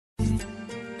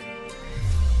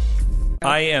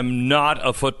I am not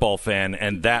a football fan,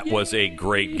 and that was a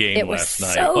great game last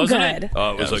night. So wasn't good. it?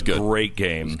 It was a good. great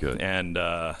game. It was good. And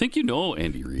I think you know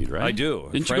Andy Reid, right? I do.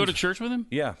 Didn't you go to church with him?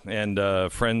 Yeah,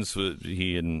 and friends.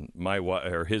 He and my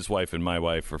wife, or his wife and my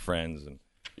wife, are friends, and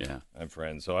I'm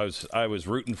friends. So I was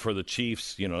rooting for the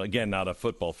Chiefs. You know, again, not a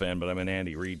football fan, but I'm an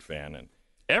Andy Reid fan, and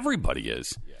everybody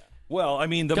is. Yeah. Well, I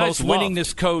mean, the Guys most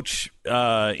winningest coach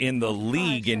in the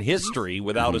league in history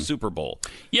without a Super Bowl.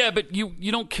 Yeah, but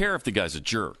you don't care if the guy's a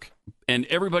jerk. And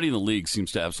everybody in the league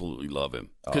seems to absolutely love him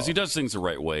because he does things the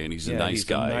right way, and he's a nice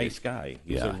guy. He's a nice guy.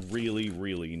 He's a really,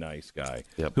 really nice guy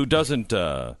Yep. who doesn't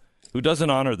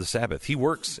honor the Sabbath. He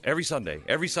works every Sunday.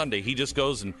 Every Sunday, he just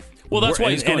goes and that's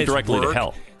why he's going directly to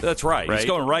hell. That's right. He's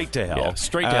going right to hell. Yeah,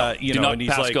 straight to hell. You Do know, not and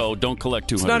he's pass like, go. Don't collect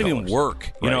 $200. It's not even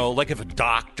work. You Right. know, like if a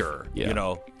doctor. Yeah. You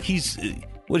know,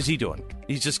 what is he doing?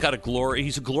 He's just got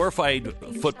he's a glorified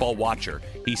football watcher.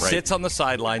 He sits on the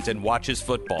sidelines and watches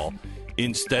football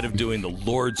instead of doing the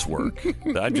Lord's work.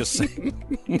 I'm just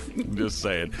saying. Just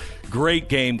saying. Great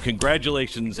game.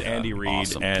 Congratulations, Andy Reid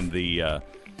awesome. and the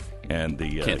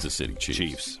Kansas City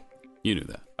Chiefs. You knew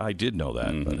that. I did know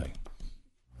that, but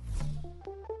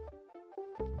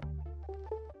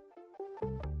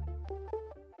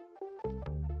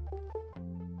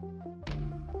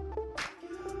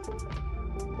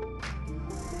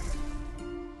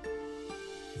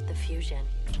The fusion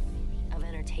of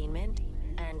entertainment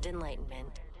and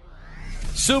enlightenment.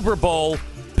 Super Bowl,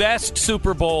 best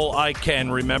Super Bowl I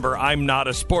can remember. I'm not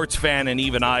a sports fan, and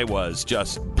even I was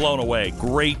just blown away.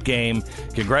 Great game.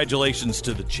 Congratulations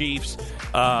to the Chiefs.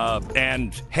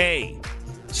 And, hey,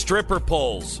 stripper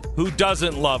poles. Who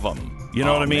doesn't love them? You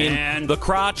know what I mean? Man. The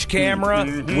crotch camera,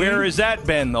 where has that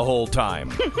been the whole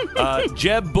time?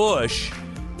 Jeb Bush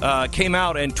came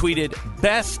out and tweeted,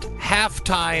 best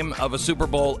halftime of a Super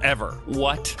Bowl ever.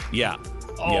 What? Yeah.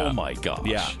 Oh, my gosh.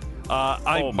 Yeah.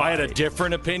 I had a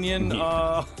different opinion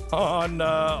on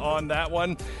that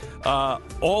one.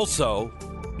 Also,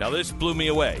 now this blew me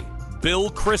away. Bill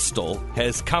Kristol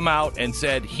has come out and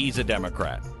said he's a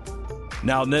Democrat.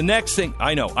 Now, the next thing,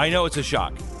 I know it's a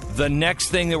shock. The next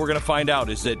thing that we're going to find out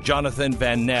is that Jonathan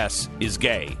Van Ness is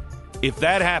gay. If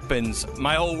that happens,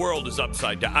 my whole world is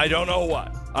upside down. I don't know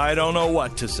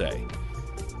what to say.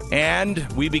 And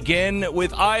we begin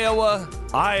with Iowa.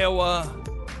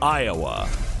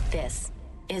 This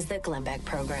is the Glenn Beck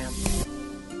Program.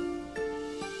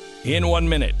 In 1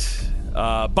 minute.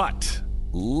 But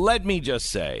let me just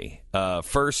say,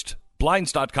 first,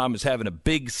 Blinds.com is having a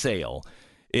big sale.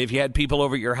 If you had people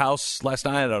over at your house last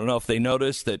night, I don't know if they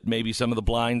noticed that maybe some of the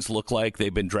blinds look like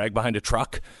they've been dragged behind a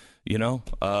truck,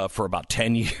 for about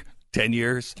 10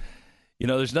 years. You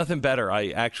know, there's nothing better. I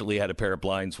actually had a pair of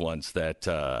blinds once that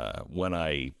when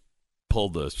I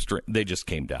pulled the string, they just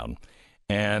came down.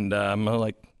 And I'm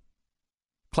like,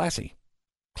 classy.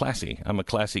 I'm a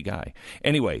classy guy.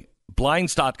 Anyway,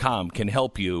 Blinds.com can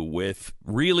help you with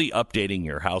really updating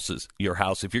your house.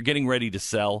 If you're getting ready to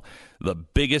sell, the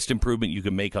biggest improvement you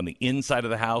can make on the inside of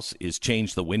the house is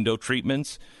change the window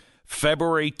treatments.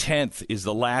 February 10th is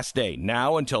the last day.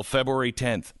 Now until February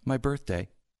 10th, my birthday.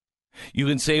 You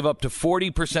can save up to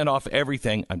 40% off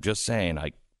everything. I'm just saying,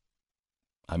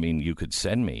 I mean, you could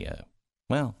send me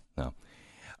no.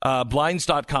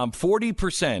 Blinds.com,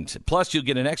 40%. Plus, you'll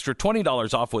get an extra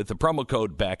 $20 off with the promo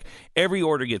code BECK. Every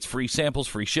order gets free samples,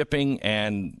 free shipping,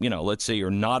 and, let's say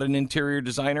you're not an interior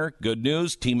designer. Good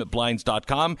news, team at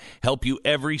Blinds.com help you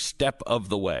every step of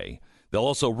the way. They'll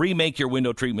also remake your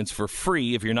window treatments for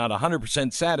free if you're not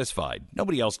 100% satisfied.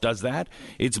 Nobody else does that.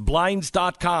 It's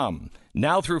Blinds.com.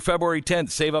 Now through February 10th,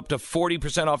 save up to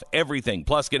 40% off everything.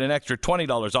 Plus, get an extra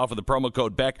 $20 off with the promo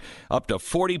code BECK. Up to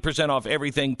 40% off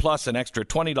everything, plus an extra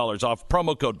 $20 off.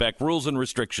 Promo code BECK. Rules and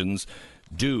restrictions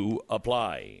do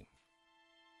apply.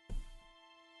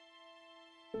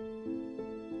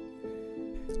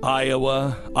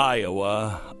 Iowa.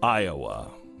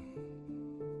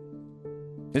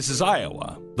 This is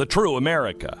Iowa, the true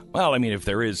America. Well, I mean, if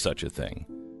there is such a thing,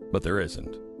 but there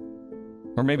isn't.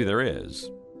 Or maybe there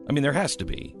is. I mean, there has to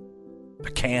be.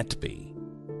 There can't be.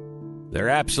 There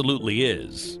absolutely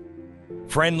is.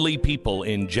 Friendly people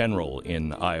in general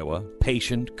in Iowa.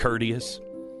 Patient, courteous.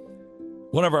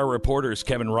 One of our reporters,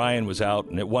 Kevin Ryan, was out,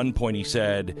 and at one point he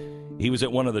said he was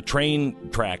at one of the train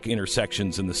track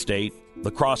intersections in the state.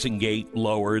 The crossing gate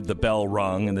lowered, the bell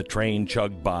rung, and the train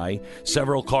chugged by.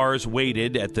 Several cars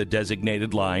waited at the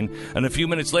designated line, and a few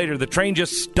minutes later, the train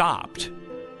just stopped.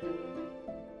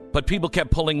 But people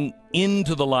kept pulling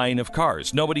into the line of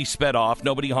cars. Nobody sped off.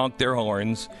 Nobody honked their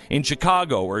horns. In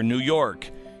Chicago or New York,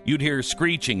 you'd hear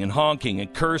screeching and honking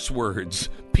and curse words,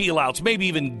 peel-outs, maybe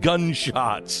even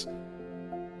gunshots.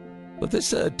 But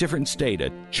this is a different state,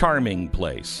 a charming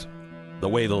place. The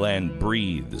way the land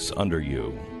breathes under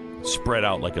you, spread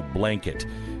out like a blanket,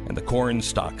 and the corn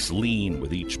stalks lean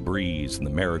with each breeze, and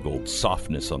the marigold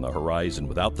softness on the horizon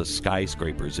without the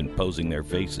skyscrapers imposing their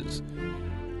faces.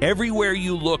 Everywhere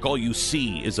you look, all you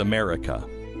see is America.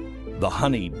 The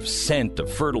honeyed scent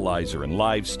of fertilizer and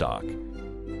livestock.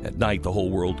 At night, the whole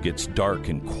world gets dark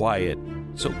and quiet.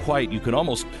 So quiet you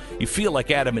feel like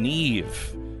Adam and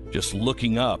Eve, just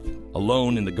looking up,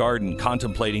 alone in the garden,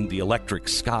 contemplating the electric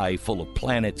sky full of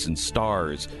planets and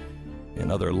stars and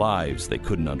other lives they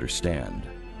couldn't understand.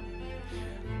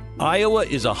 Iowa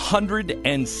is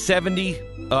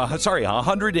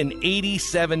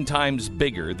 187 times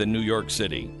bigger than New York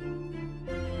City.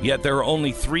 Yet there are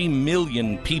only 3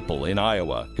 million people in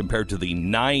Iowa compared to the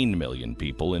 9 million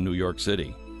people in New York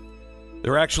City.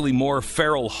 There are actually more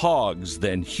feral hogs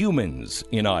than humans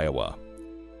in Iowa.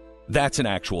 That's an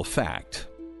actual fact.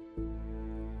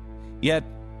 Yet,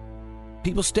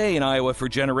 people stay in Iowa for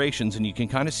generations, and you can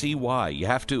kind of see why. You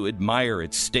have to admire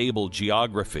its stable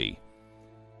geography.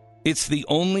 It's the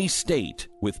only state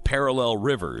with parallel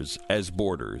rivers as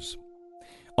borders.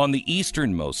 On the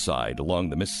easternmost side, along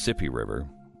the Mississippi River,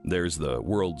 there's the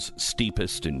world's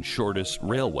steepest and shortest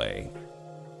railway.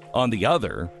 On the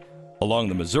other, along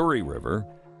the Missouri River,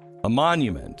 a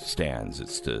monument stands.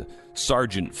 It's to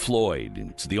Sergeant Floyd.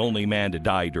 It's the only man to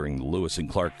die during the Lewis and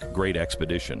Clark Great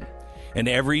Expedition. And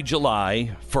every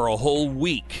July, for a whole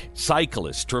week,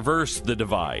 cyclists traverse the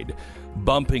divide,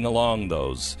 bumping along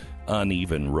those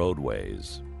uneven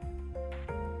roadways.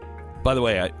 By the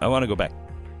way, I want to go back.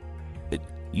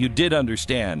 You did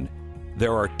understand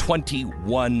there are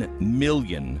 21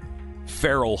 million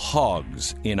feral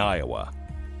hogs in Iowa.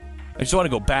 I just want to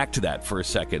go back to that for a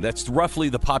second. That's roughly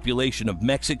the population of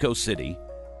Mexico City,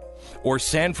 or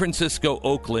San Francisco,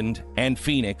 Oakland, and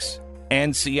Phoenix,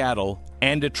 and Seattle,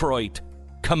 and Detroit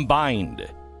combined.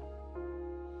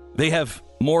 They have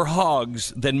more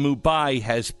hogs than Mumbai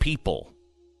has people.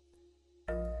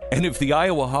 And if the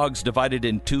Iowa hogs divided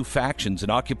in two factions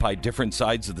and occupied different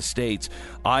sides of the states,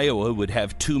 Iowa would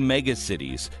have 2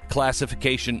 megacities,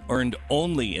 classification earned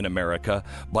only in America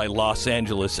by Los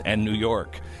Angeles and New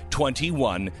York.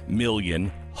 21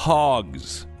 million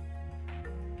hogs.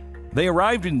 They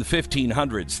arrived in the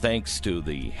 1500s thanks to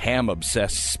the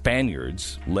ham-obsessed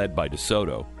Spaniards, led by De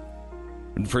Soto.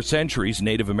 And for centuries,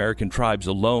 Native American tribes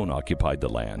alone occupied the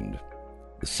land.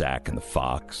 The Sac and the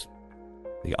Fox,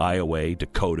 the Iowa,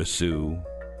 Dakota Sioux,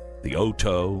 the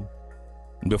Oto,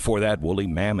 and before that, woolly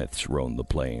mammoths roamed the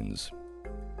plains.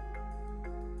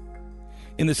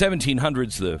 In the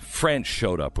 1700s, the French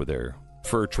showed up with their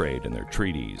fur trade and their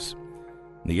treaties.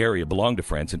 The area belonged to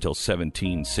France until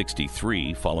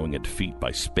 1763, following a defeat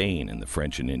by Spain in the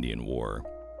French and Indian War.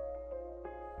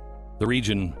 The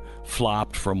region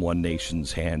flopped from one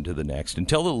nation's hand to the next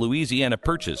until the Louisiana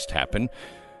Purchase happened,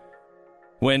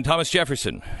 when Thomas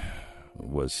Jefferson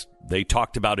they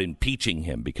talked about impeaching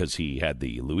him because he had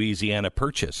the Louisiana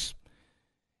Purchase.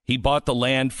 He bought the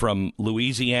land from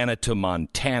Louisiana to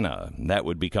Montana. That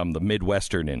would become the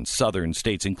Midwestern and Southern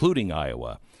states, including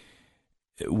Iowa.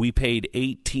 We paid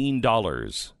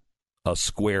 $18 a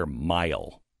square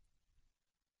mile.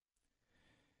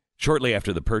 Shortly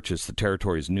after the purchase, the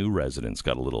territory's new residents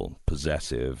got a little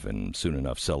possessive, and soon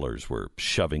enough settlers were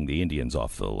shoving the Indians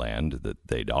off the land that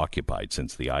they'd occupied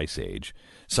since the Ice Age.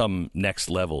 Some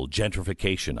next-level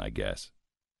gentrification, I guess.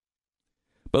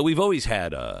 But we've always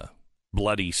had a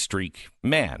bloody streak.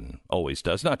 Man always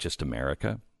does, not just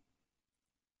America.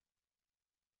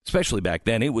 Especially back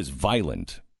then, it was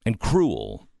violent and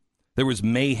cruel. There was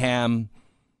mayhem.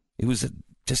 It was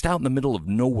just out in the middle of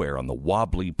nowhere on the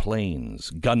wobbly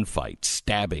plains, gunfights,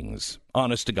 stabbings,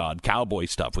 honest-to-God cowboy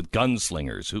stuff with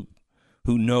gunslingers.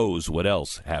 Who knows what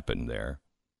else happened there?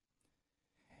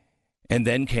 And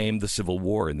then came the Civil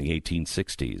War in the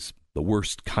 1860s, the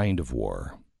worst kind of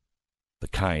war, the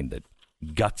kind that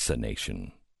guts a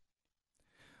nation.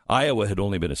 Iowa had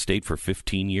only been a state for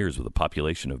 15 years with a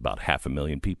population of about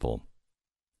 500,000 people.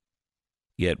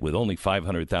 Yet with only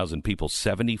 500,000 people,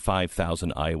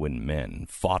 75,000 Iowan men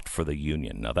fought for the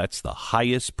Union. Now that's the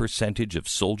highest percentage of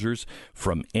soldiers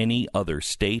from any other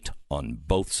state on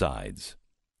both sides.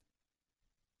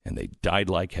 And they died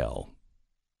like hell.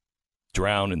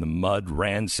 Drowned in the mud,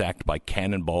 ransacked by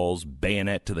cannonballs,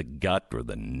 bayonet to the gut or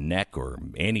the neck or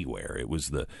anywhere. It was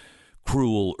the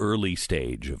cruel early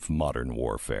stage of modern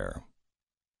warfare.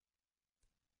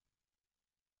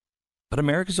 But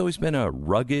America's always been a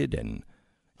rugged and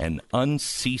an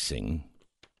unceasing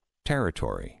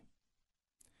territory.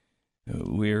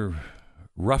 We're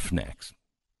roughnecks.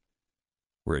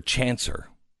 We're a chancer.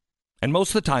 And most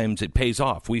of the times it pays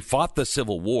off. We fought the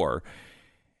Civil War,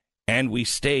 and we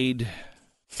stayed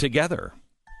together.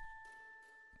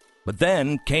 But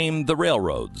then came the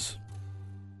railroads,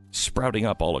 sprouting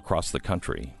up all across the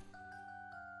country.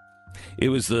 It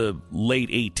was the late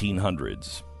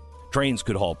 1800s. Trains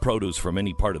could haul produce from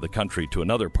any part of the country to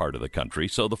another part of the country,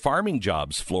 so the farming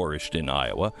jobs flourished in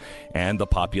Iowa, and the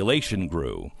population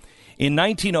grew. In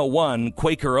 1901,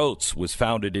 Quaker Oats was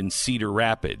founded in Cedar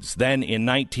Rapids. Then in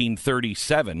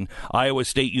 1937, Iowa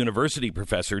State University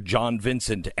professor John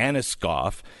Vincent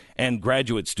Aniskoff and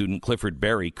graduate student Clifford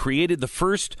Berry created the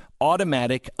first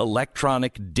automatic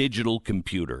electronic digital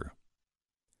computer.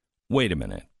 Wait a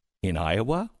minute. In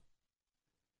Iowa?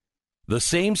 The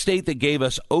same state that gave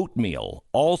us oatmeal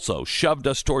also shoved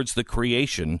us towards the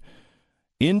creation,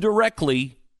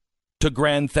 indirectly, to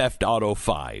Grand Theft Auto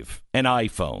 5 and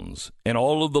iPhones and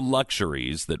all of the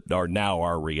luxuries that are now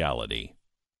our reality.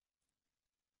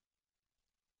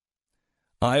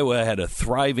 Iowa had a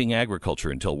thriving agriculture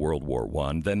until World War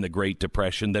I, then the Great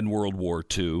Depression, then World War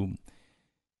II.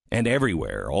 And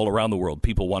everywhere, all around the world,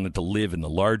 people wanted to live in the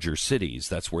larger cities.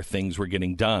 That's where things were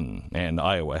getting done, and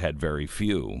Iowa had very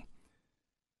few.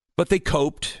 But they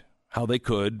coped how they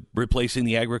could, replacing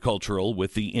the agricultural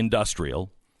with the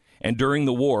industrial. And during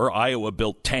the war, Iowa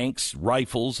built tanks,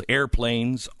 rifles,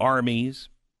 airplanes, armies,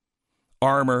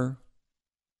 armor.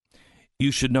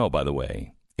 You should know, by the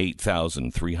way,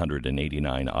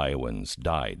 8,389 Iowans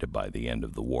died by the end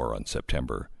of the war on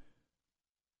September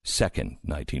 2nd,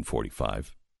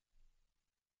 1945.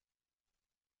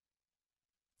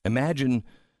 Imagine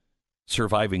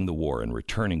surviving the war and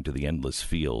returning to the endless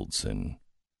fields and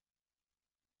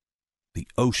the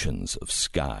oceans of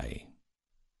sky.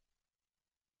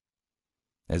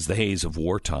 As the haze of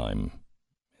wartime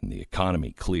and the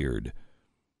economy cleared,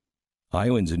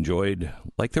 Iowans enjoyed,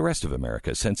 like the rest of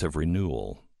America, a sense of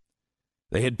renewal.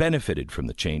 They had benefited from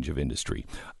the change of industry.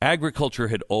 Agriculture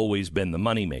had always been the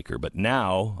moneymaker, but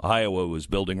now Iowa was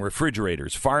building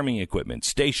refrigerators, farming equipment,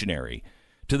 stationery.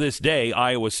 To this day,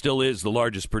 Iowa still is the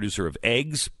largest producer of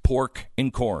eggs, pork,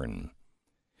 and corn.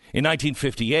 In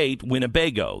 1958,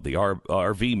 Winnebago, the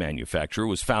RV manufacturer,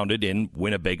 was founded in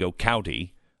Winnebago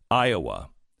County, Iowa.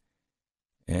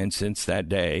 And since that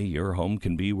day, your home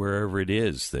can be wherever it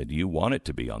is that you want it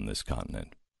to be on this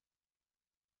continent.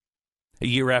 A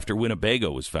year after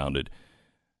Winnebago was founded,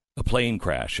 a plane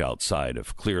crash outside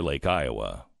of Clear Lake,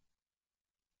 Iowa,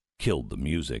 killed the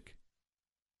music.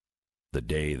 The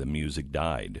day the music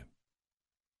died.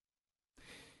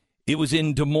 It was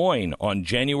in Des Moines on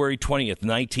January 20th,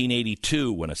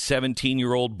 1982, when a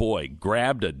 17-year-old boy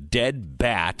grabbed a dead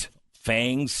bat,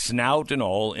 fangs, snout, and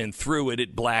all, and threw it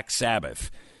at Black Sabbath.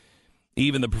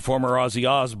 Even the performer Ozzy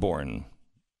Osbourne,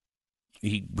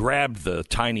 he grabbed the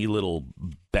tiny little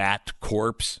bat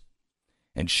corpse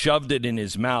and shoved it in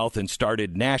his mouth and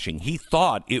started gnashing. He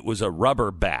thought it was a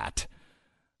rubber bat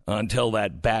until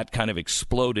that bat kind of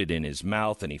exploded in his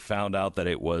mouth and he found out that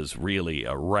it was really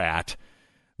a rat.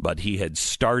 But he had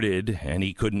started and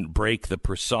he couldn't break the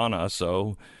persona,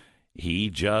 so he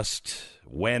just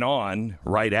went on.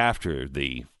 Right after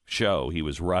the show, he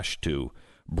was rushed to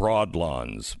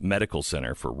Broadlawns Medical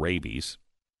Center for rabies.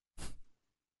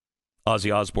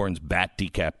 Ozzy Osbourne's bat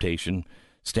decapitation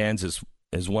stands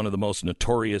as one of the most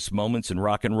notorious moments in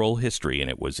rock and roll history, and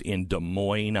it was in Des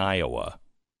Moines, Iowa.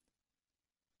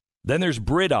 Then there's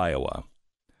Britt, Iowa,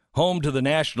 home to the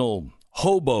National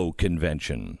Hobo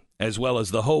Convention, as well as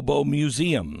the Hobo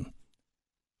Museum.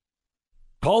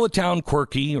 Call the town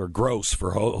quirky or gross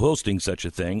for hosting such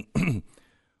a thing,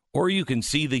 or you can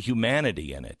see the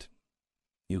humanity in it.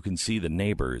 You can see the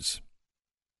neighbors,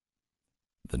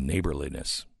 the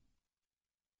neighborliness.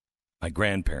 My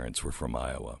grandparents were from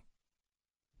Iowa.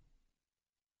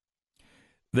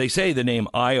 They say the name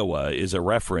Iowa is a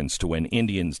reference to when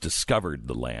Indians discovered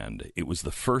the land. It was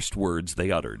the first words they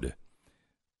uttered.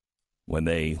 When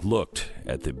they looked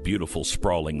at the beautiful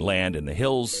sprawling land and the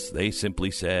hills, they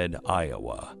simply said,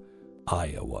 Iowa,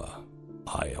 Iowa,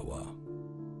 Iowa.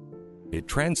 It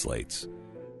translates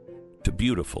to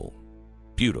beautiful,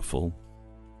 beautiful,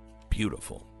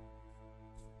 beautiful.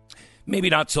 Maybe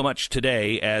not so much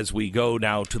today as we go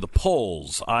now to the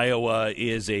polls. Iowa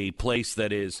is a place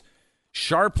that is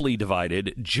sharply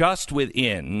divided just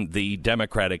within the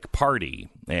Democratic Party,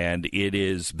 and it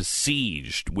is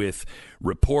besieged with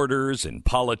reporters and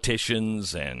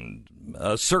politicians and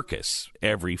a circus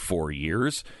every 4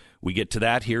 years. We get to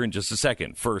that here in just a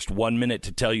second. First, 1 minute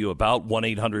to tell you about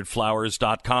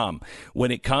 1-800-Flowers.com.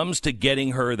 When it comes to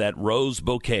getting her that rose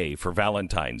bouquet for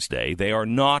Valentine's Day, they are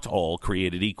not all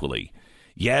created equally.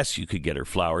 Yes, you could get her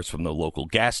flowers from the local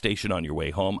gas station on your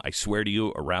way home. I swear to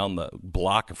you, around the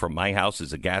block from my house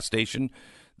is a gas station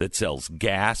that sells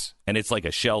gas, and it's like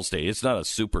a Shell station. It's not a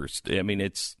super. I mean,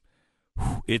 it's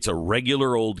a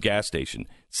regular old gas station. It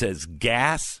says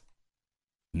gas,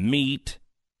 meat,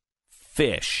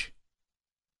 fish.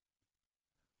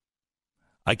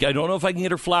 I don't know if I can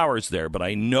get her flowers there, but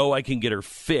I know I can get her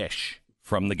fish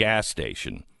from the gas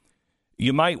station.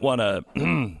 You might want to,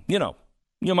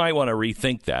 you might want to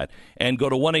rethink that and go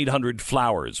to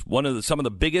 1-800-FLOWERS, some of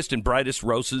the biggest and brightest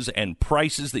roses and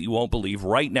prices that you won't believe.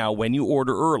 Right now, when you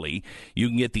order early, you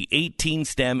can get the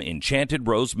 18-stem Enchanted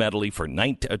Rose Medley for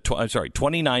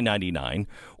 $29.99,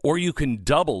 or you can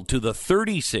double to the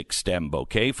 36-stem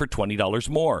bouquet for $20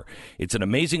 more. It's an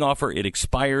amazing offer. It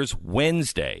expires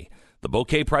Wednesday. The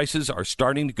bouquet prices are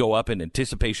starting to go up in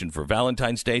anticipation for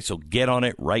Valentine's Day, so get on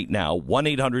it right now.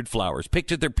 1-800-FLOWERS.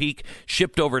 Picked at their peak,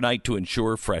 shipped overnight to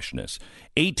ensure freshness.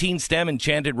 18-stem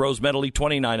Enchanted Rose Medley,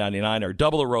 $29.99, or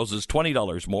double the roses,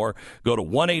 $20 more. Go to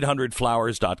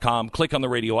 1-800-FLOWERS.com, click on the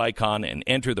radio icon, and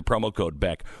enter the promo code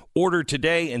Beck. Order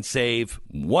today and save.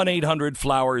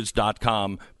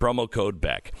 1-800-FLOWERS.com, promo code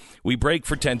Beck. We break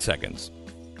for 10 seconds.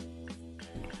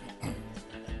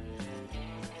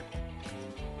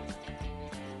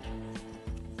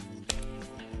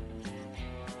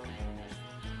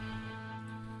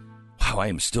 Wow, I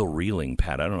am still reeling,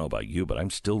 Pat. I don't know about you, but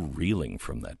I'm still reeling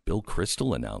from that Bill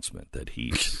Kristol announcement that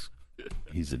he's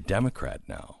a Democrat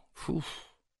now. Whew.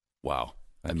 Wow.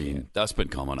 I mean, that's been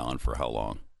coming on for how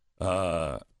long?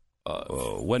 When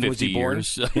was he born?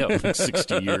 Yeah, like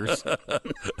 60 years.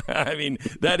 I mean,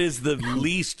 that is the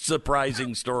least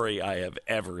surprising story I have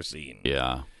ever seen.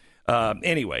 Yeah.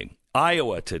 Anyway,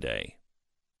 Iowa today.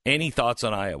 Any thoughts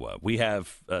on Iowa? We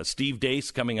have Steve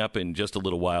Deace coming up in just a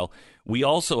little while. We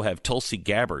also have Tulsi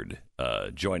Gabbard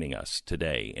joining us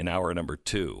today in hour number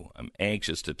 2. I'm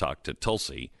anxious to talk to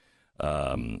Tulsi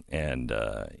and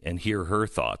hear her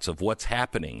thoughts of what's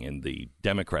happening in the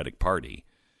Democratic Party.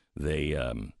 They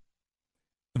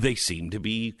seem to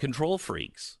be control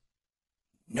freaks.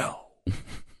 No.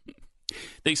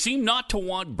 They seem not to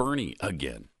want Bernie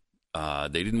again.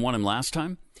 They didn't want him last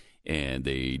time. And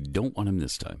they don't want him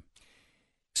this time.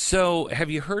 So,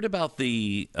 have you heard about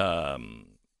the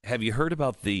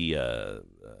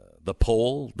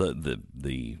poll,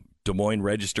 the Des Moines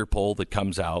Register poll that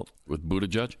comes out with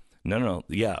Buttigieg? No,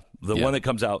 yeah, the one that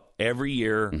comes out every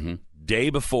year, day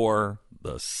before,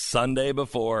 the Sunday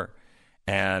before,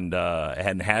 and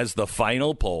has the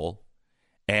final poll,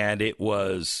 and it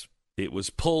was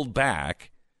pulled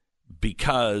back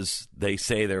because they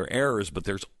say there are errors, but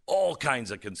there's all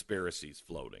kinds of conspiracies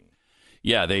floating.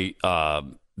 Yeah, there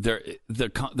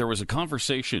was a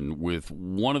conversation with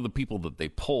one of the people that they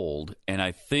polled, and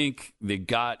I think they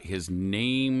got his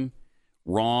name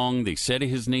wrong. They said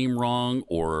his name wrong,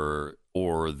 or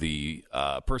the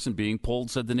person being polled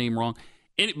said the name wrong.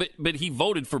 But he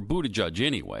voted for Buttigieg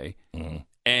anyway,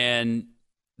 and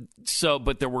so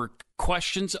but there were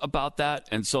questions about that,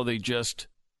 and so they just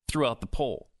threw out the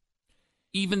poll,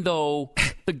 even though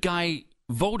the guy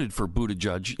voted for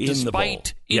Buttigieg in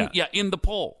the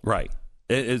poll. Right.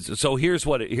 So here's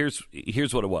what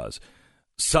it was.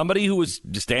 Somebody who was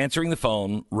just answering the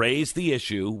phone raised the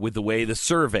issue with the way the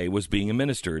survey was being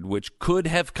administered, which could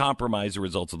have compromised the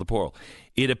results of the poll.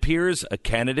 It appears a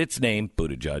candidate's name,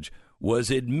 Buttigieg,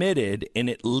 was admitted in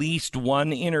at least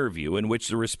one interview in which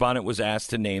the respondent was asked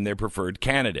to name their preferred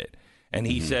candidate. And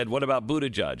he said, "What about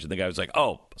Buttigieg?" And the guy was like,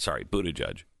 "Oh, sorry,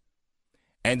 Buttigieg."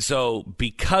 And so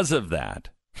because of that,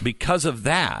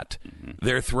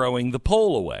 they're throwing the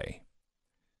poll away.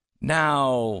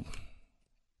 Now,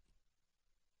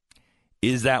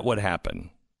 is that what happened?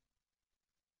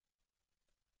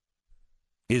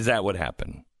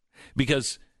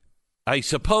 Because I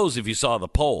suppose if you saw the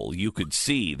poll, you could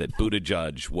see that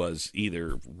Buttigieg was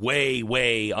either way,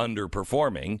 way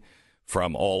underperforming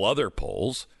from all other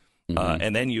polls,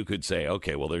 and then you could say,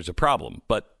 okay, well, there's a problem.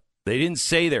 But they didn't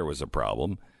say there was a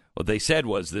problem. What they said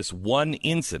was this one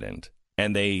incident,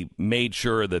 and they made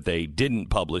sure that they didn't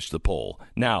publish the poll.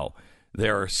 Now,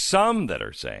 there are some that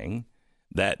are saying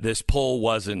that this poll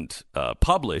wasn't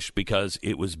published because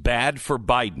it was bad for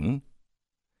Biden.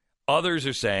 Others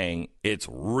are saying it's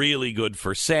really good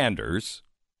for Sanders,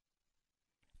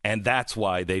 and that's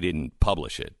why they didn't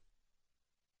publish it.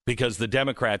 Because the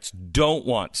Democrats don't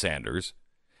want Sanders,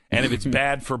 and if it's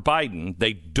bad for Biden,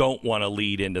 they don't want to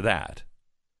lead into that.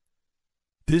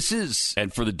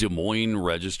 And for the Des Moines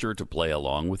Register to play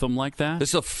along with them like that? This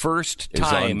is the first time.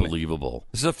 It's unbelievable.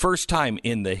 This is the first time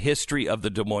in the history of the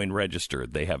Des Moines Register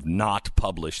they have not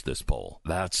published this poll.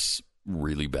 That's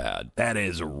really bad. That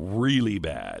is really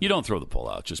bad. You don't throw the poll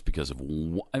out just because of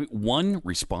one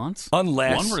response?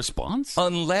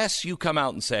 Unless you come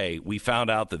out and say, we found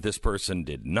out that this person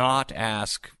did not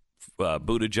ask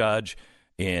Buttigieg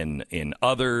in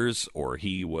others, or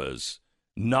he was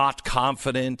not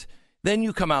confident, then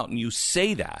you come out and you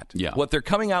say that. Yeah. What they're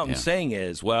coming out and saying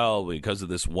is, well, because of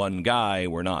this one guy,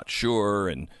 we're not sure,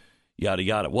 and yada,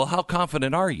 yada. Well, how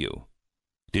confident are you?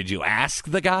 Did you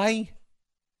ask the guy?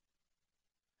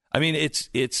 I mean,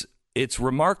 it's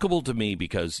remarkable to me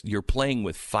because you're playing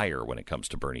with fire when it comes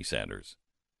to Bernie Sanders.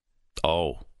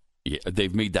 Oh, yeah,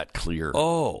 they've made that clear.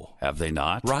 Oh. Have they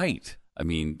not? Right. I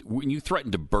mean, when you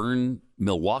threaten to burn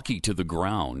Milwaukee to the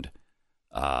ground,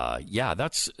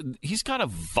 he's got a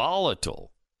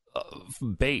volatile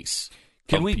base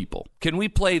of people. Can we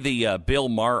play the Bill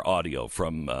Maher audio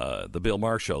from the Bill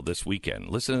Maher show this weekend?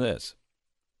 Listen to this.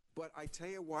 But I tell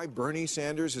you why Bernie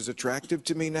Sanders is attractive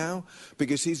to me now,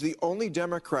 because he's the only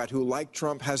Democrat who, like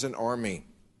Trump, has an army,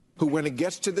 who when it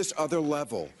gets to this other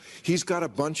level, he's got a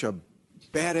bunch of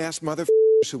badass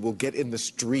motherfuckers who will get in the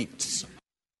streets.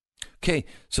 Okay,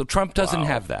 so Trump doesn't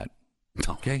have that.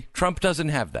 No. Okay, Trump doesn't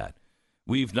have that.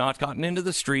 We've not gotten into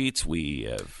the streets.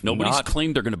 Nobody's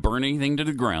claimed they're going to burn anything to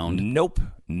the ground. Nope.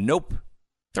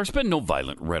 There's been no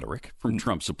violent rhetoric from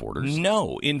Trump supporters.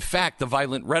 No. In fact, the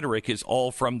violent rhetoric is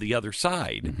all from the other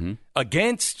side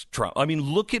against Trump. I mean,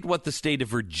 look at what the state of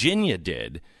Virginia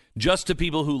did just to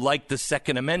people who liked the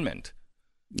Second Amendment.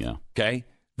 Yeah. Okay?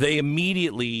 They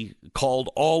immediately called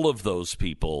all of those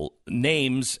people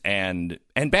names and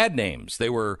bad names. They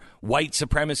were white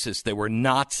supremacists. They were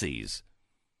Nazis.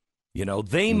 You know,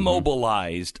 they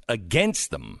mobilized against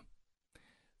them.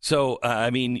 So,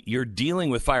 I mean, you're dealing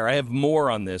with fire. I have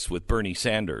more on this with Bernie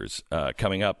Sanders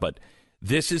coming up, but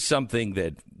this is something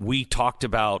that we talked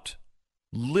about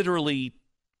literally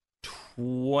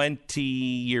 20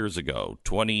 years ago.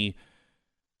 It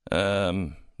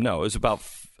was about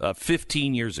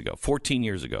 15 years ago, 14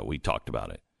 years ago, we talked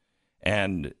about it.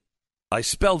 And I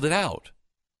spelled it out.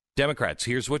 Democrats,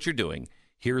 here's what you're doing.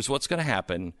 Here's what's going to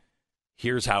happen.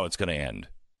 Here's how it's going to end.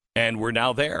 And we're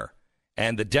now there.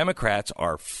 And the Democrats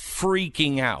are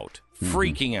freaking out.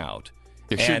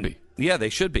 They should be. Yeah, they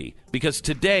should be. Because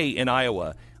today in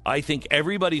Iowa, I think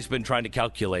everybody's been trying to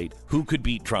calculate who could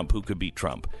beat Trump.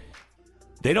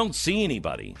 They don't see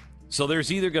anybody. So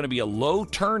there's either going to be a low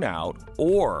turnout,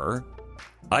 or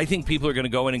I think people are going to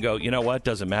go in and go, you know what,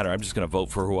 doesn't matter. I'm just going to vote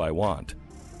for who I want.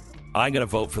 I'm going to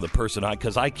vote for the person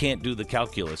because I can't do the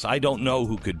calculus. I don't know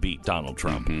who could beat Donald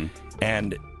Trump.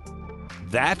 And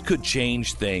that could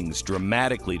change things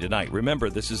dramatically tonight. Remember,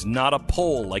 this is not a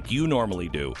poll like you normally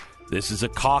do. This is a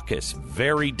caucus.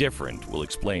 Very different. We'll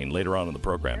explain later on in the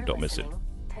program. Don't miss it.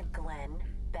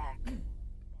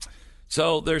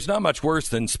 So there's not much worse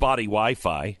than spotty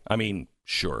Wi-Fi. I mean,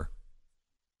 sure.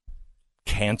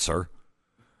 Cancer.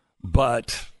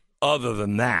 But other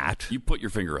than that... You put your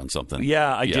finger on something.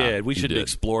 Yeah, I did. We should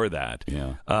explore that.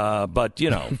 Yeah. But, you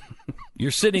know... You're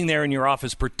sitting there in your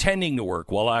office pretending to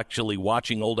work while actually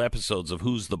watching old episodes of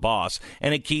Who's the Boss,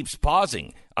 and it keeps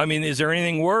pausing. I mean, is there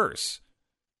anything worse?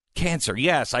 Cancer,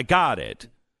 yes, I got it.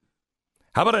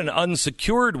 How about an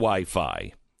unsecured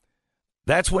Wi-Fi?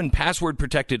 That's when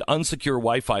password-protected unsecure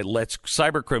Wi-Fi lets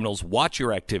cybercriminals watch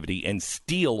your activity and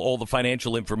steal all the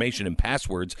financial information and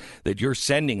passwords that you're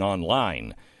sending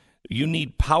online. You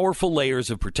need powerful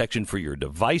layers of protection for your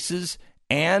devices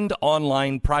and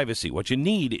online privacy. What you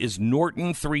need is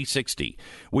Norton 360.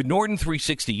 With Norton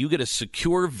 360, you get a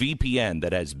secure VPN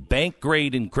that has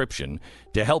bank-grade encryption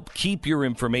to help keep your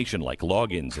information like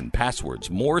logins and passwords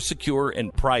more secure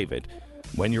and private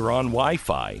when you're on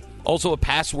Wi-Fi. Also a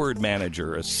password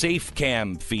manager, a safe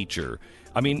cam feature.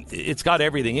 I mean, it's got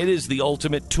everything. It is the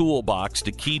ultimate toolbox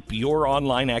to keep your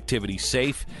online activity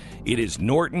safe. It is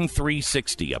Norton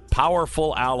 360, a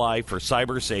powerful ally for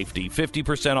cyber safety.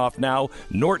 50% off now,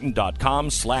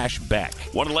 norton.com/Beck.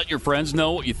 Want to let your friends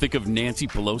know what you think of Nancy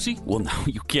Pelosi? Well, now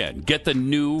you can. Get the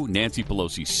new Nancy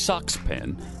Pelosi Sucks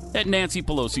pen at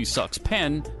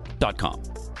nancypelosisuckspen.com.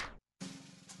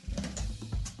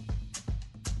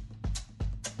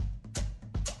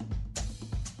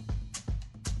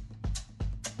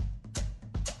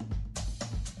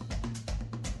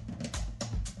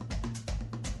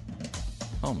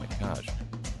 Oh, my gosh.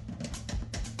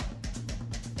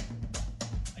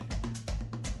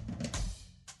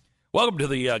 Welcome to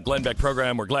the Glenn Beck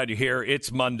program. We're glad you're here.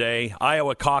 It's Monday.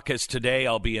 Iowa caucus today.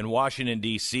 I'll be in Washington,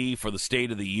 D.C. for the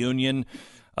State of the Union.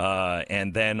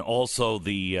 And then also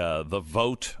the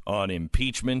vote on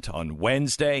impeachment on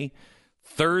Wednesday.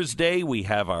 Thursday, we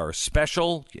have our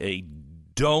special, a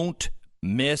don't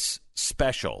miss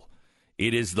special.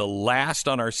 It is the last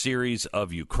on our series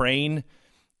of Ukraine,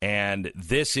 and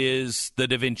this is the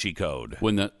Da Vinci Code.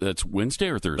 That's Wednesday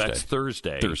or Thursday? That's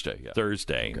Thursday. Yeah.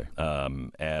 Thursday.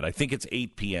 Okay. And I think it's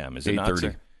 8 p.m. Is it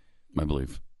 8:30, I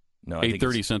believe. No,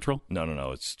 8:30 Central?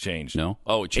 No, it's changed. No?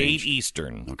 Oh, it changed. 8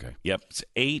 Eastern. Okay. Yep, it's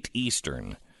 8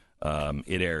 Eastern.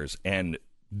 It airs. And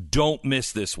don't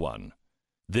miss this one.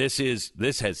 This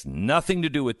has nothing to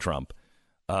do with Trump.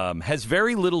 Has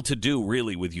very little to do,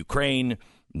 really, with Ukraine.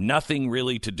 Nothing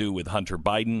really to do with Hunter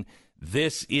Biden.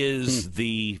 This is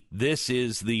the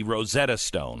Rosetta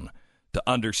Stone to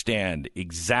understand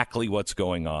exactly what's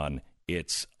going on.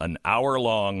 It's an hour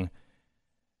long.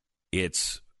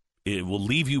 It will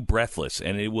leave you breathless,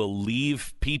 and it will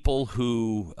leave people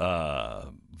who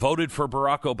voted for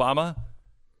Barack Obama,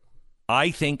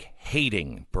 I think,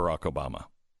 hating Barack Obama.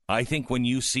 I think when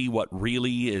you see what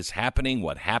really is happening,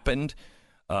 what happened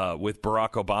with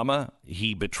Barack Obama,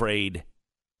 he betrayed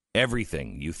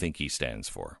everything you think he stands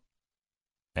for.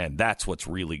 And that's what's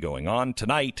really going on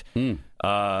tonight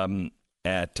Thursday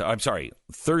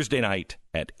night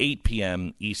at 8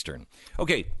 p.m. Eastern.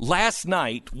 Okay, last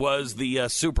night was the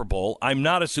Super Bowl. I'm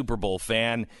not a Super Bowl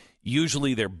fan.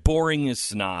 Usually they're boring as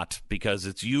snot because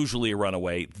it's usually a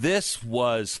runaway. This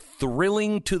was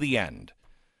thrilling to the end.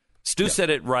 Stu said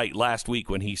it right last week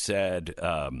when he said,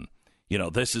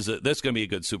 this is going to be a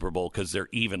good Super Bowl because they're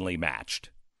evenly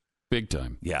matched. Big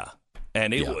time. Yeah.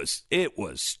 And it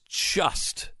was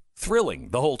just thrilling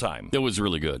the whole time. It was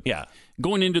really good. Yeah.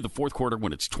 Going into the fourth quarter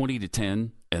when it's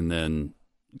 20-10, and then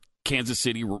Kansas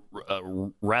City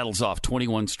rattles off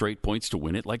 21 straight points to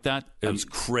win it like that. It was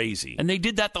crazy. And they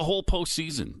did that the whole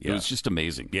postseason. Yeah. It was just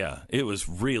amazing. Yeah. It was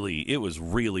really,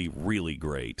 really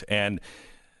great. And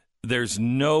there's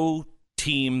no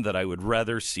team that I would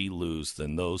rather see lose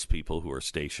than those people who are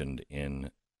stationed in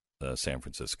San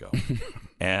Francisco.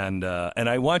 and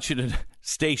I want you to,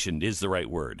 stationed is the right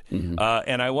word. Mm-hmm.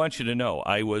 And I want you to know,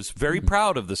 I was very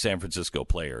proud of the San Francisco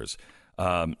players.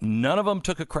 None of them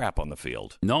took a crap on the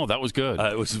field. No, that was good.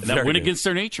 It was that went good. Against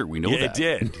their nature. We know that. It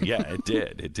did. Yeah, it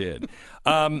did. It did.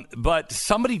 But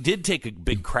somebody did take a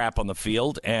big crap on the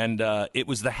field, and it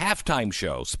was the halftime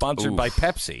show sponsored by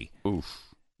Pepsi. Oof.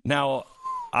 Now,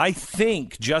 I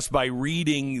think just by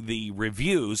reading the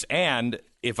reviews, and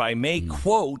if I may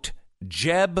quote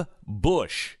Jeb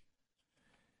Bush,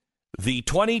 the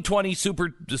 2020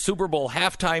 Super Bowl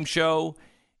halftime show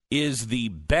is the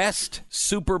best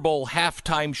Super Bowl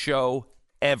halftime show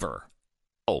ever.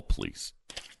 Oh, please.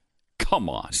 Come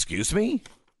on. Excuse me?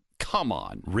 Come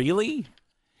on. Really?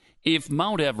 If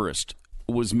Mount Everest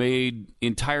was made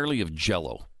entirely of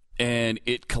Jell-O and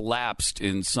it collapsed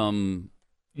in some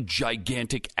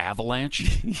gigantic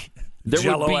avalanche, there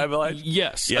Jell-O would be, avalanche?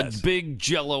 Yes, a big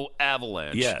Jell-O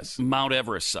avalanche. Yes. Mount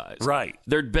Everest size. Right.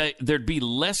 There'd be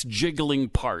less jiggling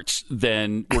parts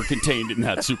than were contained in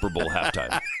that Super Bowl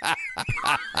halftime.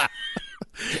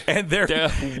 And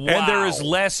there is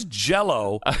less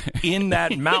Jell-O in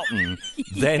that mountain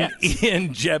than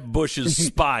in Jeb Bush's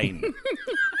spine.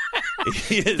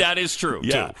 That is true,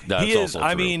 yeah, too. That's he is. also true.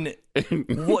 I mean,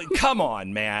 come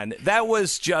on, man. That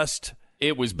was just...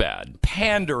 It was bad.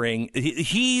 Pandering.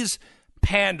 He's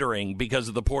pandering because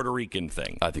of the Puerto Rican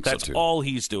thing. I think that's so, too. all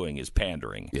he's doing is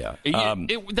pandering. Yeah.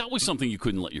 That was something you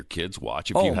couldn't let your kids watch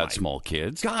if you had small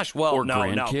kids. Gosh, well, or no,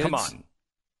 grandkids.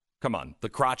 Come on. The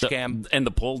crotch-cam. And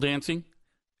the pole dancing.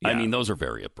 Yeah. I mean, those are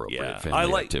very appropriate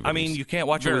family activities. I mean, you can't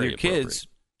watch it with your kids.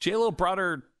 J-Lo brought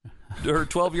her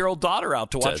 12-year-old daughter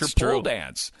out to watch her pole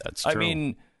dance. That's true. I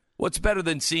mean, what's better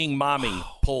than seeing mommy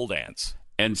pole dance?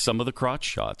 And some of the crotch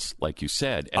shots, like you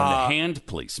said, and the hand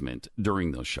placement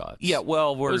during those shots. Yeah,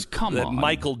 well, come on.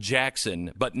 Michael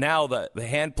Jackson, but now the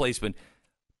hand placement.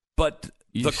 But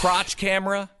the crotch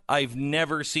camera, I've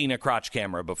never seen a crotch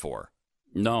camera before.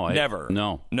 No, never.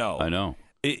 No, I know.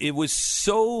 It was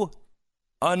so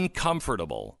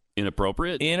uncomfortable,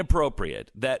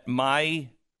 inappropriate that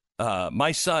my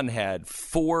son had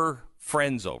 4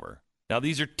 friends over. Now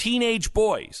these are teenage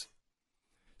boys.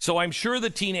 So I'm sure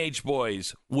the teenage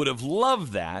boys would have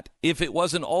loved that if it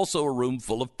wasn't also a room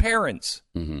full of parents.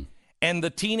 Mm-hmm. And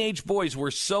the teenage boys were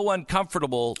so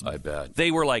uncomfortable. I bet. They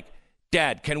were like,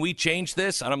 Dad, can we change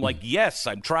this? And I'm like, yes,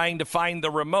 I'm trying to find the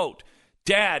remote.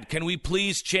 Dad, can we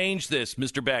please change this?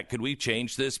 Mr. Beck, could we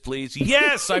change this, please?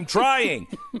 Yes, I'm trying.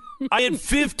 I had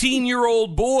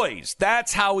 15-year-old boys.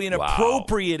 That's how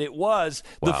inappropriate it was.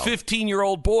 The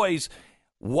 15-year-old boys...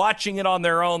 Watching it on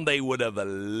their own, they would have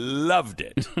loved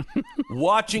it.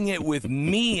 Watching it with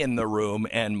me in the room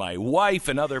and my wife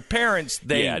and other parents,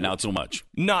 not so much.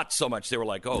 Not so much. They were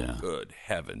like, good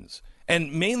heavens.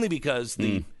 And mainly because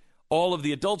all of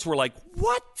the adults were like,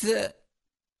 what the?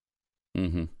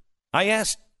 Mm-hmm. I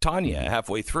asked Tanya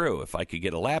halfway through if I could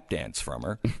get a lap dance from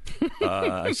her.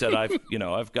 I said,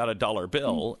 I've got a $1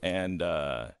 bill, and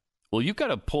well, you've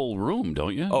got a pull room,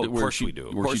 don't you? Oh, of course we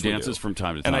do. Where she dances from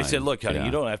time to time. And I said, look, honey,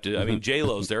 you don't have to. I mean,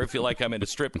 J-Lo's there. I feel like I'm in a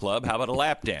strip club. How about a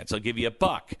lap dance? I'll give you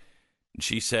 $1. And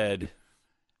she said,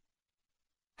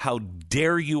 how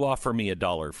dare you offer me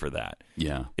 $1 for that?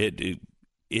 Yeah.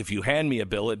 If you hand me a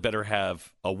bill, it better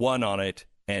have a 1 on it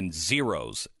and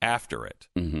zeros after it.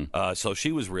 Mm-hmm. So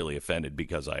she was really offended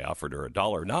because I offered her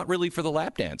 $1, not really for the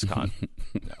lap dance con.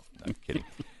 No, I'm kidding.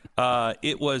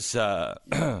 It was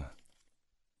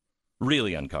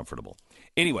really uncomfortable.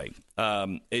 Anyway,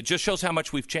 it just shows how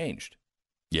much we've changed.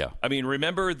 Yeah. I mean,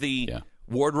 remember the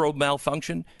wardrobe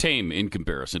malfunction? Tame in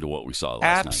comparison to what we saw last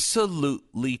night.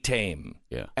 Absolutely tame.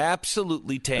 Yeah.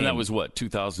 Absolutely tame. And that was what,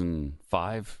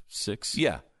 2005, 6?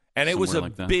 Yeah. And it was a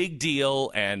big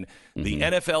deal, and the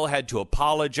NFL had to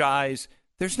apologize.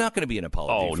 There's not going to be an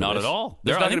apology. Oh, not at all.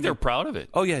 I think they're proud of it.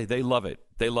 Oh, yeah, they love it.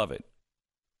 They love it.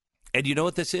 And you know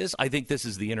what this is? I think this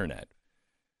is the Internet.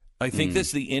 I think this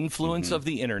is the influence of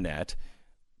the Internet.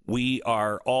 We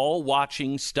are all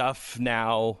watching stuff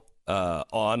now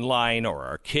online, or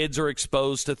our kids are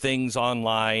exposed to things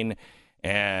online.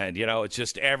 And, it's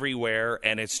just everywhere,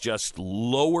 and it's just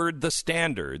lowered the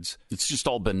standards. It's just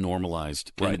all been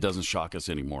normalized, and it doesn't shock us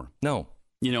anymore. No.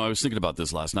 I was thinking about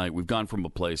this last night. We've gone from a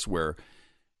place where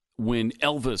when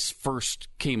Elvis first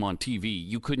came on TV,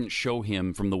 you couldn't show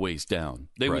him from the waist down.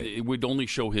 It would only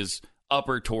show his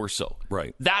upper torso.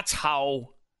 Right. That's how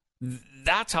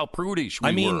prudish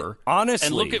we were. Honestly.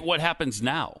 And look at what happens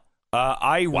now.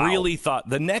 I really thought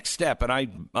the next step,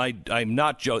 and I'm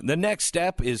not joking, the next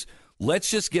step is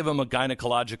let's just give him a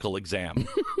gynecological exam.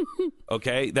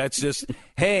 Okay? That's just,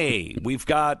 hey, we've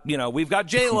got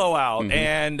J-Lo out,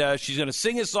 and she's going to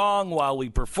sing a song while we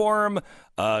perform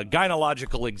a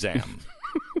gynecological exam.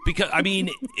 Because,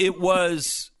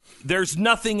 there's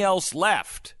nothing else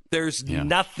left. There's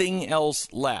nothing else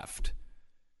left.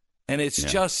 And it's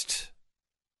just,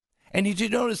 and did you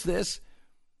notice this?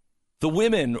 The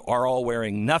women are all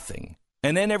wearing nothing.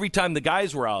 And then every time the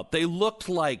guys were out, they looked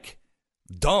like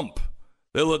dump.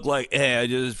 They looked like, hey, I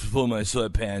just put my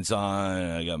sweatpants on,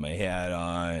 and I got my hat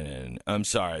on, and I'm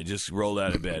sorry, I just rolled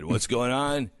out of bed. What's going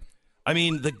on? I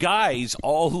mean, the guys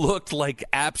all looked like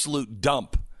absolute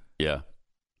dump. Yeah.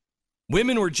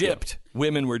 Women were gypped. Yeah.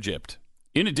 Women were gypped.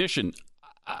 In addition,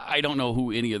 I don't know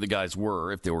who any of the guys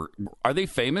were. Are they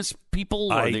famous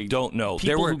people? I don't know.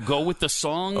 People who go with the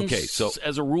songs. Okay, so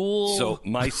as a rule. So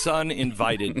my son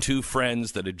invited 2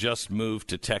 friends that had just moved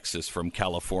to Texas from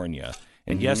California,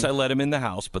 and yes, I let them in the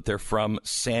house, but they're from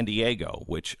San Diego,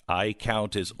 which I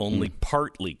count as only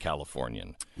partly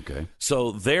Californian. Okay.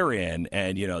 So they're in,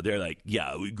 and they're like,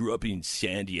 yeah, we grew up in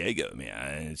San Diego,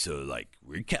 man. So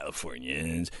we're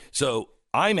Californians. So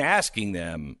I'm asking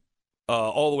them.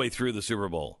 All the way through the Super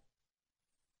Bowl,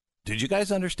 did you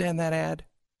guys understand that ad?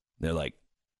 They're like,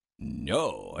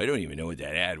 no, I don't even know what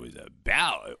that ad was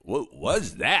about. What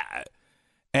was that?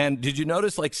 And did you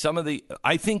notice some of the,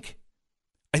 I think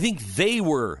they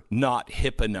were not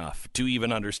hip enough to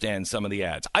even understand some of the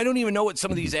ads. I don't even know what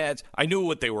some of these ads, I knew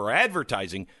what they were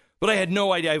advertising, but I had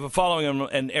no idea. I was following them,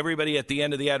 and everybody at the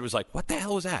end of the ad was like, what the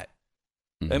hell was that?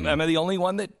 Am I the only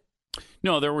one that?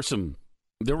 No, there were some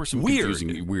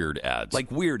confusing, weird ads.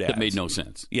 Weird ads. That made no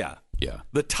sense. Yeah. Yeah.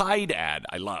 The Tide ad,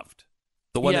 I loved.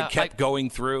 The one that kept going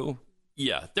through.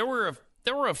 Yeah. There were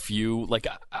a few.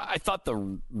 I thought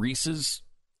the Reese's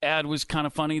ad was kind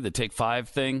of funny, the Take 5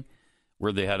 thing,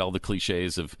 where they had all the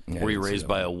cliches of were you raised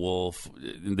by a wolf,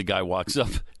 and the guy walks up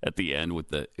at the end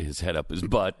with his head up his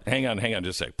butt. Hang on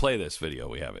just a sec. Play this video.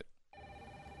 We have it.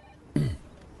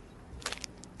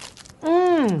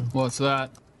 What's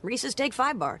that? Reese's Take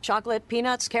 5 bar. Chocolate,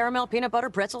 peanuts, caramel, peanut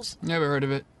butter, pretzels. Never heard of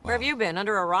it. Where have you been?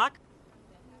 Under a rock?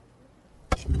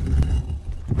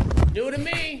 New to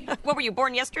me. What, were you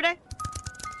born yesterday?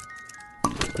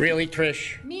 Really,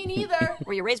 Trish? Me neither.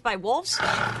 Were you raised by wolves?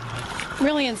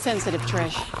 Really insensitive,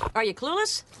 Trish. Are you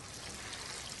clueless?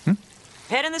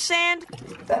 Head in the sand?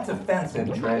 That's offensive,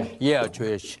 Trish. Yeah,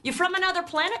 Trish. You from another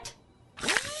planet?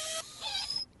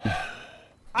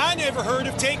 I never heard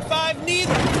of Take 5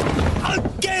 neither.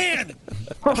 Again!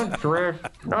 Trish,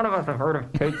 none of us have heard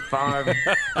of Take 5.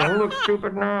 Don't look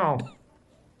stupid now.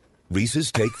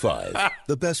 Reese's Take 5,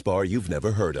 the best bar you've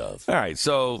never heard of. All right,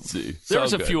 so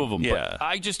there's a few of them, yeah. But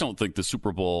I just don't think the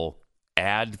Super Bowl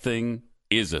ad thing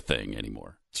is a thing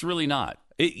anymore. It's really not.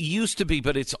 It used to be,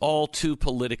 but it's all too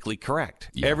politically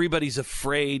correct. Yeah. Everybody's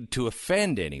afraid to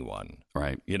offend anyone.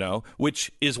 Right.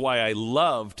 Which is why I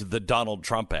loved the Donald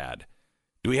Trump ad.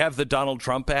 Do we have the Donald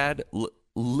Trump ad?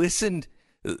 Listen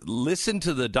listen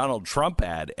to the Donald Trump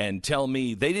ad and tell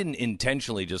me they didn't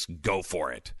intentionally just go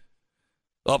for it.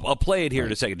 I'll play it here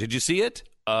in a second. Did you see it?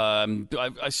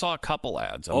 I saw a couple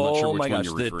ads. I'm not sure which one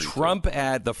you're referring the Trump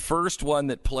ad, the first one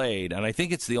that played, and I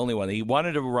think it's the only one. He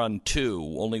wanted to run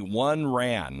two. Only one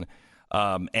ran,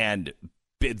 and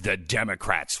the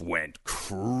Democrats went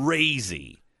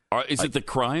crazy. Is it the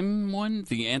crime one?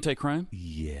 The anti-crime?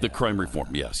 Yeah. The crime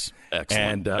reform, yes. Excellent.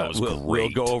 And that was we'll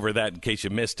great. go over that in case you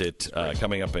missed it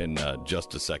coming up in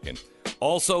just a second.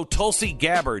 Also, Tulsi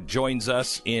Gabbard joins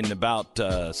us in about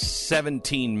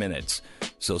 17 minutes,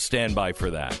 so stand by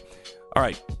for that. All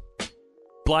right,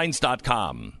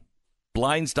 Blinds.com.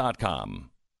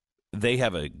 Blinds.com. They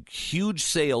have a huge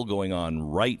sale going on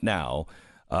right now.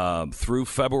 Through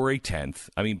February 10th.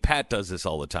 I mean, Pat does this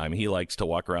all the time. He likes to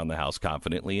walk around the house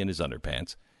confidently in his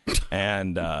underpants.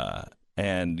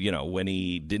 And you know, when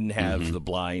he didn't have the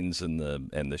blinds and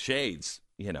the shades,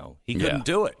 you know, he couldn't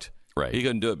do it. Right. He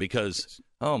couldn't do it because,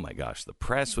 oh my gosh, the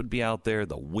press would be out there,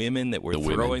 the women that were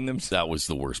throwing them. That was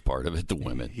the worst part of it, the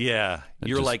women. Yeah.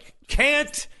 You're like,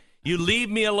 can't you leave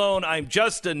me alone? I'm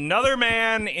just another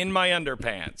man in my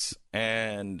underpants.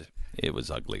 And it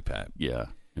was ugly, Pat. Yeah.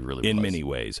 It really in was. many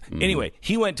ways. Anyway,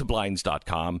 he went to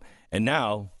Blinds.com, and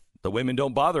now the women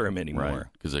don't bother him anymore. Right,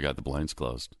 because they got the blinds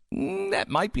closed. That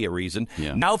might be a reason.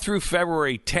 Yeah. Now through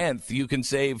February 10th, you can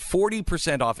save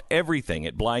 40% off everything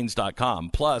at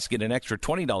Blinds.com. Plus, get an extra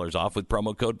 $20 off with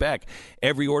promo code BECK.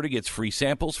 Every order gets free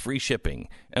samples, free shipping.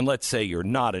 And let's say you're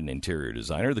not an interior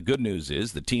designer. The good news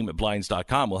is the team at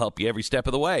Blinds.com will help you every step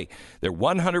of the way. Their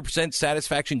 100%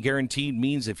 satisfaction guaranteed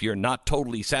means if you're not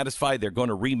totally satisfied, they're going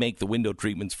to remake the window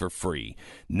treatments for free.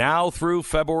 Now through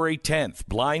February 10th,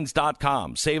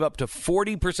 Blinds.com. Save up to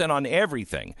 40% on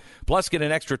everything. Plus, get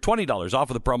an extra $20 off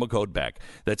with the promo code BECK.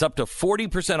 That's up to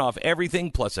 40% off everything,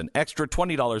 plus an extra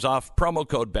 $20 off. Promo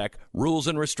code BECK. Rules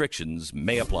and restrictions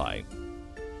may apply.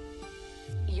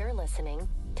 You're listening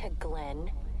to Glenn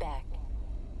Beck.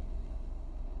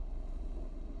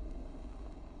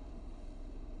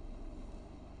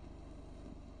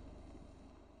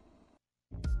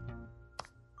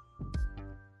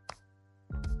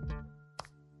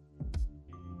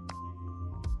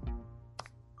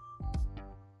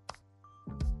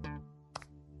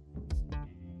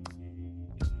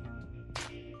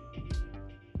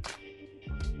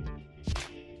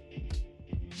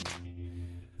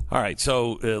 All right,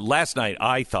 so last night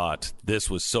I thought this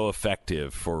was so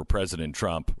effective for President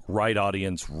Trump. Right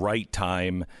audience, right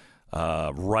time,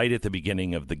 right at the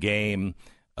beginning of the game.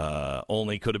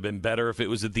 Only could have been better if it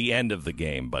was at the end of the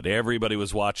game, but everybody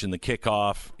was watching the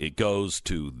kickoff. It goes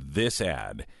to this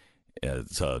ad.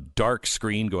 It's a dark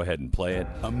screen. Go ahead and play it.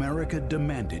 America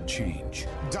demanded change.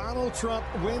 Donald Trump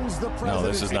wins the presidency. No,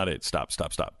 this is not it. Stop.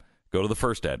 Go to the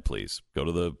first ad, please. Go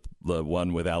to the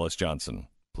one with Alice Johnson,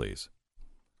 please.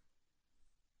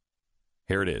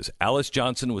 Here it is. Alice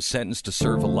Johnson was sentenced to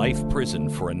serve a life prison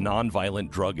for a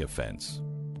nonviolent drug offense.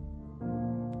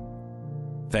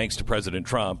 Thanks to President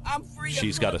Trump,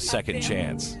 she's got a second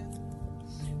chance.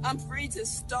 I'm free to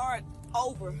start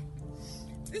over.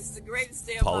 This is the greatest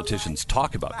day of Politicians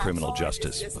talk about criminal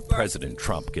justice, but President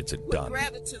Trump gets it done.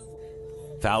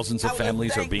 Thousands of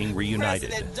families are being reunited.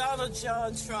 President Donald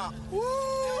John Trump.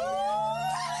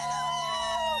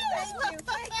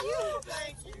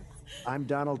 Thank you. I'm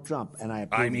Donald Trump, and I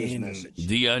approve this message.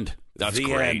 The end. That's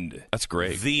great. That's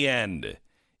great. The end.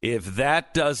 If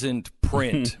that doesn't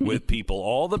print with people,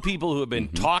 all the people who have been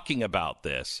talking about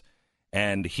this,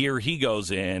 and here he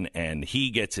goes in and he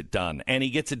gets it done. And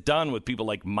he gets it done with people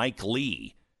like Mike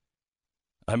Lee.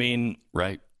 I mean,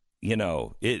 right. You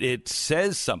know, it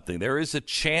says something. There is a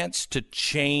chance to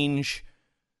change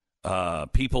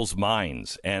people's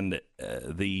minds. And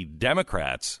the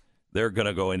Democrats, they're going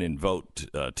to go in and vote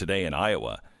today in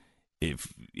Iowa.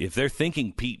 If they're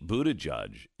thinking Pete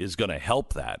Buttigieg is going to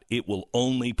help that, it will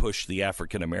only push the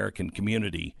African-American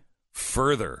community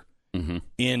further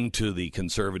into the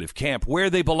conservative camp where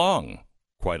they belong,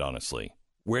 quite honestly,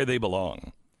 where they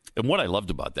belong. And what I loved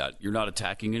about that, you're not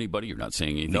attacking anybody. You're not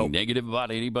saying anything negative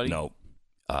about anybody. No.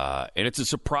 And it's a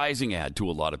surprising ad to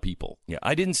a lot of people. Yeah,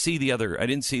 I didn't see the other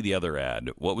ad.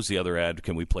 What was the other ad?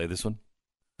 Can we play this one?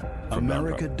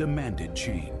 America demanded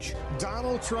change.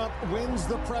 Donald Trump wins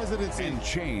the presidency. And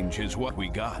change is what we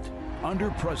got.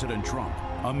 Under President Trump,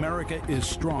 America is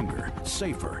stronger,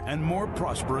 safer, and more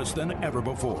prosperous than ever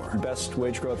before. Best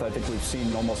wage growth I think we've seen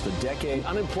in almost a decade.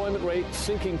 Unemployment rate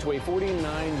sinking to a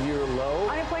 49-year low.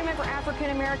 Unemployment for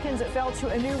African Americans, it fell to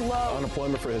a new low.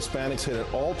 Unemployment for Hispanics hit an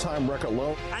all-time record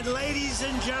low. And ladies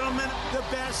and gentlemen, the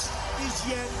best is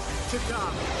yet to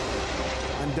come.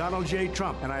 I'm Donald J.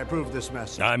 Trump, and I approve this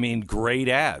message. I mean, great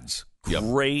ads.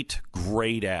 Great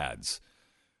ads.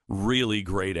 Really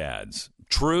great ads.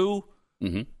 True.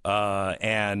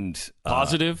 And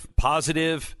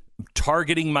positive,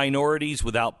 targeting minorities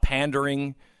without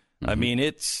pandering. I mean,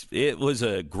 it was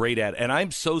a great ad, and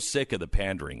I'm so sick of the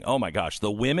pandering. Oh my gosh,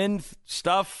 the women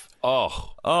stuff.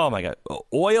 Oh my God,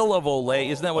 oil of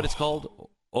Olay, isn't that what it's called?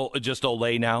 Just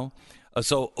Olay now.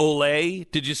 So Olay,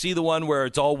 did you see the one where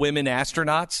it's all women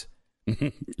astronauts?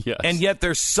 Yes. And yet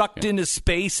they're sucked into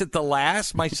space at the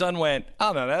last. My son went,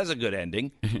 oh no, that's a good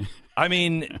ending. I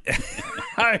mean,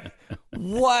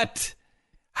 what?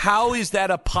 How is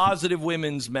that a positive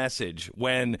women's message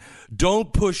when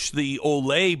don't push the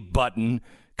Olay button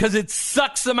because it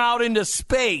sucks them out into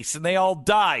space and they all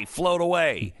die, float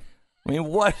away? I mean,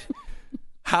 what?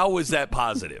 How is that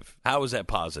positive? How is that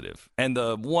positive? And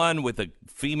the one with the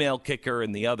female kicker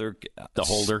and the other, the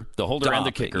holder and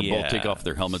the kicker both take off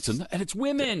their helmets, and it's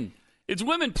women. It's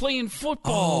women playing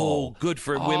football. Oh, good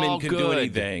for women can do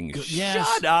anything. Yes.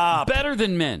 Shut up. Better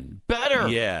than men. Better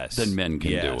yes. than men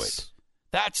can do it.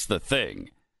 That's the thing.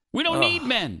 We don't need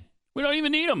men. We don't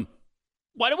even need them.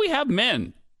 Why do we have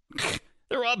men?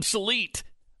 They're obsolete.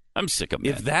 I'm sick of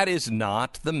men. If that is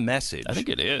not the message, I think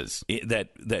it is that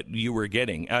you were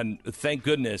getting, and thank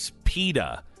goodness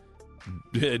PETA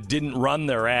didn't run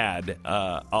their ad.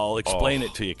 I'll explain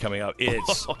it to you coming up.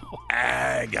 It's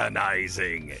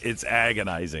agonizing. It's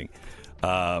agonizing.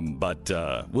 But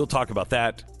we'll talk about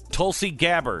that. Tulsi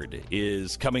Gabbard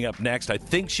is coming up next. I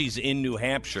think she's in New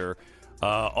Hampshire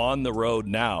on the road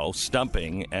now,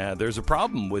 stumping. There's a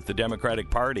problem with the Democratic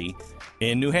Party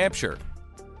in New Hampshire.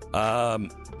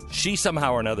 She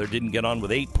somehow or another didn't get on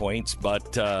with 8 points,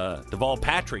 but Deval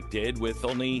Patrick did with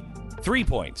only 3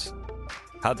 points.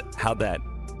 How'd that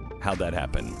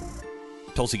happen?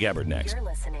 Tulsi Gabbard next. You're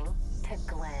listening to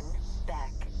Glenn Beck.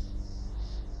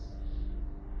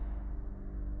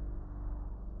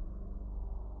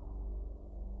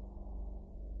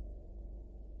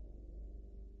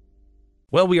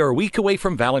 Well, we are a week away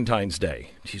from Valentine's Day.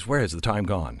 Geez, where has the time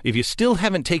gone? If you still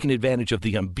haven't taken advantage of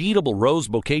the unbeatable rose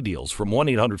bouquet deals from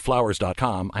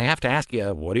 1-800-Flowers.com, I have to ask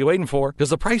you, what are you waiting for? Because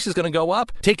the price is going to go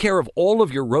up. Take care of all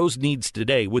of your rose needs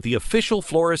today with the official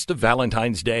florist of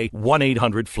Valentine's Day,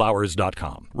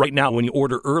 1-800-Flowers.com. Right now, when you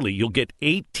order early, you'll get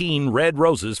 18 red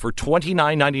roses for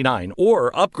 $29.99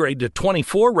 or upgrade to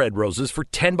 24 red roses for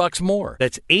 $10 more.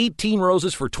 That's 18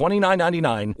 roses for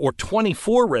 $29.99 or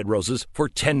 24 red roses for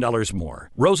 $10 more.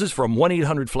 Roses from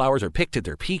 1-800-Flowers are picked at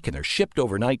their peak and they're shipped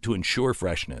overnight to ensure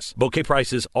freshness. Bouquet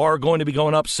prices are going to be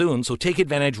going up soon, so take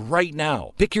advantage right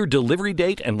now. Pick your delivery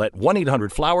date and let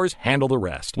 1-800-Flowers handle the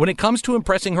rest. When it comes to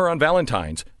impressing her on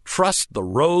Valentine's, trust the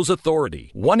Rose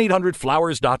Authority.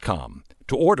 1-800-Flowers.com.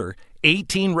 To order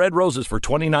 18 red roses for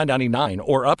 $29.99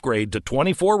 or upgrade to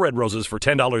 24 red roses for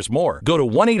 $10 more. Go to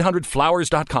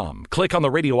 1-800-Flowers.com. Click on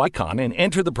the radio icon and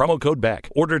enter the promo code BECK.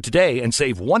 Order today and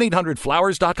save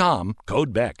 1-800-Flowers.com,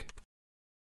 code BECK.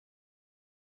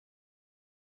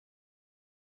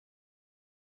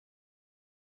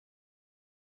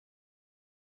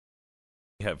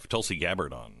 We have Tulsi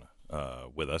Gabbard on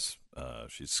with us.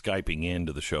 She's Skyping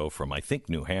into the show from, I think,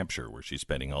 New Hampshire, where she's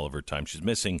spending all of her time. She's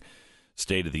missing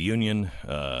State of the Union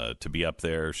to be up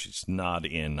there. She's not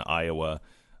in Iowa,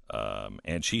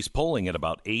 and she's polling at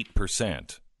about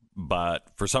 8%. But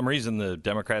for some reason, the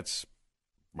Democrats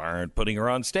aren't putting her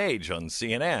on stage on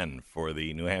CNN for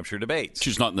the New Hampshire debates.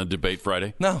 She's not in the debate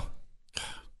Friday? No.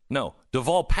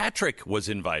 Deval Patrick was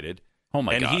invited. Oh,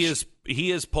 my gosh. And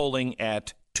he is polling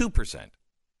at 2%.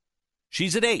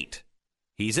 She's at 8.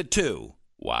 He's at 2.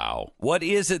 Wow. What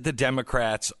is it the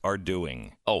Democrats are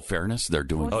doing? Oh, fairness? They're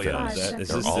doing fairness. Is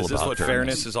this what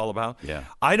fairness is all about? Yeah.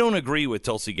 I don't agree with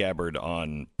Tulsi Gabbard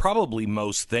on probably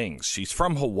most things. She's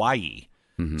from Hawaii.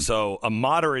 Mm-hmm. So a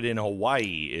moderate in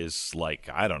Hawaii is like,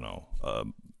 I don't know,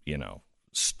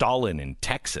 Stalin in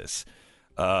Texas.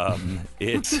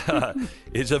 It's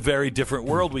a very different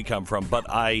world we come from. But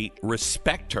I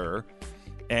respect her.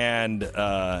 And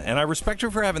I respect her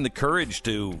for having the courage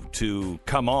to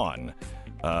come on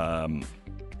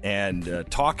and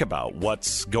talk about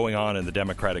what's going on in the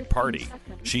Democratic Party.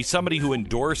 She's somebody who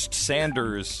endorsed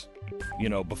Sanders,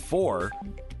 before,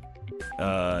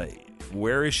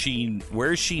 where is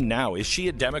she now? Is she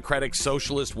a Democratic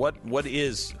socialist?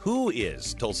 Who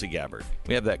is Tulsi Gabbard?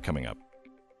 We have that coming up.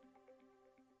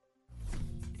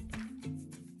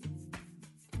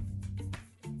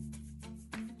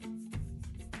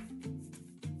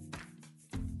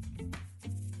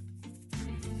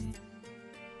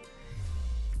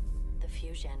 The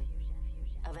fusion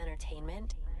of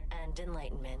entertainment and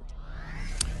enlightenment.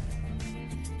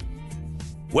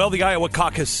 Well, the Iowa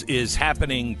caucus is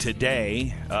happening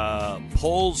today.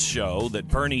 Polls show that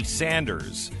Bernie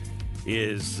Sanders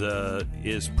is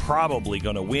probably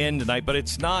going to win tonight, but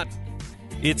it's not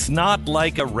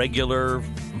like a regular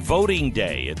voting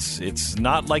day. It's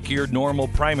not like your normal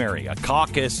primary. A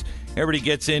caucus, everybody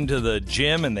gets into the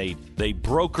gym and they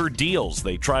broker deals.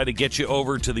 They try to get you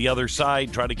over to the other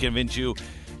side, try to convince you,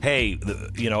 hey,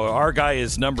 our guy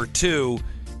is number 2.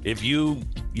 If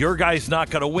your guy's not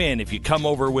going to win. If you come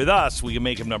over with us, we can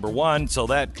make him number 1. So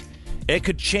that it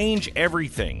could change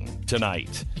everything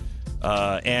tonight.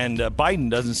 And Biden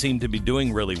doesn't seem to be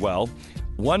doing really well.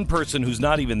 One person who's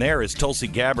not even there is Tulsi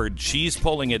Gabbard. She's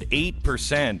polling at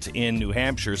 8% in New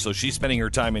Hampshire, so she's spending her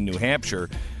time in New Hampshire.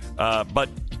 But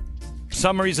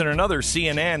some reason or another,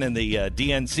 CNN and the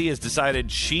DNC has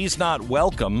decided she's not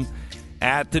welcome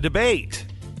at the debate.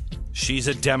 She's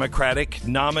a Democratic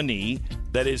nominee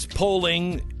that is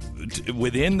polling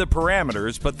within the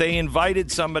parameters, but they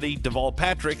invited somebody, Deval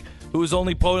Patrick, who is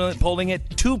only polling at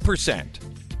 2%.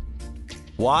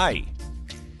 Why?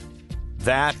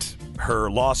 That,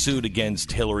 her lawsuit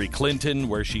against Hillary Clinton,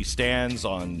 where she stands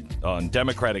on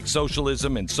Democratic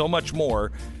socialism, and so much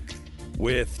more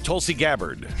with Tulsi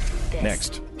Gabbard.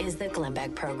 Next is the Glenn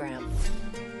Beck Program.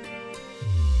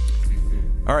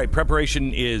 All right,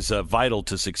 preparation is vital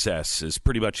to success, as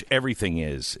pretty much everything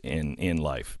is in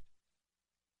life.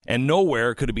 And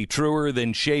nowhere could it be truer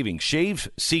than shaving. Shave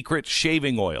Secret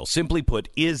shaving oil, simply put,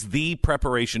 is the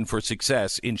preparation for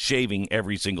success in shaving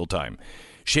every single time.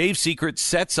 Shave Secret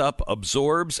sets up,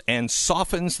 absorbs, and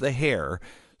softens the hair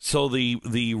so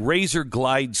the razor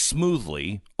glides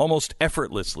smoothly, almost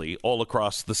effortlessly, all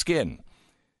across the skin.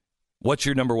 What's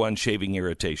your number one shaving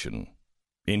irritation?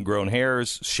 Ingrown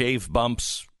hairs, shave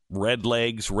bumps, red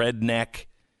legs, red neck,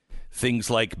 things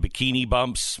like bikini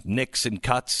bumps, nicks, and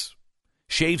cuts.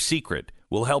 Shave Secret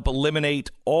will help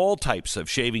eliminate all types of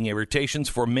shaving irritations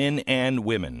for men and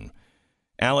women.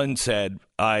 Alan said,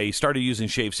 I started using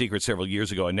Shave Secret several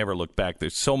years ago. I never looked back.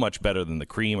 There's so much better than the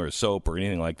cream or soap or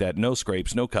anything like that. No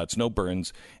scrapes, no cuts, no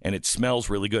burns, and it smells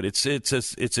really good. It's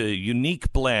a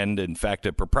unique blend, in fact,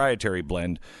 a proprietary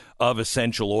blend of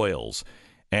essential oils.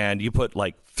 And you put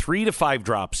like 3 to 5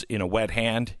 drops in a wet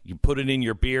hand, you put it in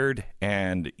your beard,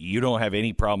 and you don't have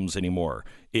any problems anymore.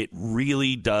 It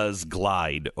really does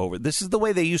glide over. This is the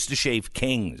way they used to shave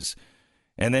kings.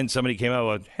 And then somebody came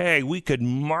out with, hey, we could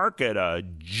market a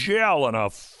gel and a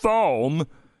foam.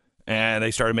 And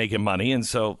they started making money. And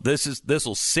so this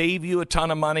will save you a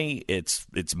ton of money. It's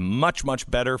much, much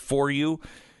better for you.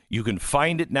 You can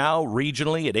find it now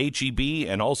regionally at H-E-B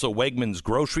and also Wegmans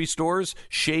grocery stores.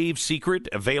 Shave Secret,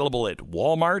 available at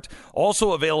Walmart.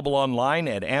 Also available online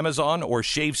at Amazon or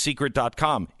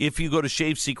shavesecret.com. If you go to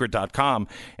shavesecret.com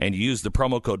and use the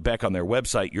promo code Beck on their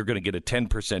website, you're going to get a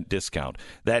 10% discount.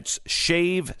 That's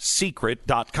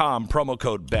shavesecret.com, promo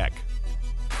code Beck.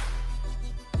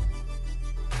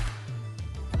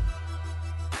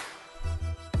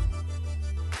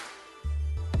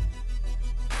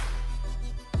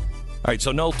 All right,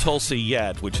 so no Tulsi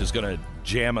yet, which is going to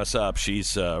jam us up.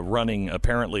 She's running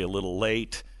apparently a little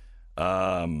late.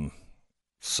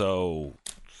 So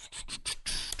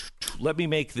let me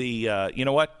make the, you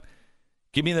know what?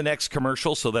 Give me the next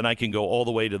commercial so then I can go all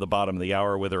the way to the bottom of the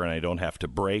hour with her and I don't have to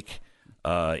break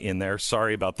in there.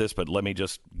 Sorry about this, but let me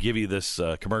just give you this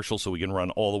commercial so we can run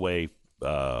all the way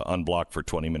unblocked for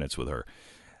 20 minutes with her.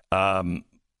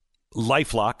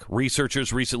 LifeLock,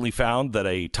 researchers recently found that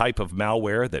a type of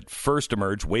malware that first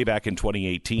emerged way back in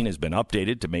 2018 has been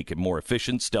updated to make it more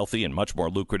efficient, stealthy, and much more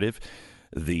lucrative.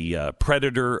 The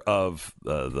Predator,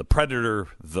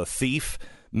 the Thief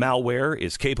malware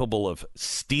is capable of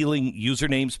stealing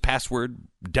usernames, password,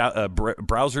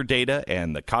 browser data,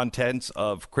 and the contents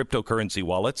of cryptocurrency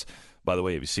wallets. By the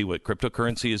way, if you see what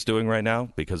cryptocurrency is doing right now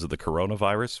because of the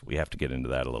coronavirus, we have to get into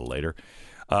that a little later.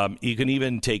 You can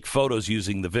even take photos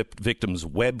using the victim's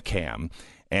webcam.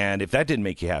 And if that didn't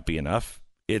make you happy enough,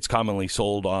 it's commonly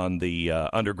sold on the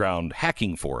underground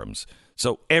hacking forums.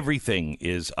 So everything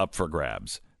is up for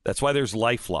grabs. That's why there's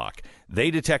LifeLock. They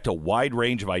detect a wide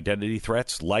range of identity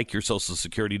threats, like your Social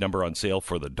Security number on sale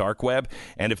for the dark web.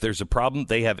 And if there's a problem,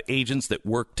 they have agents that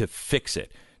work to fix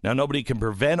it. Now, nobody can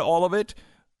prevent all of it.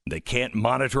 They can't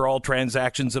monitor all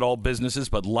transactions at all businesses,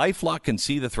 but LifeLock can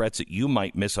see the threats that you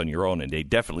might miss on your own, and they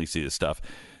definitely see the stuff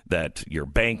that your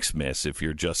banks miss if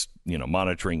you're just,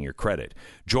 monitoring your credit.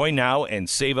 Join now and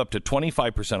save up to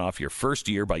 25% off your first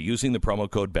year by using the promo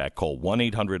code BECK. Call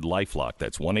 1-800-LifeLock.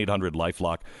 That's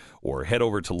 1-800-LifeLock, or head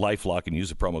over to LifeLock and use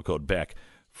the promo code BECK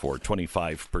for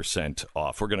 25%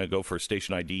 off. We're going to go for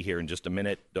station ID here in just a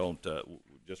minute. Don't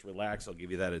just relax. I'll give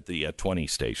you that at the 20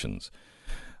 stations.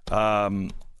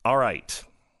 All right.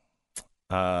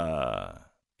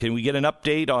 Can we get an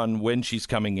update on when she's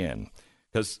coming in?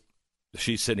 Because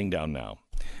she's sitting down now.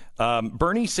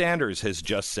 Bernie Sanders has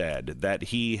just said that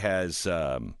he has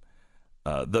the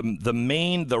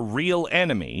real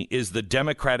enemy is the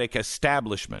Democratic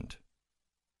establishment.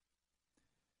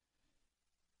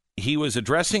 He was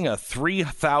addressing a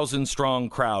 3,000-strong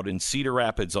crowd in Cedar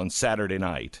Rapids on Saturday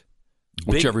night.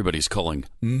 Which everybody's calling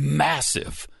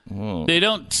massive. They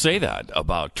don't say that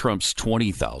about Trump's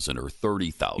 20,000 or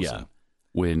 30,000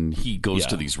 when he goes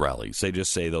to these rallies. They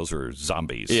just say those are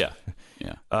zombies. Yeah.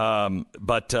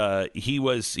 But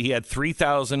he had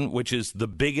 3,000, which is the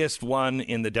biggest one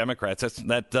in the Democrats.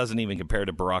 That doesn't even compare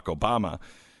to Barack Obama.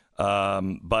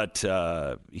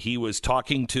 But he was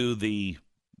talking to the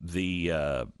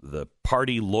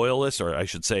party loyalists, or I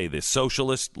should say the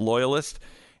socialist loyalist.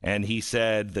 And he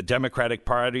said the Democratic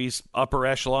Party's upper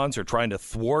echelons are trying to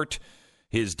thwart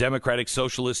his Democratic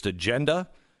Socialist agenda.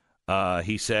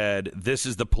 He said, this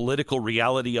is the political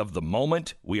reality of the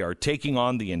moment. We are taking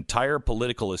on the entire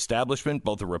political establishment,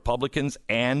 both the Republicans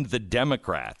and the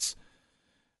Democrats.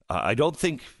 I don't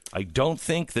think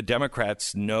the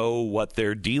Democrats know what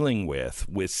they're dealing with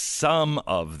some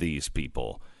of these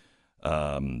people.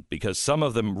 Because some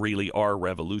of them really are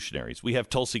revolutionaries. We have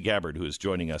Tulsi Gabbard, who is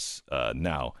joining us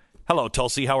now. Hello,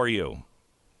 Tulsi. How are you?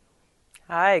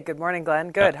 Hi. Good morning, Glenn.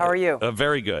 Good. How are you?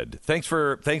 Very good. Thanks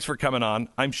for coming on.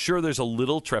 I'm sure there's a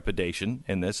little trepidation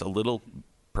in this, a little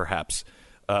perhaps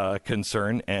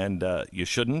concern, and you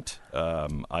shouldn't.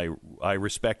 I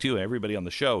respect you. Everybody on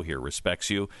the show here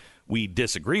respects you. We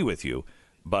disagree with you.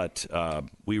 But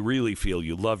we really feel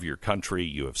you love your country.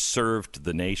 You have served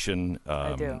the nation,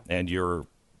 I do. And you're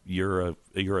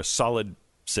a solid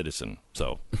citizen.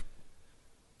 So,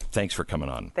 thanks for coming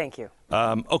on. Thank you.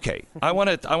 Okay, I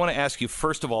want to ask you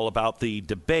first of all about the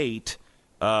debate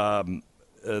that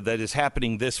is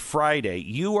happening this Friday.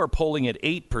 You are polling at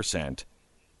 8%,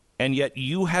 and yet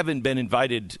you haven't been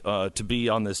invited to be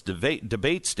on this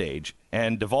debate stage.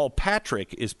 And Deval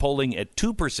Patrick is polling at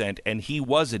 2%, and he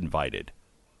was invited.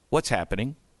 What's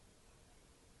happening?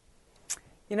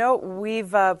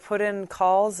 We've put in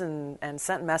calls and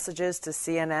sent messages to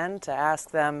CNN to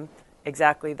ask them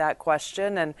exactly that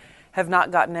question and have not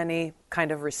gotten any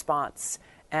kind of response.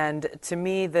 And to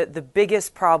me, the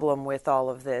biggest problem with all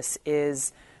of this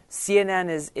is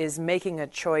CNN is making a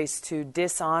choice to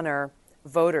dishonor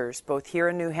voters, both here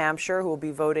in New Hampshire, who will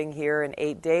be voting here in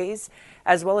 8 days,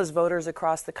 as well as voters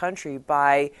across the country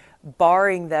by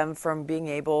barring them from being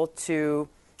able to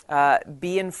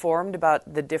be informed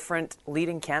about the different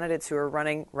leading candidates who are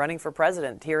running for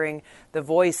president, hearing the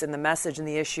voice and the message and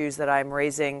the issues that I'm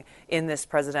raising in this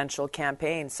presidential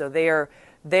campaign. So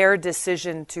their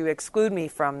decision to exclude me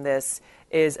from this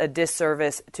is a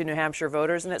disservice to New Hampshire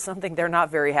voters, and it's something they're not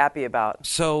very happy about.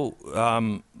 So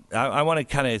I want to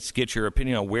kind of get your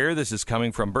opinion on where this is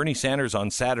coming from. Bernie Sanders on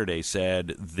Saturday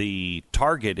said the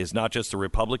target is not just the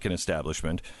Republican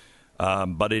establishment,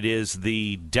 but it is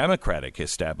the Democratic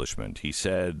establishment. He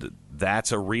said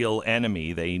that's a real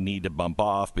enemy they need to bump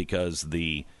off because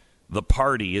the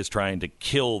party is trying to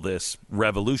kill this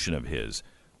revolution of his.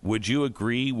 Would you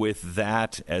agree with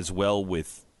that as well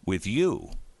with you?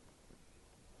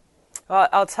 Well,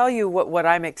 I'll tell you what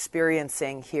I'm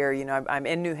experiencing here. I'm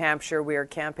in New Hampshire. We are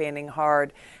campaigning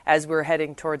hard as we're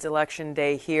heading towards Election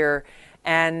Day here.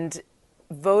 And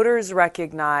voters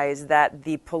recognize that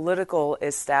the political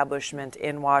establishment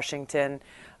in Washington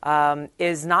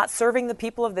is not serving the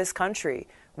people of this country.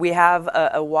 We have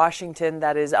a Washington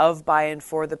that is of, by, and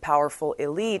for the powerful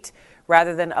elite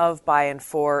rather than of, by, and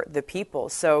for the people.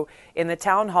 So in the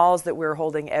town halls that we're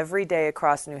holding every day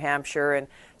across New Hampshire and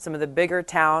some of the bigger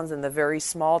towns and the very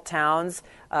small towns,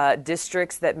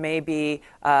 districts that may be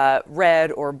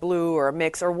red or blue or a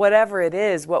mix or whatever it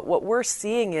is, what we're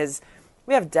seeing is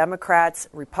we have Democrats,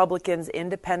 Republicans,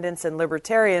 independents, and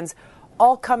libertarians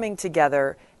all coming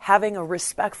together, having a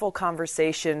respectful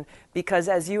conversation, because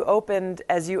as you opened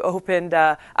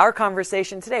our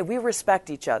conversation today, we respect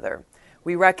each other.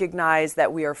 We recognize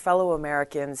that we are fellow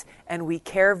Americans and we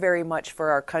care very much for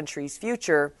our country's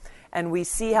future. And we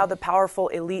see how the powerful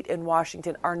elite in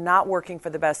Washington are not working for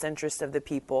the best interest of the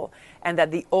people, and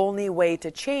that the only way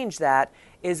to change that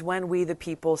is when we, the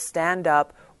people, stand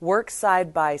up, work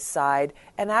side by side,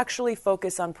 and actually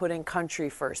focus on putting country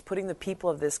first, putting the people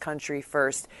of this country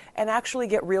first, and actually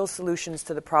get real solutions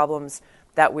to the problems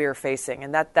that we are facing.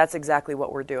 And that's exactly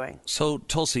what we're doing. So,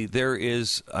 Tulsi, there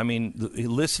is, I mean,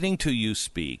 listening to you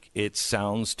speak, it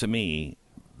sounds to me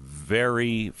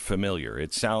very familiar.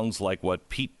 It sounds like what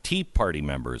Tea Party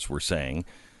members were saying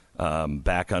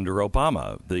back under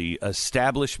Obama. The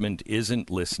establishment isn't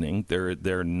listening.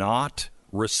 They're not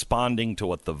responding to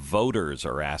what the voters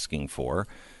are asking for,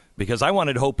 because I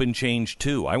wanted hope and change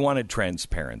too. I wanted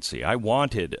transparency. I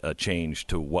wanted a change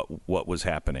to what was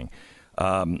happening.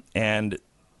 And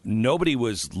nobody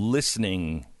was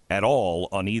listening at all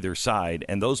on either side,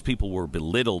 and those people were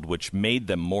belittled, which made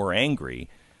them more angry.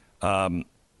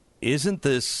 Isn't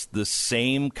this the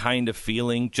same kind of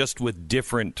feeling, just with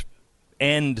different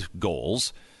end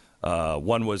goals?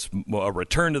 One was a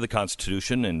return to the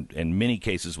Constitution, and in many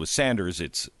cases with Sanders,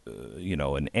 it's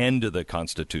an end to the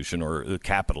Constitution or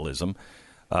capitalism.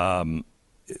 Isn't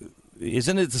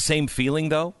it the same feeling,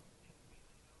 though?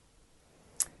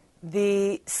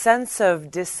 The sense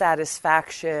of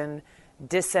dissatisfaction,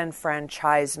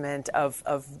 disenfranchisement,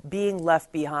 of being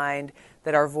left behind,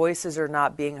 that our voices are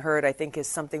not being heard, I think is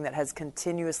something that has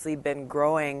continuously been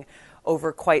growing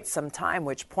over quite some time,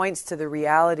 which points to the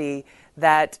reality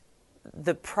that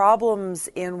the problems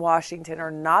in Washington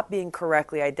are not being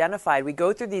correctly identified. We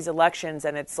go through these elections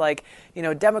and it's like,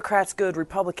 Democrats good,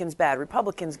 Republicans bad,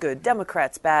 Republicans good,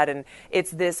 Democrats bad. And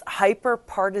it's this hyper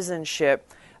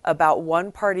partisanship about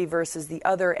one party versus the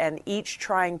other, and each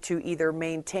trying to either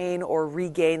maintain or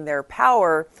regain their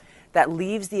power, that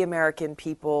leaves the American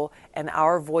people and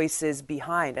our voices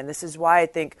behind. And this is why I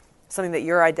think something that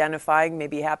you're identifying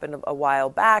maybe happened a while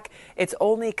back. It's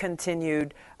only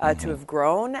continued to have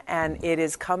grown, and it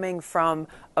is coming from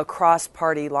across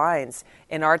party lines.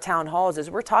 In our town halls, as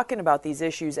we're talking about these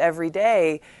issues every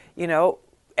day,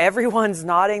 everyone's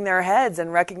nodding their heads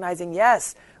and recognizing,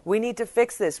 yes, we need to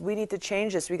fix this. We need to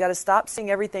change this. We got to stop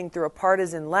seeing everything through a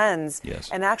partisan lens,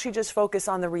 and actually just focus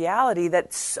on the reality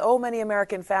that so many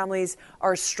American families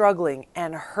are struggling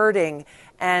and hurting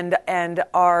and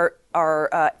are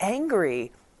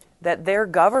angry that their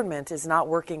government is not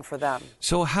working for them.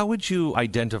 So how would you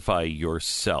identify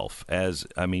yourself as,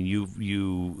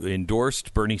 you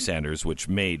endorsed Bernie Sanders, which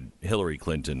made Hillary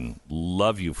Clinton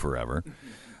love you forever.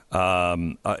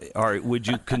 Would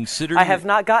you consider? I have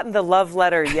not gotten the love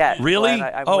letter yet. Really?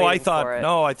 I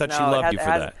thought she loved you for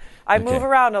that. I move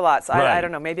around a lot, so right. I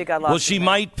don't know. Maybe it got lost. Well, she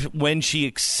might, when she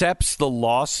accepts the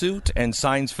lawsuit and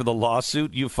signs for the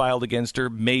lawsuit you filed against her,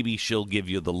 maybe she'll give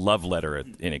you the love letter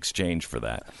in exchange for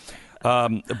that.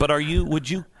 But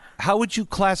how would you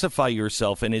classify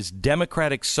yourself? And is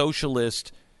Democratic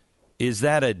Socialist, is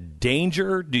that a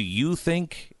danger, do you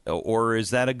think, or is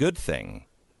that a good thing?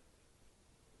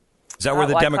 Is that where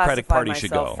the Democratic Party should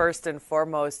go? First and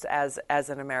foremost, as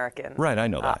an American, right? I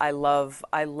know that. I love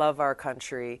our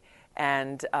country,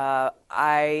 and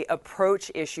I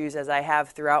approach issues as I have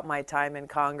throughout my time in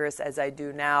Congress, as I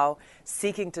do now,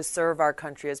 seeking to serve our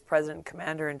country as President,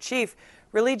 Commander in Chief.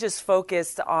 Really, just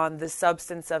focused on the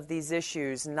substance of these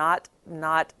issues, not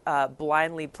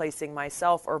blindly placing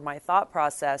myself or my thought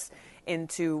process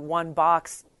into one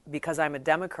box because I'm a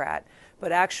Democrat,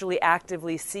 but actually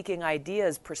actively seeking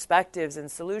ideas, perspectives, and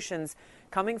solutions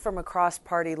coming from across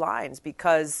party lines,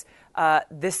 because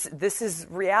this is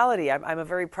reality. I'm a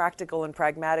very practical and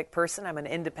pragmatic person. I'm an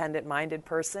independent-minded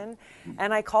person,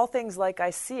 and I call things like I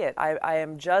see it. I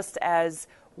am just as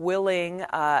willing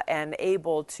and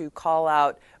able to call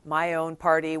out my own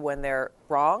party when they're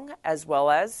wrong as well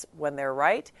as when they're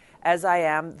right, as I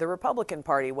am the Republican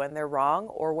Party when they're wrong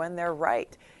or when they're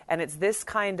right. And it's this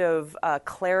kind of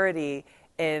clarity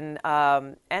in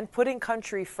and putting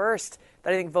country first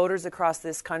that I think voters across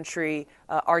this country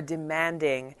are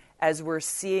demanding, as we're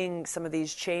seeing some of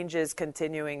these changes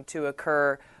continuing to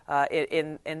occur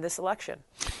in this election.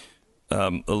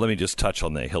 Let me just touch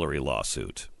on the Hillary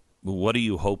lawsuit. What are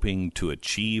you hoping to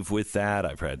achieve with that?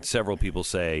 I've had several people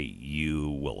say you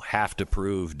will have to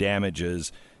prove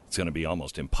damages. It's going to be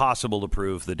almost impossible to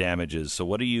prove the damages. So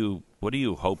what are you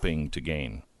hoping to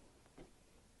gain?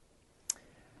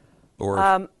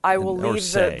 I will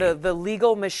leave the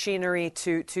legal machinery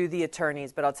to the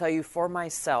attorneys, but I'll tell you for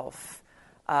myself,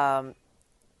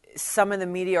 some in the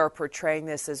media are portraying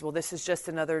this as, well, this is just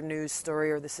another news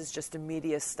story or this is just a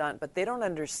media stunt, but they don't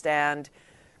understand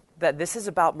that this is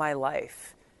about my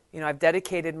life. I've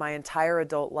dedicated my entire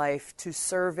adult life to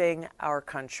serving our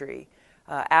country.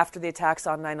 After the attacks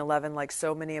on 9/11, like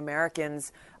so many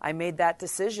Americans, I made that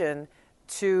decision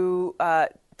to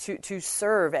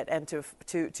serve and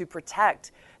to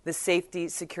protect the safety,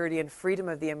 security, and freedom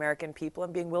of the American people,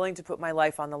 and being willing to put my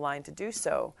life on the line to do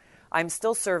so. I'm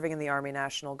still serving in the Army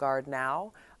National Guard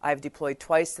now. I've deployed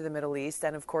twice to the Middle East,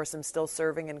 and of course I'm still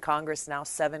serving in Congress now,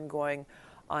 7 going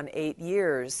on 8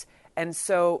 years. And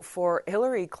so for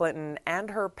Hillary Clinton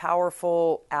and her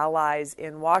powerful allies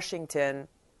in Washington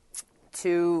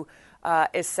to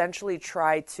essentially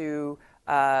try to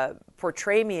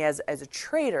portray me as a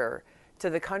traitor to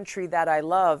the country that I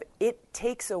love, it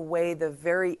takes away the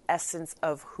very essence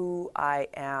of who I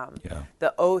am,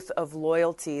 the oath of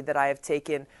loyalty that I have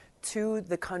taken to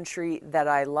the country that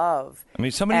I love. I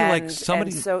mean, and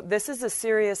so this is a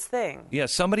serious thing. Yeah,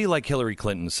 somebody like Hillary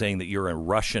Clinton saying that you're a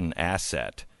Russian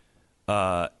asset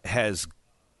has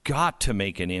got to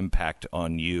make an impact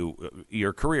on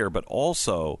your career, but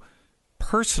also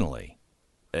personally.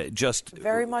 Just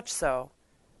very much so.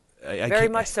 Very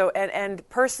much so. And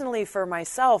personally for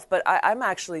myself, but I'm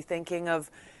actually thinking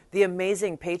of the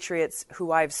amazing patriots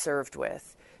who I've served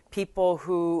with, people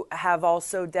who have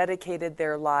also dedicated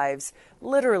their lives,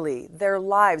 literally their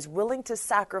lives, willing to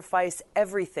sacrifice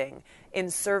everything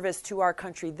in service to our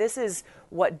country. This is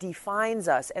what defines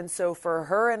us. And so for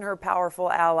her and her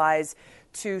powerful allies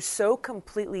to so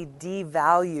completely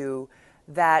devalue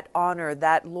that honor,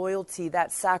 that loyalty,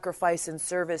 that sacrifice and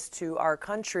service to our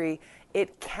country,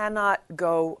 it cannot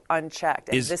go unchecked.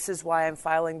 And this is why I'm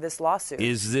filing this lawsuit.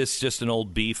 Is this just an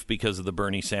old beef because of the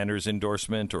Bernie Sanders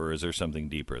endorsement, or is there something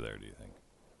deeper there, do you think?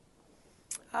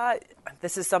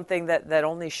 This is something that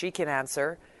only she can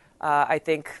answer. I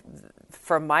think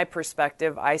from my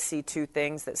perspective, I see 2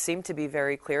 things that seem to be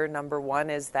very clear. Number one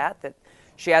is that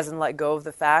she hasn't let go of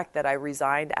the fact that I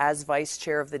resigned as vice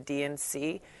chair of the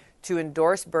DNC to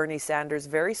endorse Bernie Sanders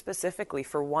very specifically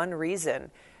for one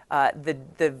reason.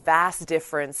 The vast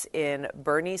difference in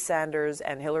Bernie Sanders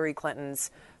and Hillary Clinton's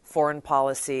foreign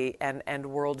policy and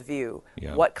worldview,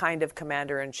 what kind of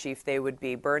commander-in-chief they would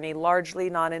be. Bernie, largely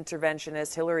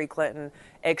non-interventionist, Hillary Clinton,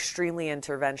 extremely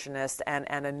interventionist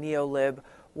and a neo-lib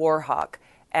war hawk.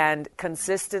 And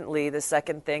consistently, the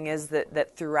second thing is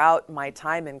that throughout my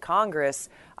time in Congress,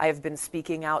 I have been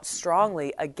speaking out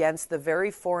strongly against the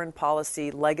very foreign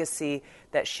policy legacy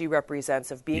that she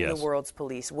represents of being the world's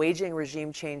police, waging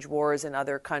regime change wars in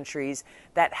other countries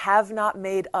that have not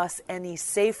made us any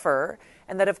safer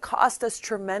and that have cost us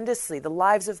tremendously the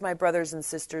lives of my brothers and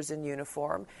sisters in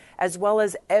uniform, as well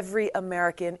as every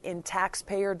American in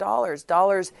taxpayer dollars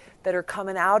that are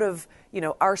coming out of,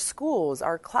 our schools,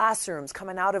 our classrooms,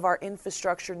 coming out of our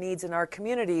infrastructure needs in our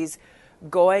communities,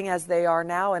 going as they are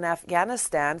now in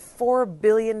Afghanistan, $4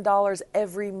 billion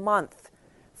every month.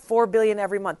 $4 billion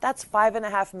every month. That's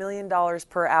 $5.5 million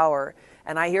per hour.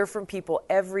 And I hear from people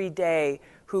every day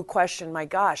who question, my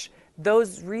gosh,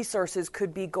 those resources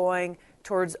could be going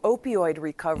towards opioid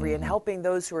recovery and helping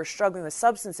those who are struggling with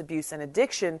substance abuse and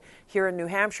addiction here in New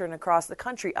Hampshire and across the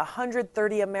country.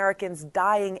 130 Americans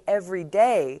dying every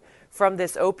day from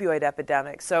this opioid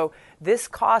epidemic. So this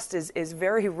cost is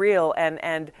very real,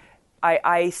 and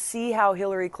I see how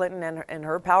Hillary Clinton and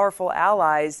her powerful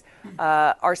allies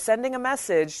are sending a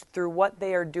message through what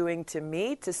they are doing to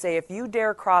me to say, if you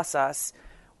dare cross us,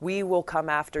 we will come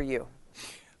after you.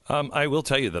 I will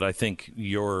tell you that I think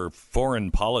your foreign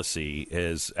policy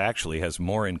has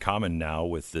more in common now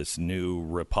with this new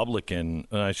Republican,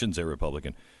 I shouldn't say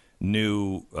Republican,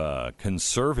 new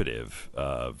conservative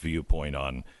viewpoint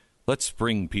on let's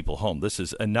bring people home. This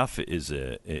is enough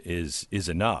is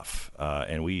enough,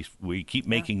 and we keep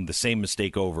making the same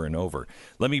mistake over and over.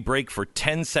 Let me break for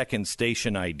 10 seconds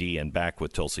station ID and back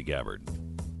with Tulsi Gabbard.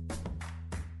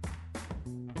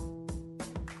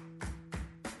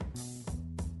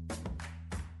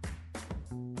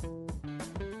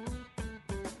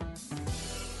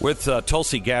 With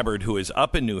Tulsi Gabbard, who is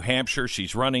up in New Hampshire.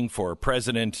 She's running for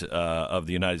president of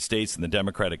the United States in the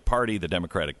Democratic Party. The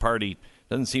Democratic Party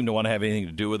doesn't seem to want to have anything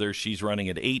to do with her. She's running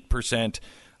at 8%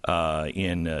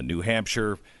 in New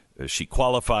Hampshire. She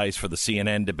qualifies for the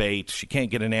CNN debate. She can't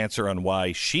get an answer on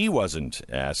why she wasn't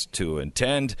asked to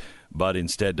attend, but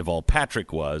instead Deval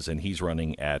Patrick was, and he's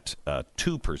running at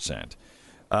 2%.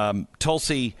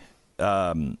 Tulsi,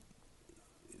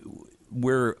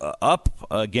 we're up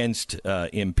against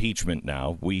impeachment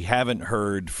now. We haven't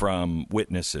heard from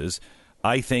witnesses.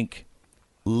 I think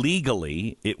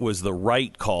legally it was the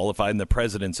right call. If I'm the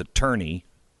president's attorney,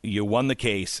 you won the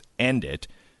case, end it.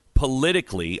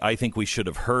 Politically, I think we should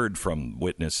have heard from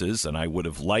witnesses, and I would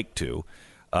have liked to.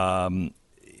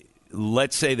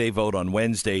 Let's say they vote on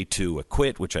Wednesday to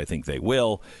acquit, which I think they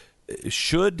will.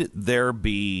 should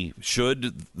the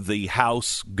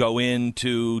House go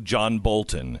into John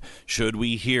Bolton? Should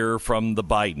we hear from the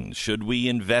Bidens? Should we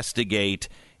investigate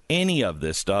any of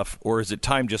this stuff, or is it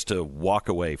time just to walk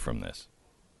away from this?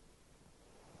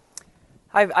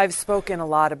 I've spoken a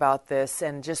lot about this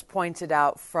and just pointed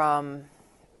out from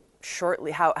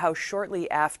how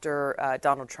shortly after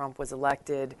Donald Trump was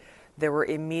elected, there were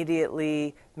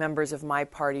immediately members of my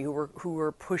party who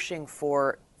were pushing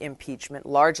for impeachment,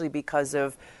 largely because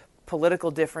of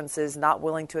political differences, not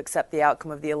willing to accept the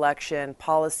outcome of the election,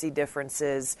 policy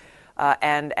differences,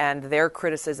 and their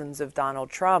criticisms of Donald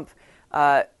Trump.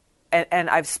 And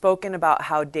I've spoken about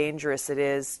how dangerous it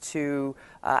is to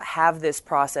have this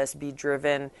process be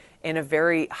driven in a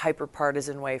very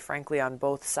hyper-partisan way, frankly, on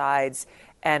both sides,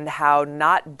 and how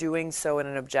not doing so in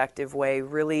an objective way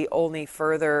really only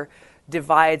further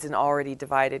divides an already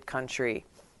divided country.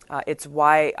 It's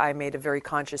why I made a very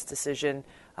conscious decision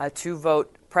to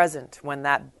vote present when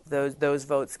those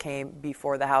votes came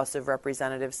before the House of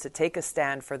Representatives, to take a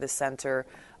stand for the center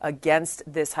against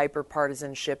this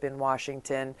hyperpartisanship in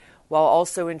Washington, while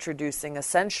also introducing a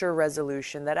censure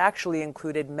resolution that actually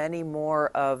included many more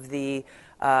of the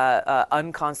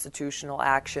unconstitutional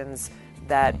actions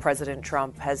that President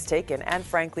Trump has taken, and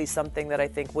frankly, something that I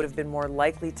think would have been more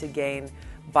likely to gain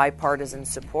bipartisan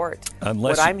support.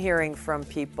 What I'm hearing from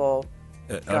people...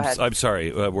 I'm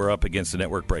sorry, we're up against a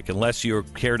network break. Unless you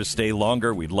care to stay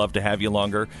longer, we'd love to have you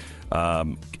longer.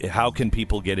 How can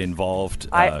people get involved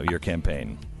your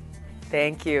campaign?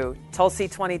 Thank you.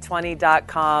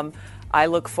 Tulsi2020.com. I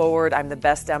look forward. I'm the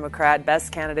best Democrat,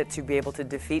 best candidate to be able to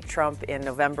defeat Trump in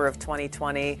November of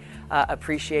 2020.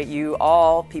 Appreciate you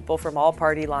all, people from all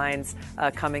party lines,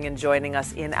 coming and joining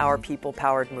us in our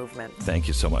people-powered movement. Thank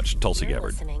you so much. Tulsi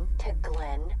Gabbard. Listening to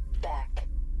Glenn Beck.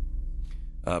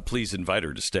 Please invite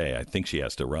her to stay. I think she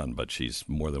has to run, but she's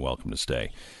more than welcome to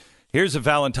stay. Here's a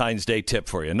Valentine's Day tip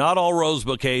for you. Not all rose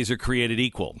bouquets are created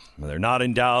equal. They're not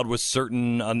endowed with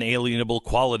certain unalienable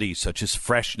qualities such as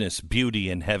freshness, beauty,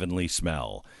 and heavenly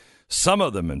smell. Some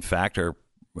of them, in fact, are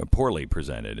poorly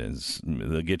presented, and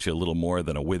they'll get you a little more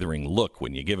than a withering look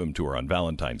when you give them to her on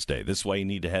Valentine's Day. This way, you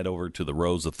need to head over to the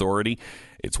Rose Authority.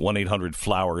 It's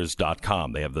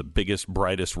 1-800-Flowers.com. They have the biggest,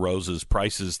 brightest roses,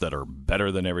 prices that are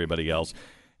better than everybody else.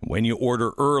 When you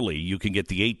order early, you can get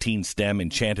the 18-stem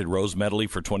Enchanted Rose Medley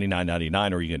for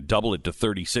 $29.99, or you can double it to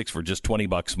 36 for just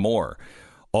 $20 more.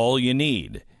 All you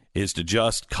need is to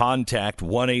just contact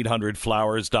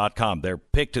 1-800-Flowers.com. They're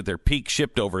picked at their peak,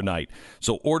 shipped overnight.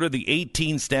 So order the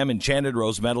 18-stem Enchanted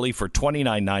Rose Medley for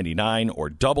 $29.99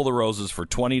 or double the roses for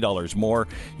 $20 more.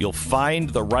 You'll find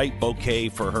the right bouquet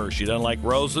for her. She doesn't like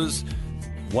roses?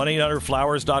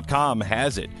 1-800-Flowers.com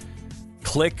has it.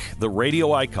 Click the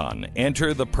radio icon,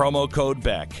 enter the promo code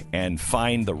BECK, and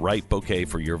find the right bouquet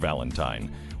for your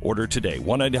Valentine. Order today,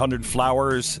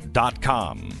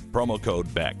 1-800-Flowers.com, promo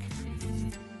code BECK.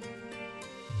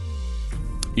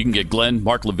 You can get Glenn,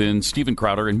 Mark Levin, Stephen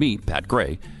Crowder, and me, Pat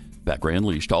Gray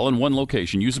Unleashed, all in one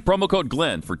location. Use the promo code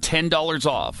Glenn for $10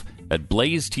 off at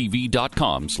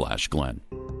blazetv.com/Glenn.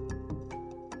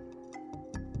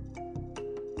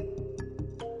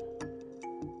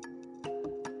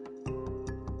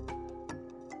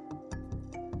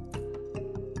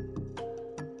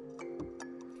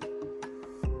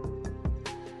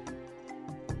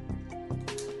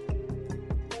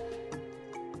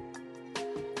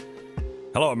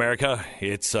 Hello, America.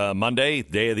 It's Monday,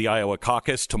 day of the Iowa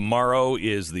caucus. Tomorrow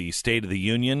is the State of the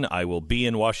Union. I will be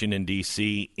in Washington,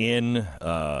 D.C. in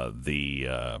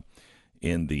the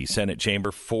Senate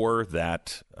chamber for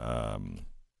that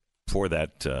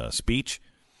speech.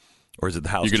 Or is it the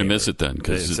House chamber? You're going to miss it then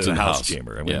because it's in the House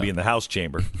chamber. I'm going to be in the House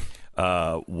chamber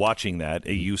watching that.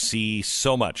 You see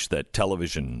so much that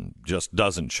television just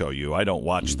doesn't show you. I don't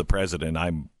watch the president.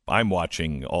 I'm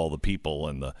watching all the people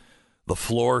and the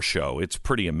floor show. It's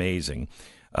pretty amazing.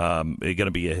 It's going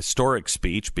to be a historic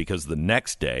speech because the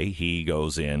next day he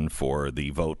goes in for the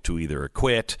vote to either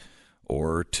acquit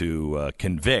or to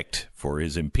convict for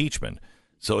his impeachment.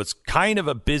 So it's kind of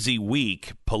a busy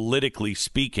week, politically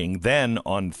speaking. Then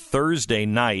on Thursday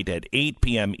night at 8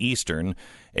 p.m. Eastern,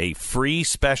 a free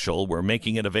special. We're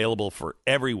making it available for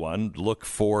everyone. Look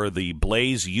for the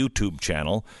Blaze YouTube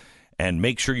channel and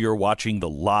make sure you're watching the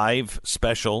live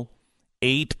special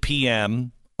 8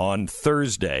 p.m. on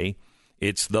Thursday.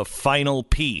 It's the final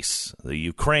piece, the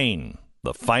Ukraine,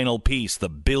 the final piece, the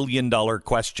billion-dollar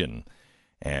question.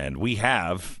 And we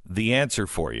have the answer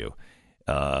for you.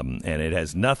 And it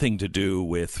has nothing to do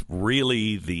with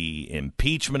really the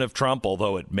impeachment of Trump,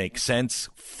 although it makes sense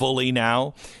fully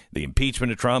now. The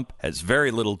impeachment of Trump has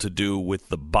very little to do with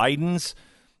the Bidens.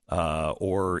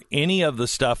 or any of the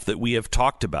stuff that we have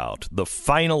talked about. The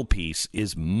final piece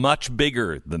is much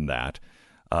bigger than that.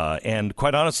 And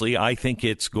quite honestly, I think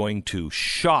it's going to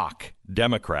shock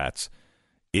Democrats.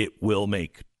 It will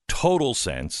make total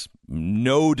sense,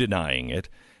 no denying it.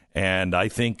 And I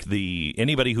think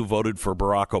anybody who voted for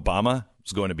Barack Obama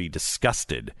is going to be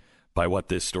disgusted by what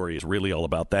this story is really all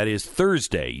about. That is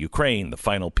Thursday, Ukraine, the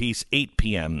final piece, 8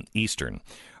 p.m. Eastern.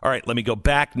 All right, let me go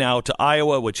back now to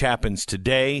Iowa, which happens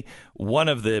today. One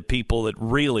of the people that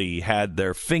really had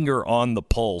their finger on the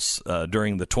pulse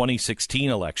during the 2016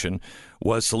 election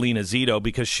was Salena Zito,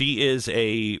 because she is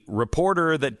a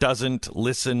reporter that doesn't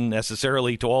listen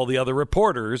necessarily to all the other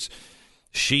reporters.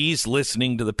 She's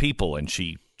listening to the people, and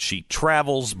she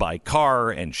travels by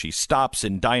car, and she stops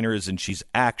in diners, and she's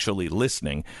actually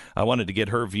listening. I wanted to get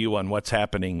her view on what's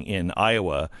happening in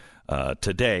Iowa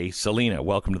today. Salena,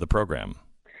 welcome to the program.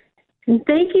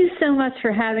 Thank you so much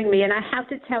for having me. And I have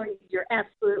to tell you, you're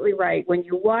absolutely right. When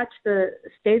you watch the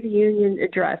State of the Union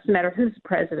address, no matter who the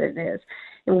president is,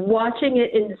 and watching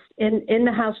it in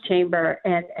the House chamber,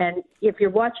 and if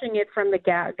you're watching it from the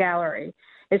gallery,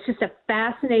 it's just a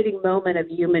fascinating moment of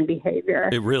human behavior.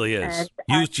 It really is.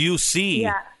 And, you see,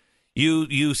 yeah.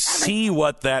 you see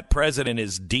what that president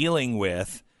is dealing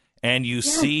with, and you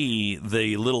see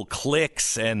the little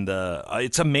clicks, and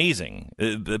it's amazing.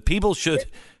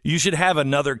 You should have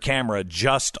another camera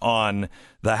just on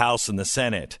the House and the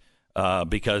Senate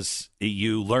because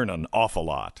you learn an awful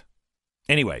lot.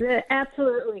 Anyway.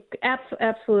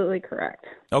 Absolutely correct.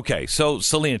 Okay, so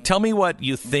Salena, tell me what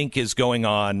you think is going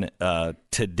on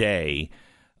today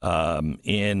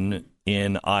in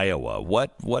Iowa.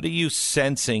 What are you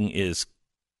sensing is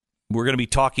we're going to be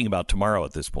talking about tomorrow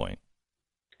at this point?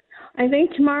 I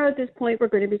think tomorrow at this point we're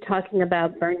going to be talking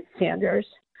about Bernie Sanders.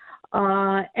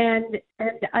 And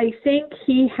I think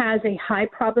he has a high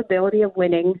probability of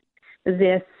winning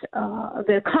the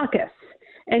caucus.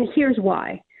 And here's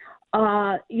why.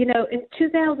 In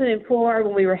 2004,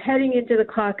 when we were heading into the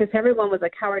caucus, everyone was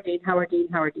like, Howard Dean.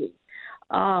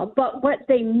 But what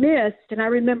they missed, and I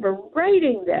remember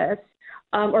writing this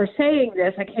or saying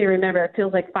this, I can't remember, it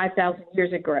feels like 5,000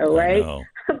 years ago, right?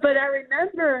 But I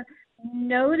remember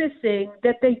noticing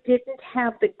that they didn't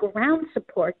have the ground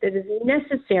support that is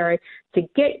necessary to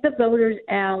get the voters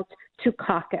out to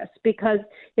caucus. Because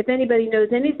if anybody knows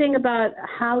anything about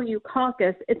how you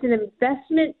caucus, it's an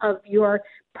investment of your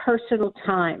personal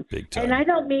time. Big time. And I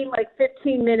don't mean like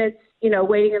 15 minutes,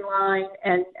 waiting in line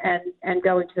and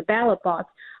going to the ballot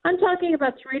box. I'm talking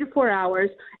about 3 to 4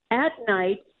 hours at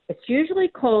night. It's usually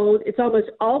cold. It's almost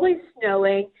always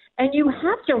snowing. And you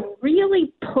have to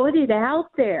really put it out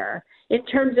there in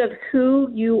terms of who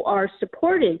you are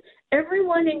supporting.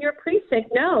 Everyone in your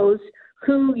precinct knows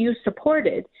who you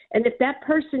supported. And if that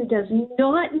person does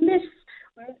not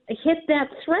hit that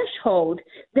threshold,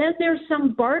 then there's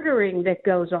some bartering that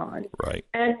goes on. Right.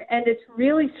 And it's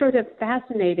really sort of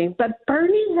fascinating. But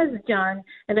Bernie has done,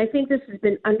 and I think this has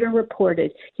been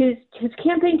underreported, his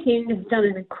campaign team has done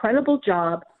an incredible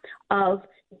job of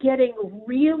getting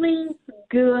really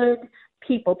good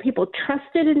people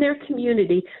trusted in their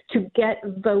community to get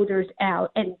voters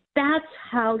out. And that's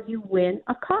how you win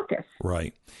a caucus.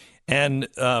 Right. And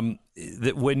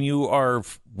that when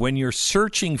you're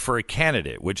searching for a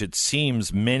candidate, which it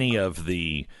seems many of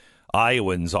the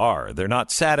Iowans are, they're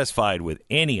not satisfied with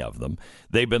any of them.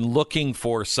 They've been looking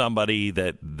for somebody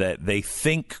that they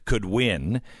think could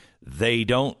win. They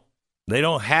don't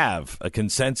have a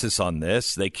consensus on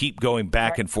this. They keep going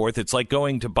back and forth. It's like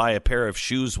going to buy a pair of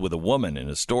shoes with a woman in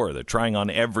a store. They're trying on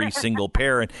every single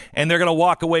pair, and they're going to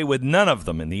walk away with none of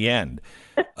them in the end.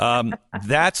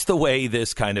 That's the way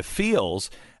this kind of feels.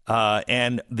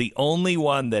 And the only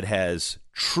one that has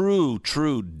true,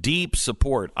 deep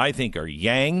support, I think, are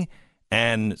Yang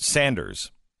and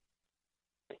Sanders.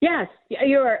 Yes,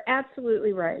 you are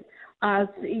absolutely right.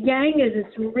 Yang is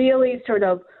this really sort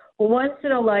of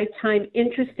once-in-a-lifetime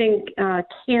interesting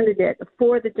candidate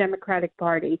for the Democratic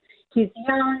Party. He's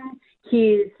young,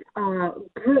 he's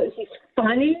he's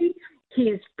funny,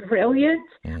 he's brilliant.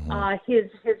 Mm-hmm.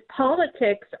 His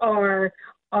politics are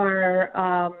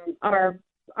a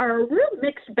real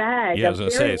mixed bag. Yeah, I was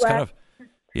going to say it's kind of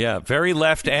very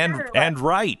left and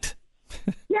right.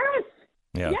 Yes.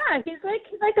 Yeah, he's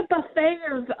like a buffet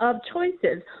of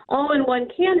choices, all in one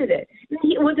candidate. And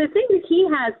the thing that he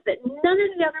has that none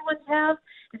of the other ones have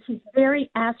is he's very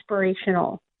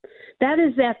aspirational. That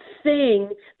is that thing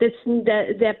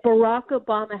that Barack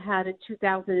Obama had in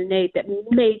 2008 that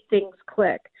made things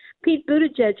click. Pete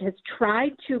Buttigieg has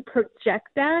tried to project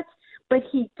that, but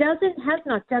he has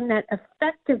not done that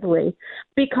effectively,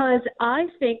 because I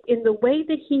think in the way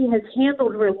that he has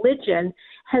handled religion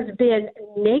has been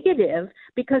negative,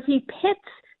 because he pits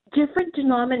different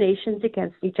denominations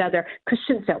against each other.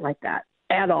 Christians don't like that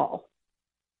at all.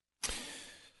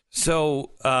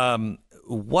 So,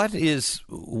 what is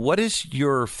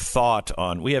your thought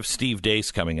on? We have Steve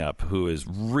Deace coming up, who is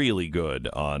really good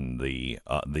on the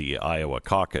Iowa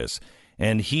caucus,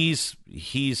 and he's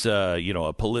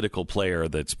a political player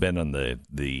that's been on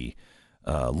the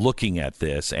looking at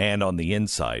this and on the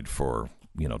inside for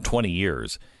 20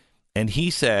 years, and he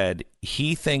said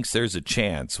he thinks there's a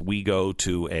chance we go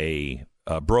to a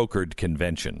brokered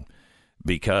convention,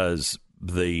 because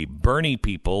the Bernie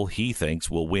people, he thinks,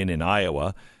 will win in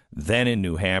Iowa, then in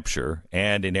New Hampshire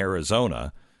and in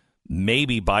Arizona.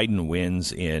 Maybe Biden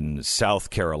wins in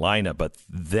South Carolina, but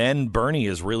then Bernie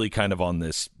is really kind of on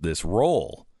this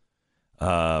roll.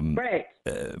 Right.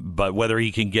 But whether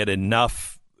he can get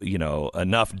enough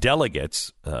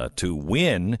delegates to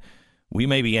win, we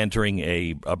may be entering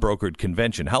a brokered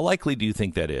convention. How likely do you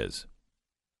think that is?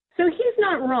 So he's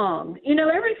not wrong.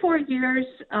 Every 4 years,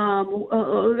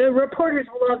 the reporters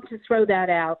love to throw that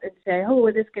out and say, oh,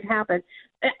 well, this could happen.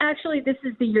 Actually, this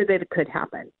is the year that it could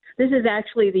happen. This is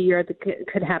actually the year that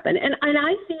could happen. And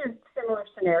I see a similar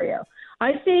scenario.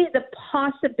 I see the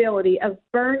possibility of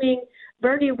Bernie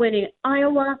winning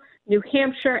Iowa, New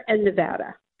Hampshire, and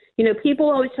Nevada. People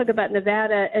always talk about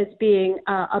Nevada as being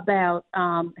about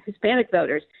Hispanic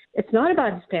voters. It's not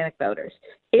about Hispanic voters.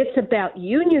 It's about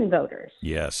union voters.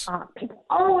 Yes. People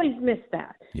always miss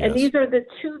that. Yes. And these are the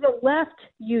to the left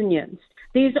unions.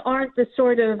 These aren't the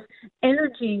sort of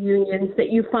energy unions that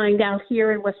you find out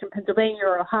here in Western Pennsylvania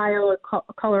or Ohio or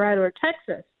Colorado or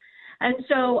Texas. And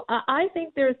so I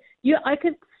think I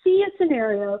could see a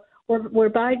scenario where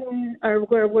Biden or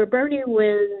where Bernie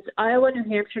wins Iowa, New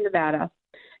Hampshire, Nevada,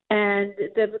 and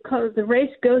the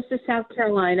race goes to South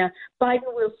Carolina.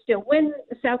 Biden will still win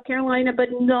South Carolina, but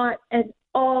not at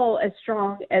all as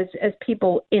strong as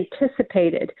people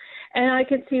anticipated. And I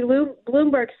can see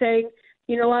Bloomberg saying,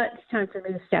 you know what, it's time for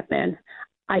me to step in.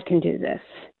 I can do this.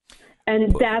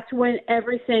 And that's when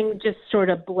everything just sort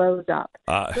of blows up.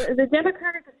 The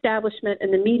Democratic establishment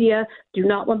and the media do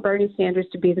not want Bernie Sanders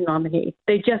to be the nominee.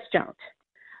 They just don't.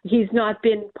 He's not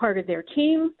been part of their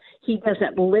team. He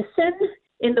doesn't listen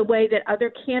in the way that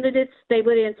other candidates, they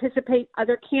would anticipate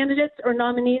other candidates or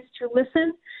nominees to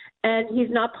listen, and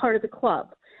he's not part of the club.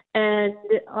 And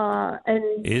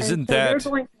isn't so that they're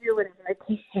going to do whatever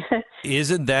they can.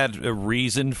 Isn't that a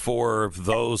reason for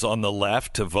those on the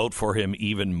left to vote for him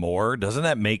even more? Doesn't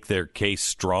that make their case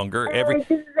stronger?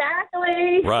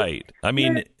 Exactly. Right. I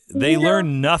mean, they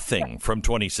learned nothing from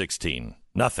 2016.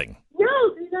 Nothing.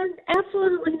 No, they learned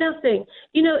absolutely nothing.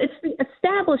 It's the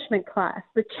establishment class,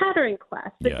 the chattering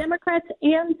class, the Democrats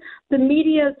and the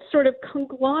media sort of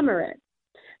conglomerate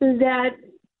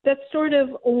that sort of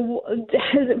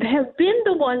have been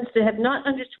the ones that have not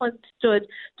understood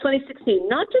 2016,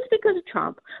 not just because of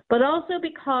Trump, but also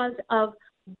because of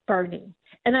Bernie.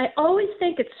 And I always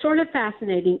think it's sort of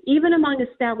fascinating, even among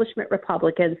establishment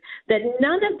Republicans, that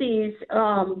none of these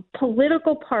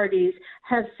political parties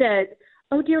have said,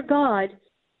 oh, dear God,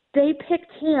 they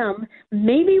picked him.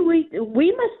 Maybe we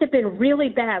must have been really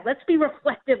bad. Let's be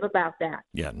reflective about that.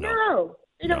 Yeah, no,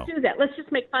 they don't do that. Let's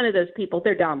just make fun of those people.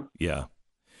 They're dumb. Yeah.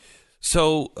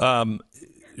 So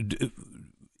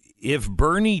if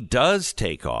Bernie does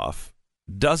take off,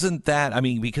 doesn't that,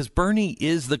 because Bernie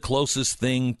is the closest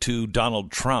thing to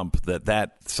Donald Trump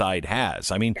that side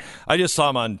has. I just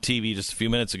saw him on TV just a few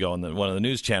minutes ago on one of the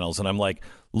news channels, and I'm like,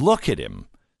 look at him.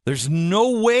 There's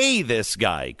no way this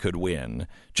guy could win.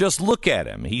 Just look at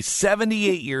him. He's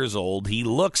 78 years old. He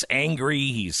looks angry.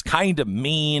 He's kind of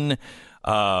mean.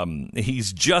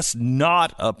 He's just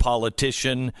not a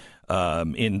politician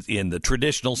in the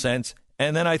traditional sense.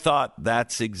 And then I thought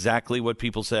that's exactly what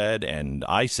people said, and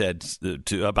I said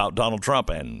about Donald Trump,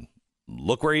 and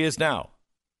look where he is now.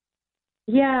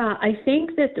 Yeah, I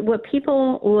think that what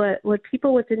people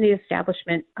within the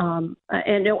establishment or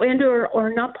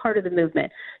not part of the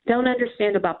movement don't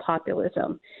understand about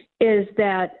populism is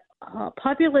that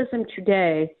populism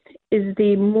today is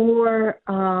the more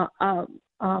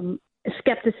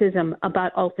skepticism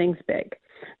about all things big.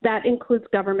 That includes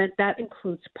government, that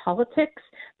includes politics,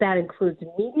 that includes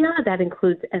media, that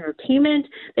includes entertainment.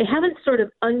 They haven't sort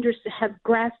of have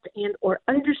grasped and or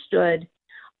understood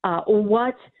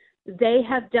what they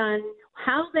have done,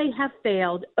 how they have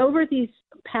failed over these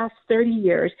past 30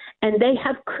 years, and they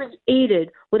have created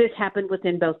what has happened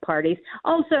within both parties.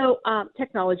 Also,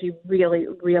 technology really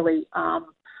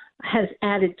has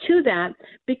added to that,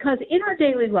 because in our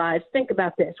daily lives, think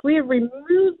about this. We have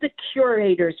removed the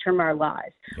curators from our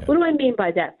lives. Yeah. What do I mean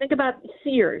by that? Think about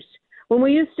Sears. When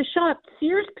we used to shop,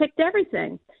 Sears picked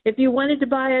everything. If you wanted to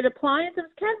buy an appliance, it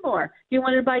was Kenmore. If you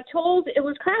wanted to buy tools, it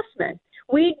was Craftsman.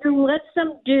 We let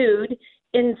some dude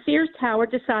in Sears Tower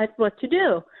decide what to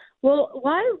do. Well,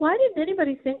 why didn't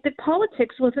anybody think that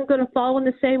politics wasn't going to fall in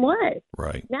the same way?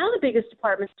 Right. Now the biggest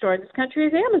department store in this country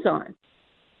is Amazon.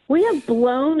 We have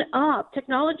blown up.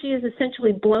 Technology has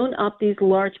essentially blown up these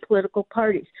large political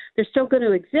parties. They're still going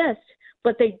to exist,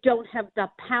 but they don't have the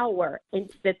power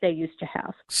that they used to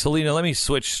have. Salena, let me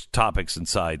switch topics and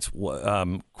sides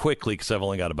quickly, because I've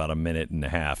only got about a minute and a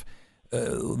half.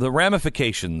 The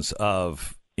ramifications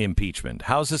of impeachment,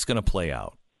 how's this going to play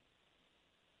out?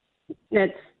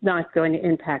 It's not going to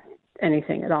impact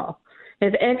anything at all.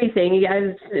 If anything, I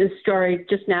have a story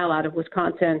just now out of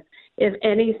Wisconsin. If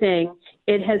anything,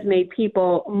 it has made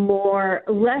people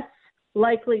less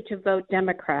likely to vote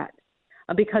Democrat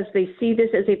because they see this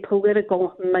as a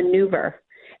political maneuver,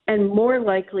 and more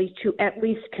likely to at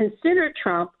least consider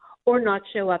Trump or not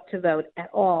show up to vote at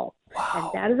all.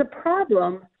 Wow. And that is a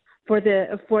problem for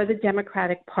the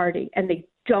Democratic Party, and they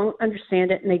don't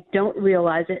understand it and they don't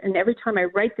realize it. And every time I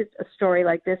write a story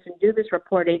like this and do this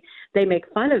reporting, they make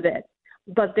fun of it.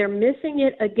 But they're missing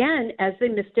it again, as they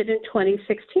missed it in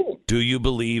 2016. Do you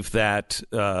believe that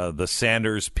the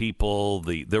Sanders people,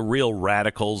 the real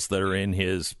radicals that are in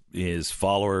his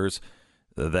followers,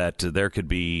 that there could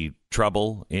be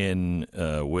trouble in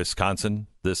Wisconsin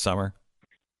this summer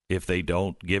if they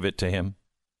don't give it to him?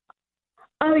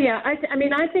 Oh, yeah. I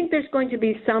mean, I think there's going to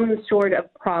be some sort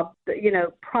of problems.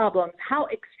 How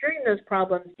extreme those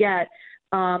problems get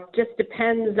just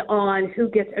depends on who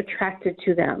gets attracted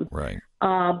to them. Right.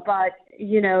 But,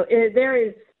 there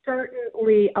is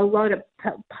certainly a lot of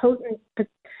potent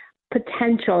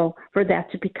potential for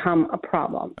that to become a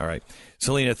problem. All right.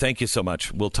 Salena, thank you so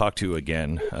much. We'll talk to you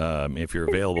again if you're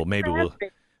available. Maybe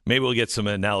we'll get some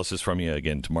analysis from you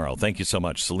again tomorrow. Thank you so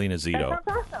much, Salena Zito. That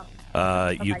sounds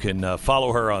awesome. You can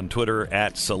follow her on Twitter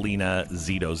at Salena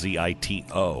Zito,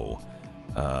 Zito.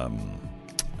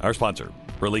 Our sponsor,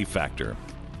 Relief Factor.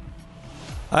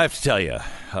 I have to tell you,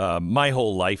 my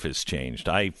whole life has changed.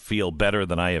 I feel better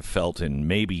than I have felt in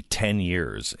maybe 10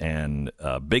 years, and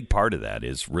a big part of that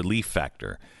is Relief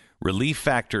Factor. Relief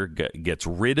Factor gets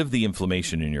rid of the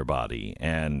inflammation in your body,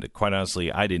 and quite honestly,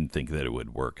 I didn't think that it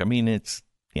would work. I mean, it's,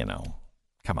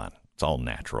 come on, it's all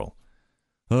natural.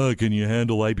 Can you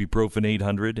handle ibuprofen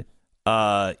 800?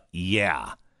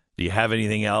 Yeah. Do you have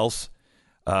anything else?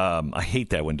 I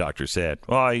hate that when doctors said,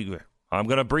 I'm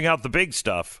going to bring out the big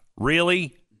stuff.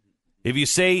 Really?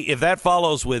 If that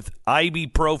follows with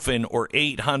ibuprofen or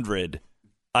 800,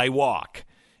 I walk.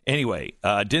 Anyway,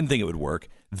 didn't think it would work.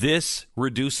 This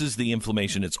reduces the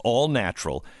inflammation. It's all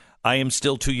natural. I am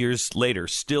still 2 years later,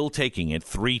 still taking it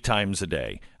 3 times a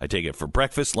day. I take it for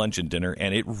breakfast, lunch, and dinner,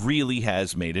 and it really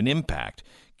has made an impact.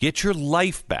 Get your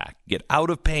life back. Get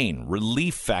out of pain.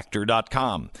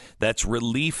 ReliefFactor.com. That's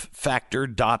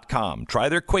ReliefFactor.com. Try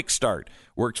their quick start.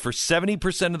 Works for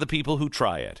 70% of the people who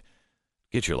try it.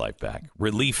 Get your life back.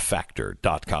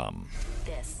 ReliefFactor.com.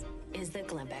 This is the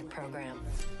Glenn Beck Program.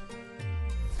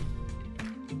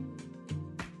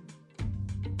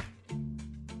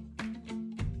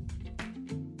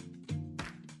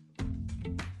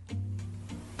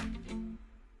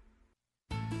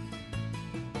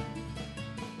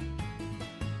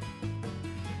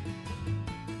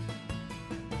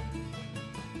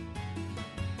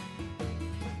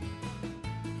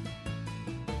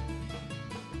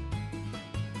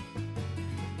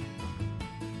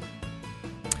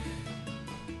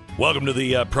 Welcome to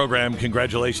the program.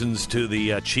 Congratulations to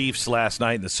the Chiefs last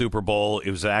night in the Super Bowl. It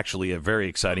was actually a very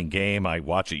exciting game. I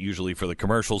watch it usually for the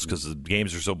commercials because the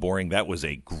games are so boring. That was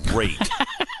a great,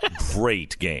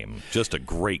 great game. Just a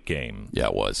great game. Yeah,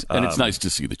 it was. And it's nice to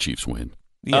see the Chiefs win.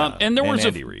 Yeah, and there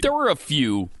were a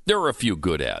few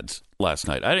good ads last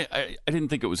night. I didn't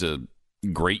think it was a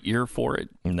great year for it.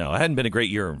 No, it hadn't been a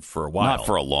great year for a while. Not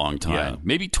for a long time. Yeah.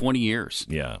 Maybe 20 years.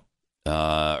 Yeah.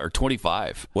 Or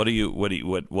 25. What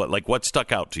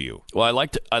stuck out to you? Well,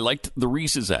 I liked the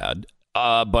Reese's ad,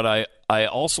 but I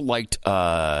also liked.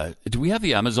 Do we have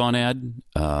the Amazon ad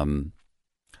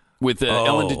with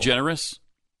Ellen DeGeneres?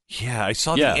 Yeah, I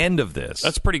saw the end of this.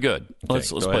 That's pretty good. Okay,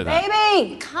 let's play that.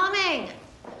 Baby, coming.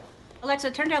 Alexa,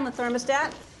 turn down the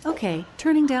thermostat. Okay,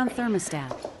 turning down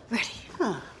thermostat. Ready?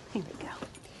 Huh. Here we go.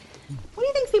 What do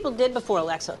you think people did before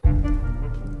Alexa?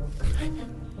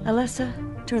 Alexa,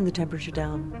 turn the temperature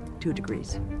down 2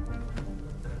 degrees.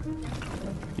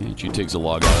 And she takes a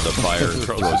log out of the fire and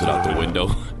throws it out the window.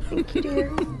 Thank you,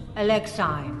 dear.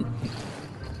 Alexei,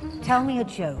 tell me a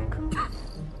joke.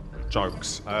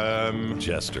 Jokes.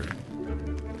 Jester.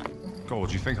 God,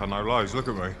 do you think I know loads? Look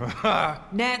at me.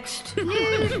 Next.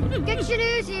 News! Get your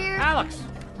news here! Alex,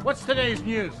 what's today's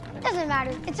news? Doesn't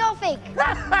matter. It's all fake.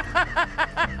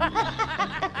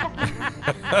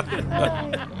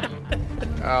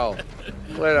 Oh,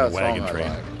 play that Wagon song train. I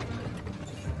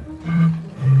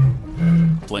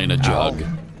like. Playing a jug.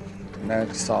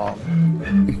 Next song.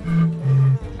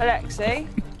 Alexei,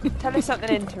 tell us something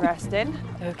interesting.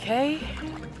 Okay.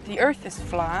 The Earth is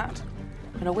flat,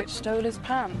 and a witch stole his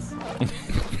pants.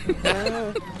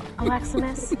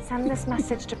 Aleximus, send this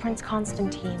message to Prince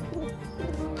Constantine.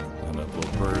 And that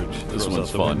little bird. This throws one's out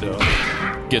the fun. window.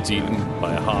 Gets eaten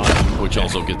by a hawk, which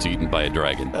also gets eaten by a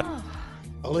dragon.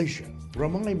 Alicia,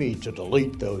 remind me to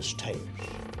delete those tapes.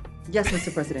 Yes,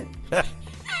 Mr. President.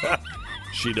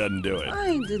 She doesn't do it. I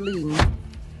ain't deleting.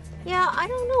 Yeah, I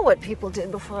don't know what people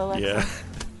did before Alexa. Yeah.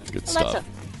 Good stuff. Alexa,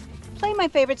 play my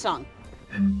favorite song.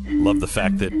 Love the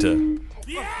fact that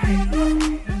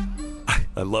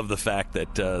I love the fact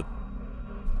that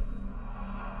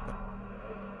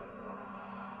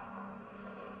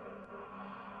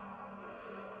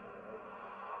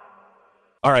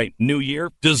all right, new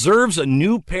year deserves a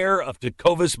new pair of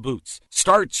Caucus boots.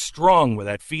 Start strong with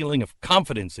that feeling of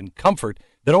confidence and comfort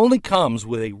that only comes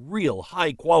with a real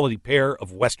high-quality pair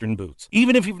of Western boots.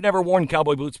 Even if you've never worn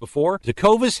cowboy boots before,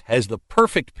 Caucus has the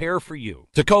perfect pair for you.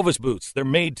 Caucus boots, they're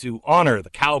made to honor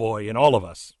the cowboy in all of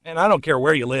us. And I don't care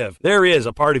where you live, there is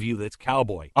a part of you that's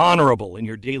cowboy. Honorable in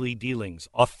your daily dealings,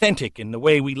 authentic in the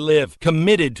way we live,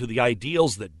 committed to the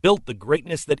ideals that built the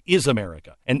greatness that is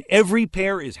America. And every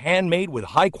pair is handmade with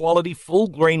high-quality,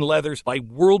 full-grain leathers by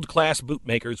world-class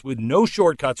bootmakers with no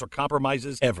shortcuts or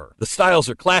compromises ever. The styles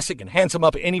are classic and handsome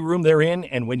up any room they're in,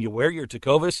 and when you wear your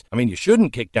Caucus, I mean, you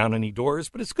shouldn't kick down any doors,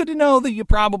 but it's good to know that you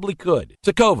probably could.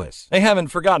 Caucus, they haven't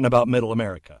forgotten about middle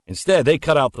America. Instead, they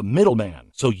cut out the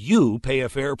middleman, so you pay a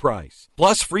fair price.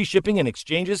 Plus, free shipping and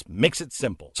exchanges makes it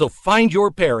simple. So find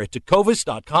your pair at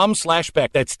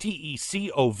tecovas.com/Beck. That's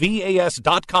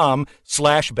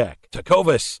TECOVAS.com/Beck.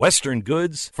 Caucus, Western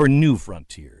goods for new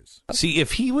frontiers. See,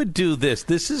 if he would do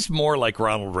this is more like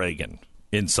Ronald Reagan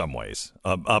in some ways,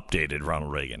 updated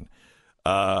Ronald Reagan.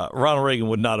 Ronald Reagan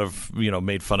would not have,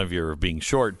 made fun of your being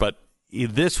short, but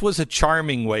this was a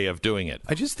charming way of doing it.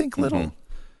 I just think little. Mm-hmm.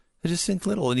 I just think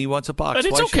little, and he wants a box. But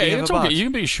it's Why okay. It's okay. You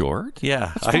can be short.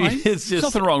 Yeah, That's fine. It's just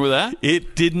nothing wrong with that.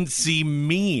 It didn't seem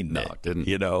mean. No, it didn't.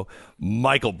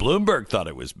 Michael Bloomberg thought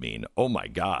it was mean. Oh my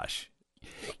gosh.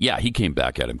 Yeah, he came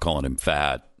back at him, calling him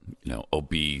fat,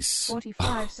 obese.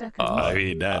 45 seconds. I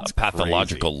mean, that's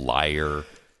pathological crazy. Liar.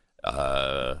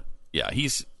 Yeah,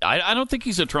 I don't think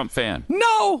he's a Trump fan.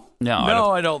 No,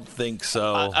 I don't think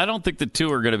so. I don't think the two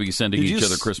are going to be sending each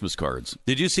other Christmas cards.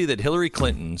 Did you see that Hillary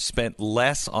Clinton spent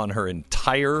less on her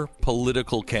entire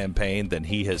political campaign than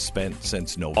he has spent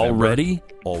since November?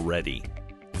 Already.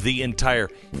 The entire.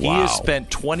 Wow. He has spent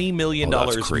 $20 million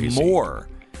more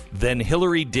than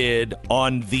Hillary did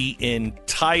on the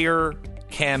entire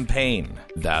campaign.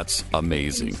 That's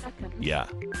amazing. Yeah.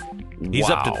 He's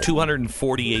up to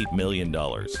 $248 million.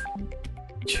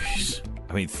 Jeez.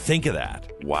 I mean, think of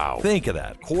that. Wow. Think of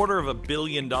that. $250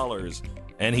 million,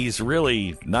 and he's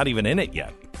really not even in it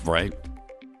yet. Right.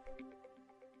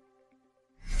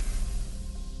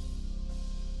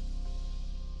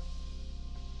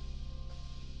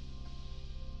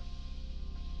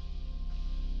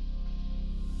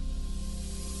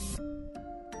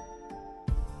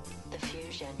 The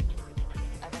fusion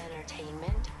of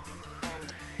entertainment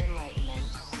and enlightenment.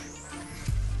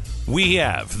 We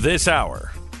have this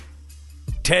hour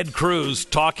Ted Cruz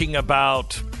talking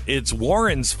about it's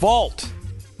Warren's fault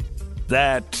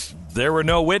that there were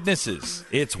no witnesses.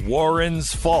 It's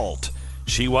Warren's fault.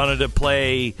 She wanted to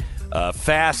play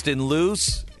fast and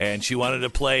loose, and she wanted to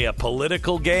play a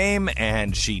political game,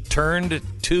 and she turned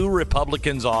two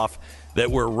Republicans off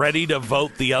that were ready to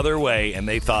vote the other way, and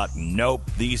they thought, nope,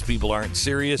 these people aren't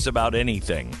serious about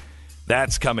anything.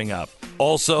 That's coming up.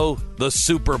 Also, the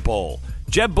Super Bowl.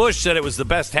 Jeb Bush said it was the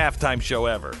best halftime show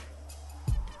ever.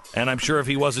 And I'm sure if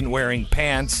he wasn't wearing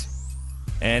pants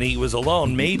and he was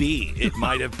alone, maybe it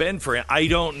might have been for him. I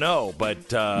don't know,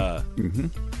 but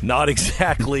not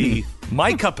exactly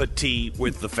my cup of tea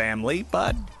with the family.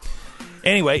 But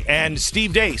anyway, and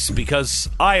Steve Deace, because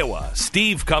Iowa.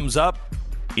 Steve comes up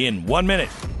in 1 minute.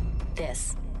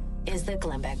 This is the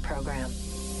Glenn Beck Program.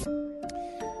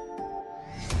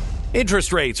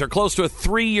 Interest rates are close to a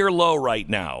 3-year low right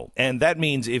now, and that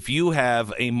means if you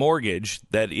have a mortgage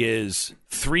that is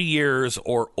 3 years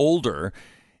or older,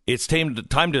 it's time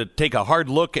to take a hard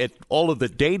look at all of the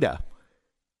data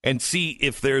and see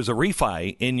if there's a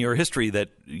refi in your history that,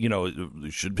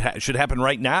 should happen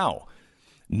right now.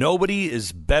 Nobody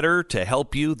is better to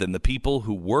help you than the people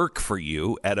who work for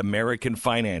you at American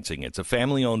Financing. It's a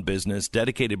family-owned business,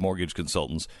 dedicated mortgage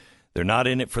consultants. They're not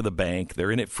in it for the bank.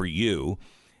 They're in it for you.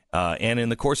 And in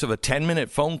the course of a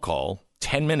 10-minute phone call,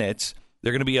 10 minutes,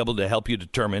 they're going to be able to help you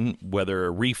determine whether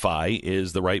a refi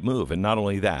is the right move. And not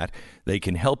only that, they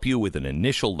can help you with an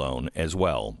initial loan as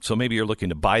well. So maybe you're looking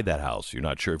to buy that house. You're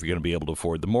not sure if you're going to be able to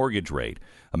afford the mortgage rate.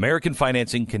 American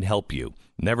Financing can help you.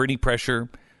 Never any pressure.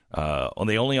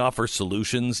 They only offer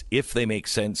solutions if they make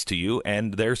sense to you.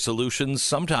 And their solutions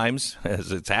sometimes,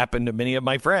 as it's happened to many of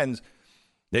my friends,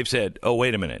 they've said, oh,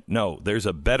 wait a minute. No, there's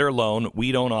a better loan.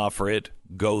 We don't offer it.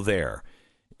 Go there.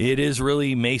 It is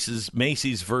really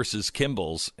Macy's versus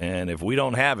Kimball's. And if we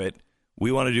don't have it,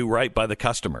 we want to do right by the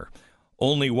customer.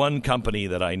 Only one company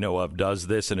that I know of does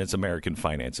this, and it's American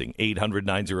Financing.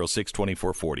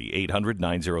 800-906-2440.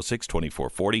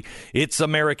 800-906-2440. It's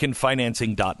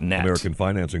AmericanFinancing.net. American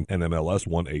Financing, NMLS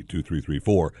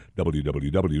 182334,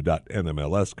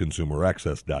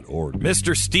 www.nmlsconsumeraccess.org.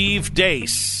 Mr. Steve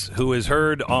Deace, who is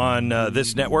heard on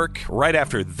this network right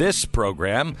after this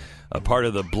program, a part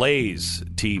of the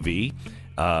BlazeTV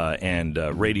and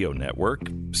radio network.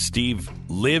 Steve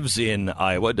lives in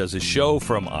Iowa, does a show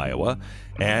from Iowa,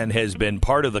 and has been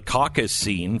part of the caucus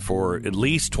scene for at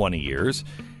least 20 years,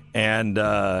 and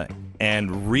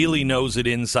really knows it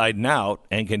inside and out,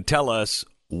 and can tell us,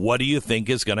 what do you think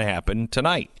is going to happen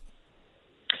tonight?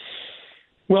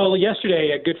 Well,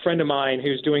 yesterday, a good friend of mine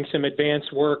who's doing some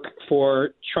advanced work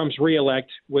for Trump's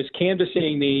reelect was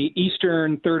canvassing the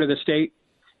eastern third of the state,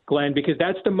 Glenn, because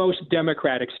that's the most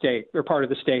Democratic state, or part of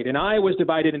the state. And Iowa's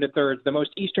divided into thirds. The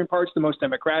most eastern part's the most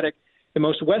Democratic. The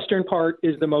most western part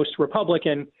is the most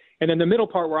Republican. And then the middle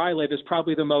part where I live is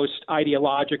probably the most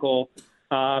ideological,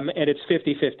 and it's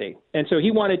 50-50. And so he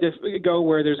wanted to go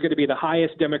where there's going to be the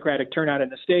highest Democratic turnout in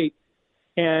the state.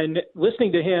 And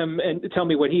listening to him and tell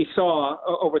me what he saw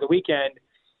over the weekend,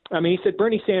 he said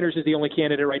Bernie Sanders is the only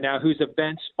candidate right now whose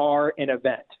events are an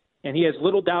event. And he has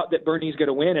little doubt that Bernie's going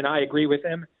to win, and I agree with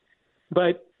him.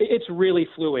 But it's really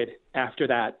fluid after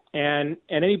that. And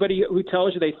anybody who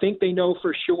tells you they think they know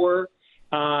for sure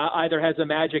either has a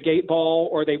magic 8-ball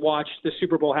or they watched the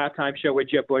Super Bowl halftime show with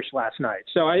Jeb Bush last night.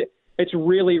 So it's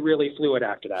really, really fluid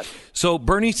after that. So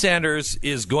Bernie Sanders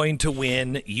is going to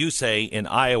win, you say, in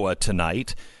Iowa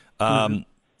tonight. And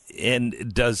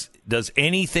does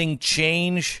anything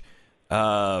change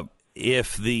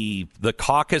if the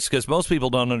caucus, because most people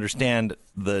don't understand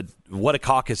what a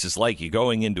caucus is like. You're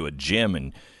going into a gym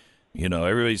and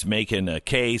everybody's making a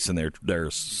case and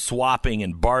they're swapping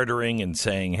and bartering and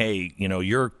saying, hey,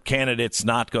 your candidate's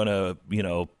not going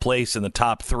to place in the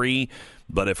top 3,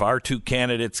 but if our 2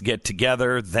 candidates get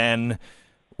together, then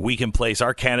we can place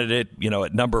our candidate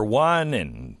at number 1,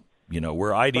 and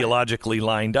we're ideologically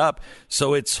lined up.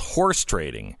 So it's horse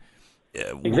trading.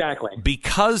 Exactly.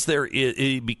 Because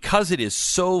it is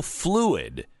so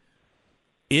fluid,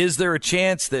 is there a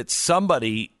chance that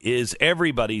somebody is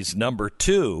everybody's number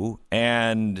 2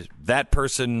 and that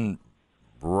person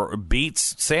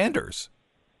beats Sanders?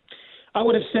 I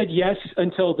would have said yes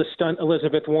until the stunt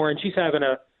Elizabeth Warren. She's having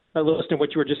a listen to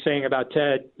what you were just saying about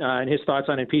Ted and his thoughts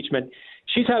on impeachment.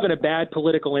 She's having a bad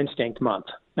political instinct month.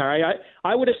 All right.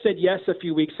 I would have said yes a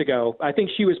few weeks ago. I think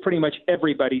she was pretty much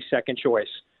everybody's second choice,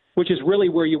 which is really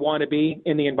where you want to be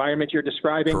in the environment you're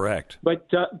describing. Correct. But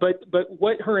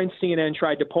what her and CNN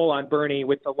tried to pull on Bernie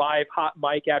with the live hot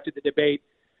mic after the debate,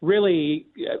 really,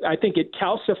 I think it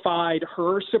calcified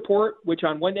her support, which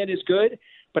on one end is good,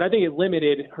 but I think it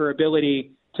limited her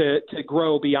ability to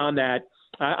grow beyond that.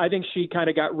 I think she kind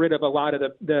of got rid of a lot of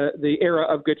the era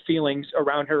of good feelings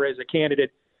around her as a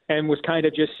candidate and was kind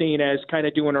of just seen as kind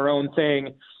of doing her own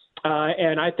thing.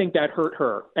 And I think that hurt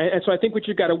her. And so I think what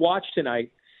you've got to watch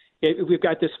tonight, we've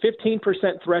got this 15%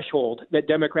 threshold that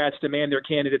Democrats demand their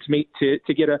candidates meet to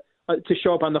get to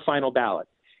show up on the final ballot.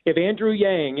 If Andrew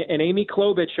Yang and Amy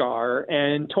Klobuchar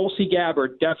and Tulsi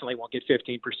Gabbard definitely won't get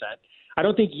 15%. I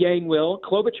don't think Yang will.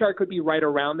 Klobuchar could be right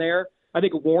around there. I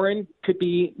think Warren could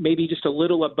be maybe just a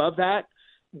little above that.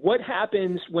 What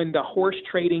happens when the horse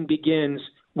trading begins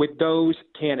with those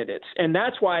candidates? And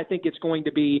that's why I think it's going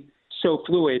to be so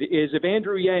fluid, is if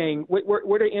Andrew Yang,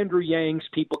 where do Andrew Yang's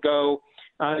people go?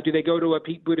 Do they go to a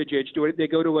Pete Buttigieg? Do they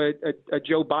go to a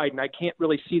Joe Biden? I can't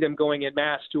really see them going en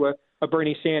masse to a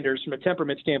Bernie Sanders. From a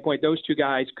temperament standpoint, those two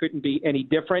guys couldn't be any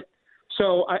different.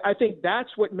 So I think that's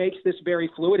what makes this very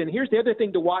fluid. And here's the other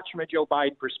thing to watch from a Joe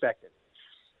Biden perspective.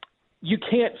 You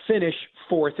can't finish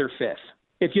 4th or 5th.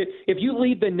 If you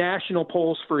lead the national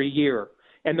polls for a year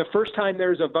and the first time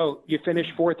there's a vote, you finish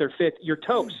fourth or fifth, you're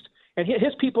toast. And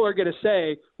his people are going to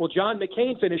say, well, John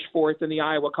McCain finished fourth in the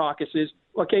Iowa caucuses.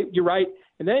 Okay, you're right.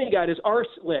 And then he got his arse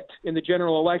licked in the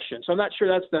general election. So I'm not sure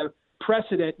that's the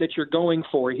precedent that you're going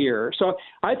for here. So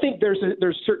I think there's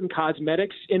certain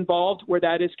cosmetics involved where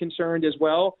that is concerned as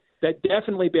well that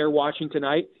definitely bear watching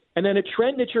tonight. And then a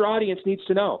trend that your audience needs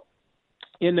to know.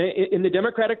 In the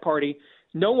Democratic Party,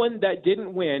 no one that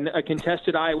didn't win a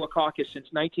contested Iowa caucus since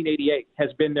 1988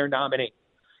 has been their nominee.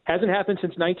 Hasn't happened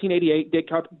since 1988.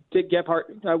 Dick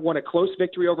Gephardt won a close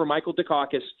victory over Michael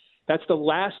Dukakis. That's the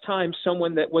last time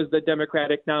someone that was the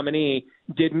Democratic nominee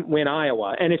didn't win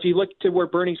Iowa. And if you look to where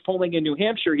Bernie's polling in New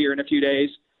Hampshire here in a few days,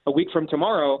 a week from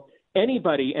tomorrow,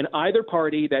 anybody in either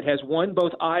party that has won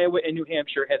both Iowa and New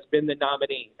Hampshire has been the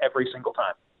nominee every single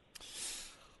time.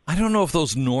 I don't know if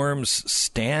those norms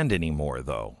stand anymore,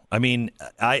 though. I mean,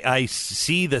 I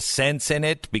see the sense in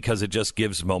it because it just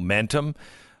gives momentum.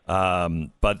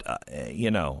 But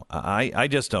I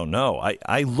just don't know.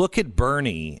 I look at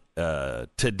Bernie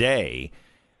today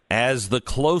as the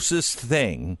closest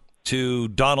thing to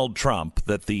Donald Trump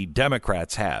that the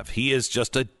Democrats have. He is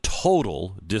just a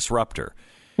total disruptor.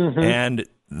 Mm-hmm. And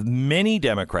many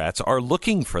Democrats are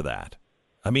looking for that.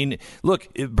 I mean,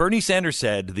 look, Bernie Sanders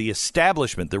said the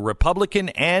establishment, the Republican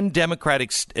and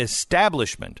Democratic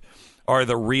establishment are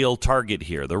the real target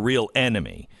here, the real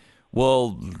enemy.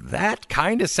 Well, that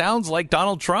kind of sounds like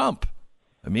Donald Trump.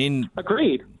 I mean,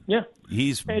 agreed. Yeah,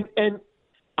 and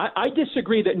I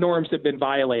disagree that norms have been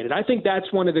violated. I think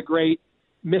that's one of the great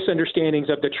misunderstandings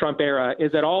of the Trump era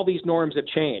is that all these norms have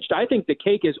changed. I think the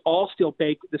cake is all still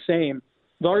baked the same.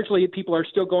 Largely, people are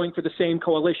still going for the same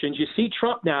coalitions. You see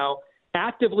Trump now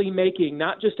actively making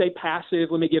not just a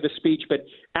passive, let me give a speech, but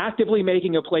actively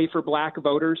making a play for black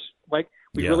voters like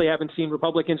we really haven't seen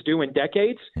Republicans do in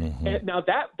decades. Mm-hmm. And now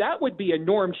that would be a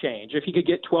norm change if he could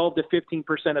get 12 to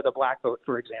 15% of the black vote,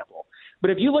 for example.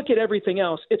 But if you look at everything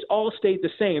else, it's all stayed the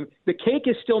same. The cake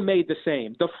is still made the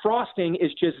same. The frosting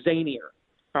is just zanier.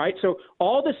 All right. So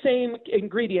all the same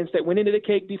ingredients that went into the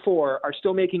cake before are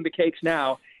still making the cakes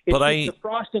now. It's the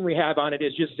frosting we have on it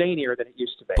is just zanier than it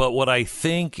used to be. But what I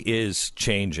think is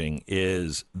changing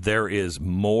is there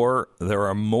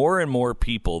are more and more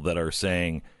people that are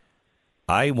saying,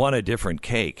 I want a different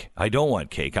cake. I don't want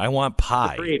cake. I want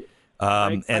pie.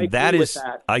 And that is,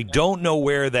 I don't know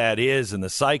where that is in the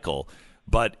cycle,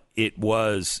 but it's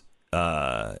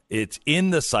in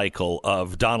the cycle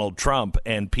of Donald Trump,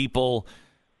 and people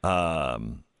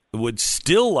would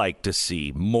still like to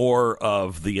see more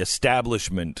of the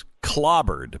establishment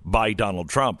clobbered by Donald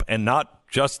Trump, and not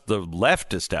just the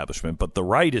left establishment, but the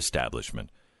right establishment.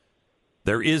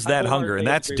 There is that hunger, and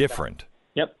that's different.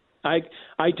 Yep,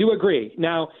 I do agree.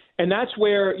 Now, and that's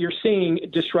where you're seeing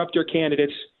disruptor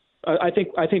candidates. I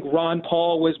think Ron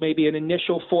Paul was maybe an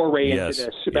initial foray into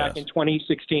this back in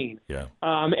 2016. Yeah.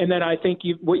 And then I think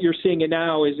what you're seeing it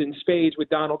now is in spades with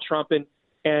Donald Trump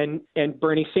and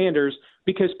Bernie Sanders,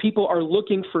 because people are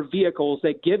looking for vehicles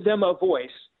that give them a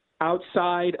voice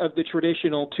outside of the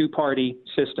traditional two-party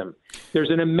system.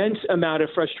 There's an immense amount of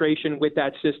frustration with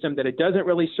that system that it doesn't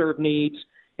really serve needs.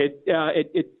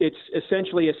 It's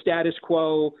essentially a status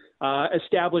quo,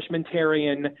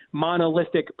 establishmentarian,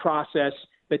 monolithic process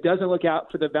that doesn't look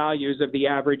out for the values of the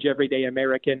average everyday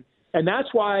American. And that's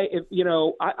why,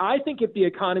 I think if the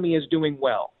economy is doing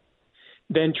well,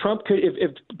 then Trump could,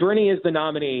 if Bernie is the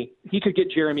nominee, he could get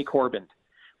Jeremy Corbyn.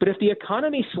 But if the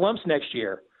economy slumps next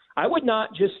year, I would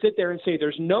not just sit there and say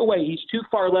there's no way, he's too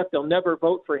far left, they'll never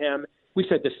vote for him. We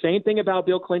said the same thing about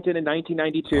Bill Clinton in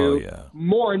 1992. Oh, yeah.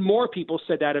 More and more people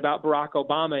said that about Barack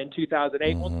Obama in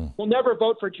 2008. Mm-hmm. We'll never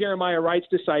vote for Jeremiah Wright's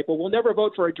disciple. We'll never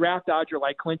vote for a draft dodger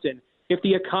like Clinton. If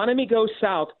the economy goes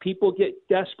south, people get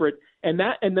desperate. And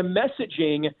the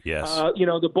messaging,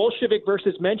 the Bolshevik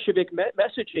versus Menshevik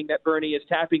messaging that Bernie is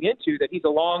tapping into, that he's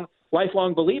a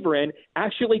lifelong believer in,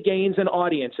 actually gains an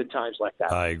audience at times like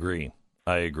that. I agree.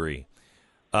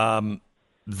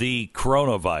 The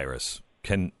coronavirus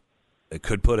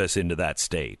could put us into that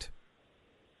state.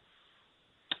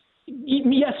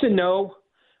 Yes and no.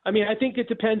 I mean, I think it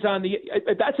depends on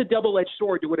that's a double-edged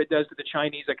sword to what it does to the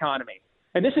Chinese economy.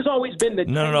 And this has always been the...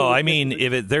 No. I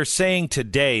mean, they're saying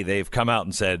today, they've come out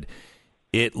and said,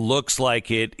 it looks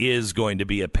like it is going to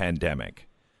be a pandemic.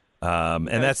 And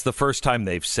that's the first time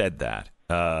they've said that.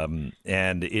 And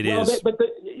it is...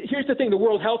 Here's the thing. The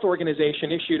World Health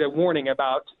Organization issued a warning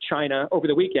about China over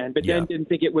the weekend, but then didn't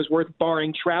think it was worth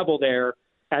barring travel there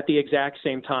at the exact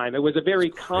same time. It was a very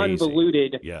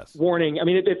convoluted warning. I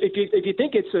mean, if you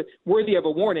think it's worthy of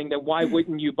a warning, then why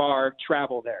wouldn't you bar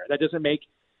travel there? That doesn't make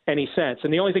any sense.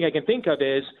 And the only thing I can think of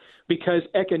is because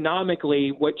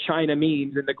economically what China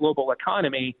means in the global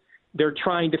economy, they're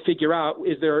trying to figure out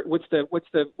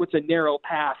what's a narrow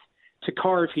path to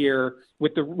carve here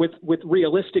with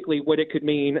realistically what it could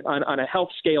mean on a health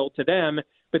scale to them,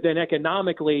 but then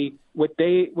economically what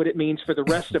it means for the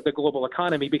rest of the global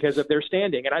economy because of their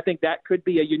standing. And I think that could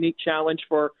be a unique challenge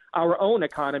for our own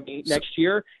economy next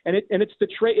year. And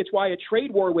it's why a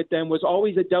trade war with them was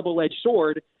always a double-edged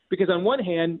sword, because on one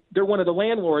hand, they're one of the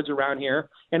landlords around here,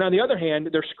 and on the other hand,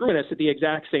 they're screwing us at the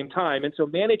exact same time. And so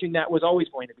managing that was always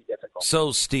going to be difficult.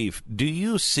 So, Steve, do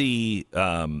you see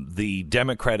the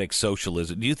democratic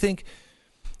socialism? Do you think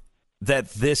that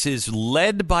this is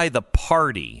led by the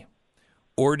party,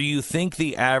 or do you think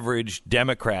the average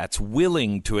Democrat's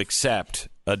willing to accept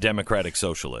a democratic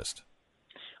socialist?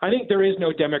 I think there is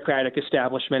no democratic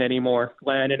establishment anymore,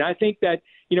 Glenn. And I think that,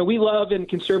 we love in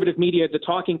conservative media the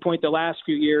talking point the last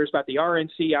few years about the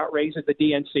RNC outraising the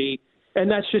DNC, and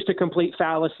that's just a complete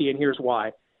fallacy, and here's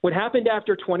why. What happened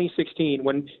after 2016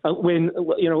 when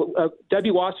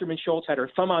Debbie Wasserman Schultz had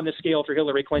her thumb on the scale for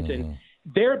Hillary Clinton,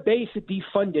 their base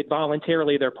defunded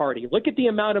voluntarily their party. Look at the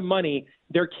amount of money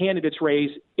their candidates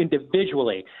raise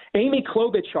individually. Amy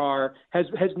Klobuchar has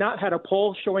not had a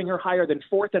poll showing her higher than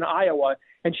fourth in Iowa,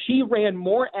 and she ran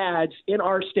more ads in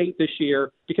our state this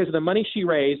year because of the money she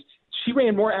raised. She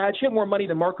ran more ads. She had more money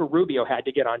than Marco Rubio had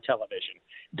to get on television.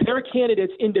 Their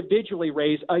candidates individually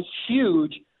raised a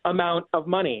huge amount of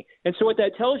money. And so what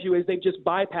that tells you is they've just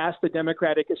bypassed the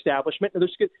Democratic establishment. And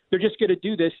they're just going to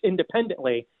do this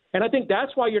independently. And I think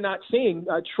that's why you're not seeing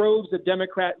troves of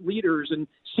Democrat leaders and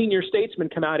senior statesmen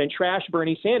come out and trash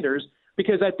Bernie Sanders,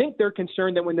 because I think they're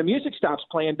concerned that when the music stops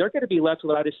playing, they're going to be left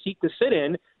without a seat to sit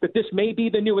in, that this may be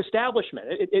the new establishment.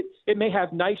 It may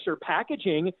have nicer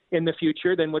packaging in the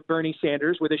future than what Bernie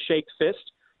Sanders with a shaked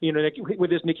fist,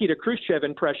 with his Nikita Khrushchev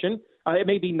impression. It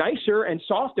may be nicer and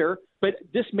softer, but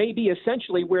this may be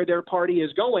essentially where their party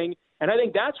is going. And I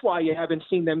think that's why you haven't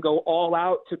seen them go all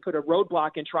out to put a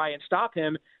roadblock and try and stop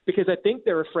him, because I think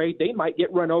they're afraid they might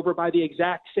get run over by the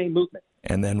exact same movement.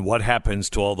 And then what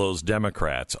happens to all those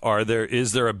Democrats?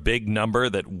 Is there a big number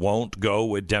that won't go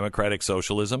with democratic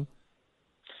socialism?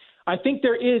 I think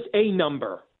there is a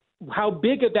number. How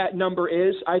big of that number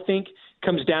is, I think,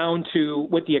 comes down to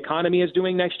what the economy is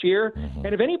doing next year. Mm-hmm.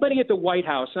 And if anybody at the White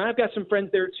House, and I've got some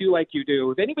friends there too, like you do,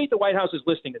 if anybody at the White House is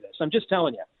listening to this, I'm just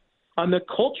telling you, on the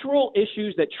cultural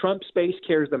issues that Trump's base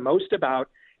cares the most about,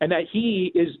 and that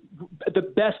he is the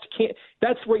best,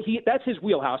 that's his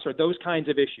wheelhouse, are those kinds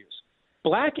of issues.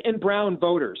 Black and brown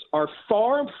voters are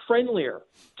far friendlier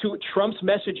to Trump's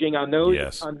messaging on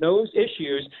those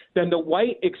issues than the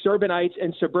white exurbanites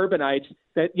and suburbanites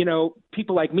that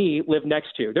people like me live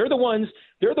next to. They're the ones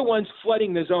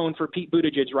flooding the zone for Pete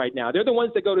Buttigieg right now. They're the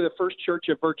ones that go to the First Church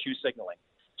of Virtue Signaling.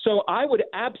 So I would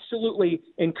absolutely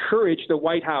encourage the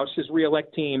White House's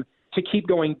reelect team to keep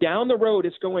going down the road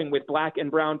it's going with black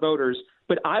and brown voters,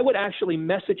 but I would actually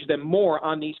message them more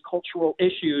on these cultural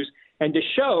issues and to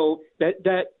show that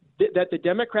the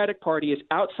Democratic Party is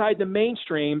outside the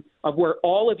mainstream of where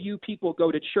all of you people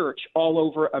go to church all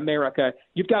over America.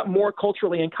 You've got more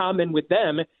culturally in common with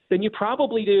them than you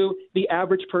probably do the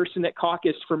average person that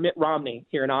caucused for Mitt Romney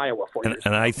here in Iowa.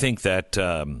 And I think that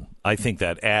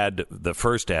ad, the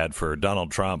first ad for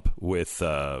Donald Trump with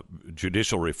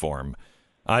judicial reform,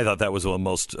 I thought that was one of the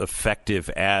most effective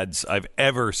ads I've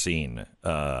ever seen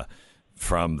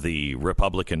from the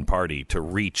Republican Party to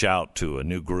reach out to a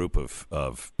new group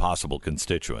of possible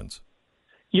constituents.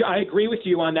 Yeah, I agree with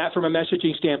you on that from a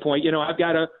messaging standpoint. I've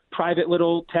got a private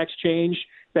little text change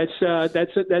that's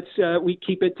we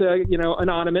keep it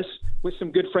anonymous with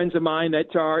some good friends of mine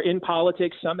that are in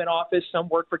politics, some in office, some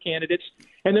work for candidates,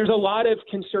 and there's a lot of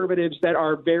conservatives that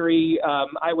are very,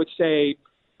 I would say,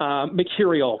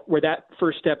 mercurial where that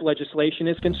first step legislation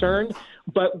is concerned.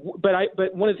 But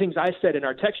one of the things I said in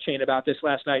our text chain about this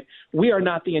last night, we are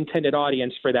not the intended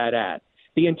audience for that ad.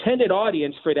 The intended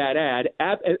audience for that ad,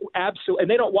 absolutely, and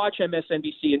they don't watch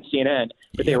MSNBC and CNN,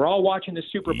 but they were all watching the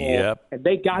Super Bowl, and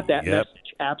they got that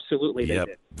message. Absolutely, they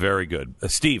did. Very good.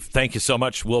 Steve, thank you so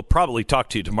much. We'll probably talk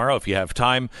to you tomorrow if you have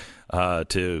time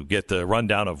to get the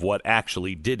rundown of what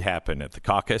actually did happen at the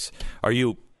caucus. Are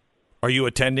you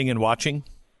attending and watching?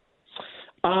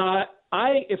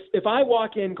 If I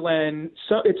walk in, Glenn,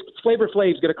 so it's Flavor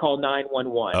Flav's going to call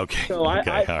 911. Okay. So I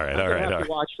have to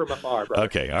watch from afar, brother.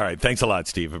 Okay. All right. Thanks a lot,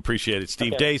 Steve. Appreciate it.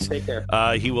 Steve Deace. Take care.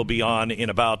 He will be on in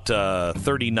about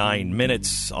 39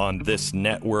 minutes on this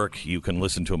network. You can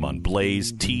listen to him on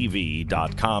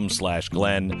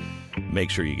BlazeTV.com/Glenn. Make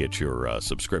sure you get your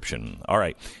subscription. All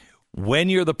right. When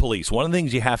you're the police, one of the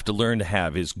things you have to learn to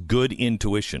have is good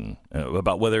intuition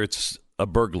about whether it's a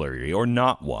burglary or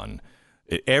not one,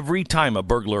 every time a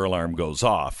burglar alarm goes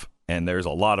off, and there's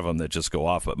a lot of them that just go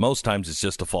off, but most times it's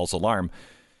just a false alarm,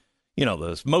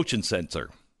 the motion sensor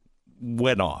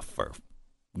went off for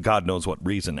God knows what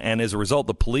reason. And as a result,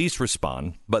 the police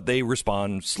respond, but they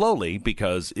respond slowly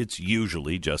because it's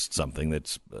usually just something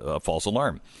that's a false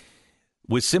alarm.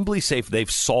 With Simply Safe, they've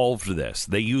solved this.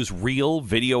 They use real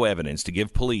video evidence to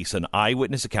give police an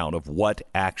eyewitness account of what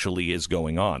actually is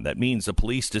going on. That means the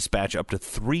police dispatch up to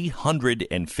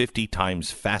 350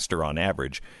 times faster on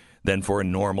average than for a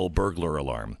normal burglar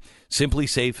alarm. Simply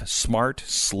Safe, smart,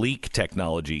 sleek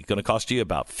technology, going to cost you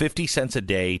about 50 cents a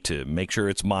day to make sure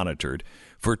it's monitored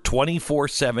for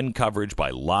 24/7 coverage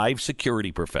by live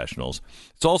security professionals.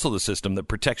 It's also the system that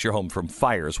protects your home from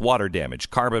fires, water damage,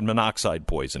 carbon monoxide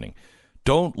poisoning.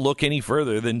 Don't look any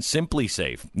further than Simply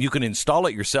Safe. You can install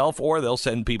it yourself, or they'll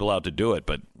send people out to do it,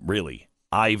 but really,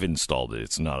 I've installed it.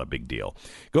 It's not a big deal.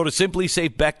 Go to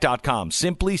simplysafebeck.com.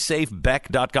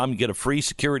 Simplysafebeck.com. You get a free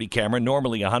security camera,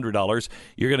 normally $100.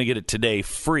 You're going to get it today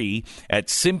free at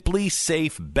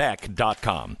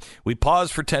simplysafebeck.com. We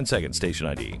pause for 10 seconds. Station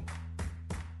ID.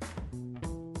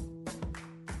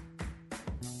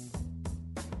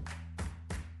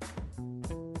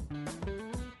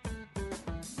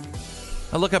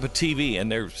 I look up at TV, and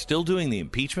they're still doing the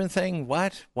impeachment thing?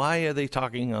 What? Why are they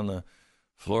talking on the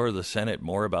floor of the Senate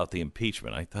more about the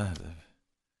impeachment? I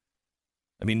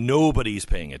mean, nobody's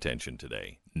paying attention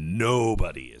today.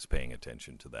 Nobody is paying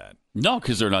attention to that. No,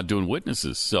 because they're not doing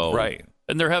witnesses. So right.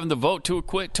 And they're having the vote to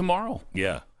acquit tomorrow.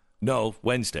 Yeah. No,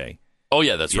 Wednesday. Oh,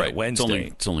 yeah, that's right. Wednesday.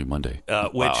 It's only Monday.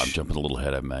 Which, wow, I'm jumping a little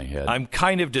ahead of my head. I'm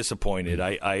kind of disappointed.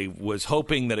 I was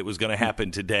hoping that it was going to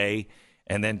happen today,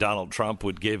 and then Donald Trump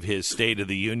would give his State of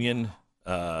the Union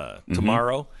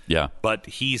tomorrow. Yeah. But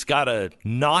he's got to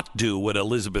not do what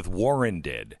Elizabeth Warren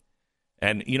did.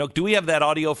 And, do we have that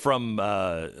audio from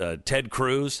Ted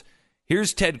Cruz?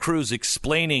 Here's Ted Cruz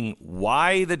explaining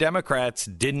why the Democrats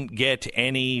didn't get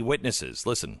any witnesses.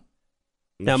 Listen.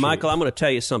 Now, Michael, I'm going to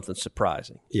tell you something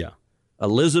surprising. Yeah.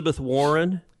 Elizabeth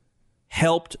Warren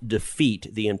helped defeat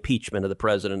the impeachment of the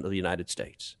President of the United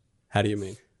States. How do you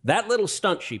mean? That little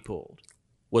stunt she pulled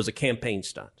was a campaign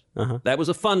stunt. Uh-huh. That was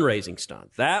a fundraising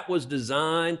stunt. That was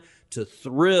designed to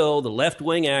thrill the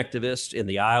left-wing activists in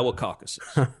the Iowa caucuses.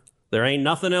 There ain't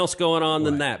nothing else going on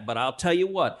than that. But I'll tell you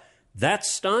what, that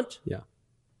stunt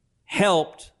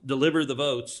helped deliver the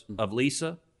votes of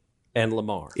Lisa and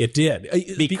Lamar. It did.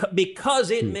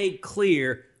 Because it made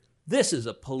clear this is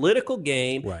a political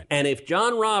game. Right. And if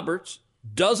John Roberts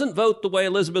doesn't vote the way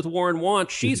Elizabeth Warren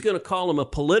wants, she's going to call him a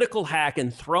political hack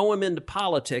and throw him into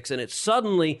politics. And it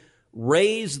suddenly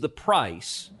raised the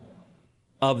price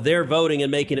of their voting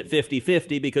and making it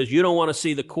 50-50 because you don't want to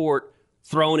see the court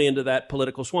thrown into that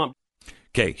political swamp.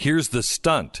 Okay, here's the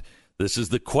stunt. This is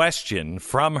the question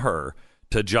from her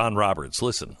to John Roberts.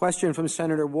 Listen. Question from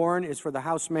Senator Warren is for the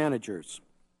House managers.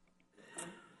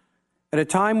 At a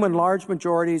time when large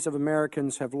majorities of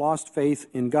Americans have lost faith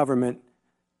in government,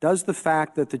 does the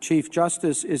fact that the Chief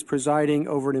Justice is presiding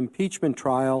over an impeachment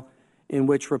trial in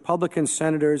which Republican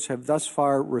senators have thus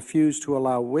far refused to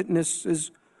allow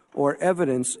witnesses or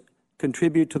evidence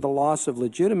contribute to the loss of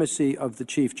legitimacy of the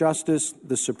Chief Justice,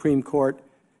 the Supreme Court,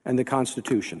 and the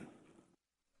Constitution?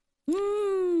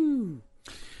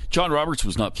 John Roberts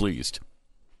was not pleased.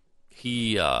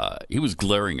 He was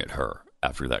glaring at her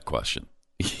after that question.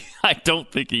 I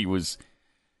don't think he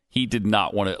did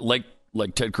not want to, like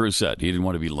Ted Cruz said, he didn't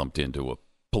want to be lumped into a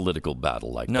political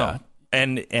battle like that.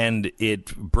 And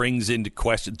it brings into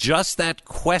question, just that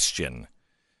question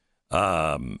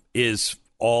is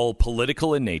all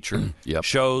political in nature. Yep.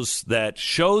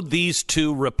 Showed these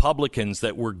two Republicans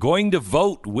that were going to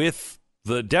vote with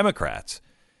the Democrats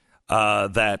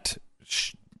that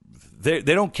they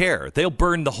don't care. They'll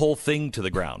burn the whole thing to the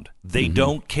ground. They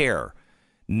don't care.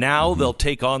 Now they'll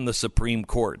take on the Supreme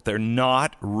Court. They're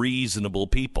not reasonable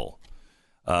people.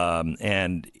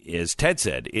 And as Ted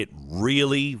said, it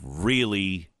really,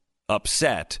 really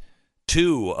upset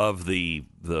two of the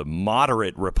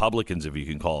moderate Republicans, if you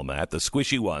can call them that, the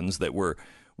squishy ones that were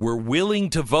willing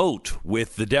to vote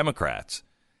with the Democrats.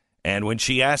 And when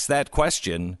she asked that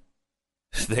question,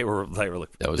 they were like,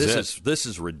 this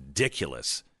is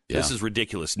ridiculous. Yeah. This is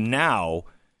ridiculous. Now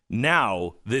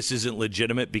this isn't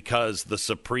legitimate because the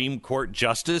Supreme Court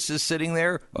justice is sitting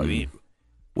there. I mean,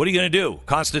 what are you going to do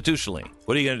constitutionally?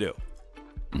 What are you going to do?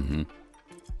 Mm-hmm.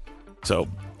 So,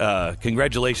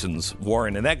 congratulations,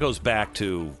 Warren. And that goes back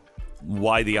to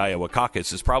why the Iowa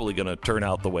caucus is probably going to turn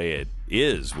out the way it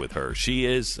is with her. She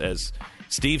is, as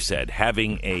Steve said,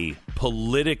 having a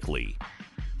politically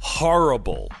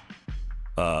horrible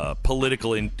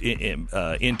political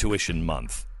intuition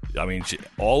month. I mean,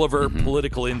 all of her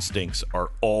political instincts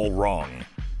are all wrong.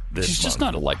 She's just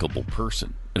not a likable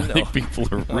person. I No. think people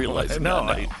are realizing No,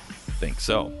 that now. I think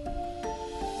so.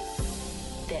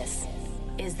 This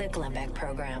is the Glenn Beck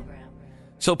Program.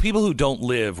 So people who don't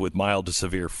live with mild to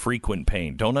severe frequent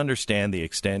pain don't understand the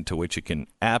extent to which it can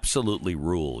absolutely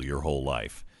rule your whole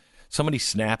life. Somebody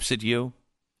snaps at you,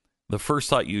 the first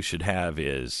thought you should have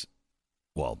is,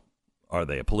 well, are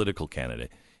they a political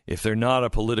candidate? If they're not a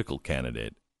political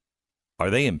candidate, are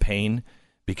they in pain?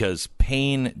 Because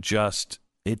pain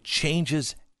it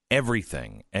changes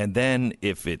everything. And then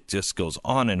if it just goes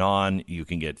on, you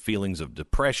can get feelings of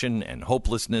depression and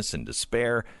hopelessness and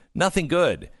despair. Nothing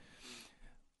good.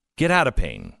 Get out of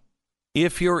pain.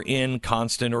 If you're in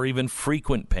constant or even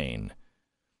frequent pain,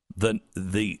 the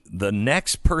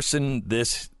next person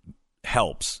this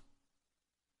helps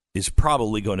is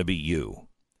probably going to be you.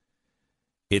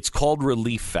 It's called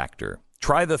Relief Factor.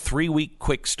 Try the 3-week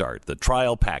quick start, the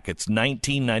trial pack. It's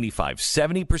 $19.95.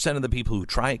 70% of the people who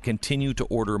try it continue to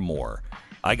order more.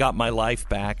 I got my life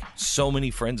back. So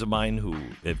many friends of mine who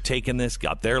have taken this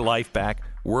got their life back.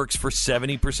 Works for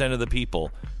 70% of the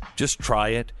people. Just try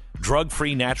it.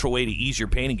 Drug-free, natural way to ease your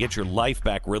pain and get your life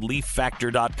back.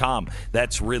 ReliefFactor.com.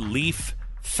 That's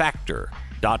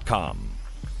ReliefFactor.com.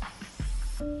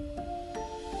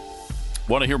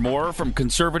 Want to hear more from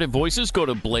conservative voices? Go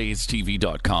to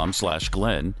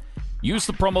blazetv.com/Glenn. Use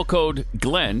the promo code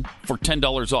Glenn for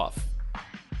 $10 off.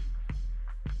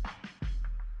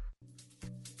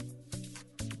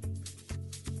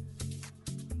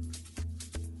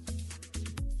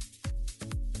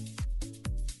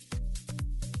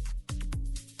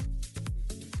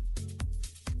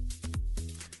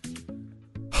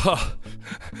 Oh,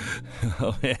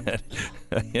 man.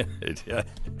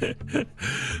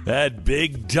 That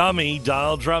big dummy,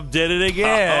 Donald Trump, did it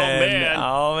again.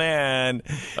 Oh, man.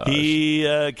 He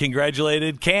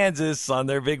congratulated Kansas on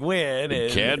their big win.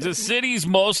 Kansas City's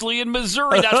mostly in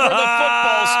Missouri. That's where the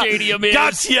football stadium is.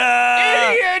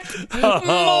 Gotcha! Idiot!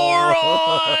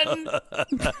 Moron!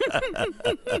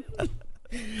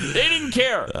 They didn't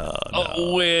care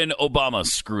when Obama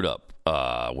screwed up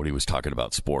when he was talking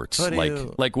about sports.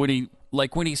 Like when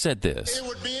he said this. It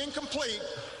would be incomplete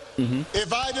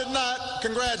if I did not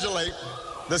congratulate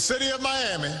the city of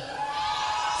Miami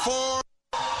for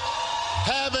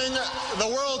having the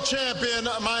world champion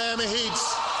Miami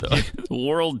Heats.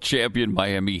 World champion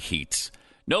Miami Heats.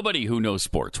 Nobody who knows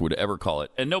sports would ever call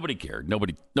it, and nobody cared.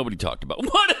 Nobody talked about it.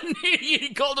 What an idiot!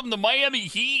 He called them the Miami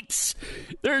Heats.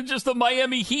 They're just the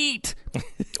Miami Heat.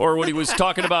 Or when he was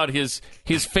talking about his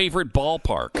favorite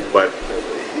ballpark. But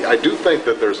I do think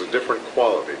that there's a different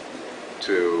quality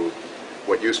to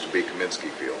what used to be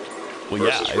Kaminsky Field. Well,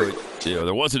 yeah,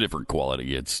 there was a different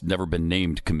quality. It's never been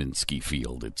named Kaminsky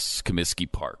Field. It's Comiskey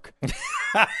Park.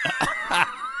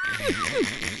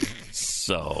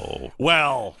 So,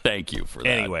 well, thank you for that.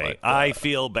 Anyway, but, I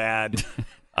feel bad.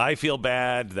 I feel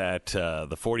bad that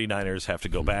the 49ers have to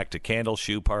go back to Candle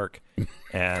Shoe Park.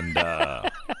 And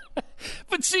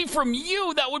but see, from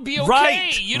you, that would be okay.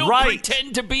 Right, you don't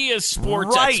pretend to be a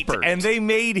sports expert. And they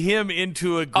made him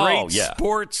into a great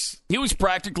sports. He was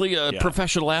practically a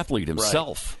professional athlete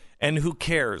himself. Right. And who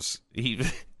cares?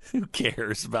 Who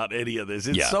cares about any of this?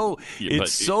 It's so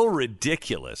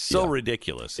ridiculous. So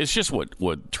ridiculous. It's just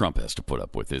what Trump has to put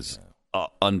up with is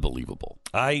unbelievable.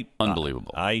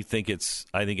 Unbelievable. I think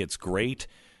it's great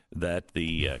that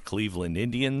the Cleveland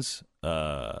Indians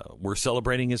were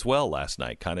celebrating as well last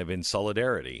night, kind of in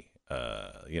solidarity.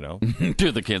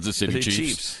 To the Kansas City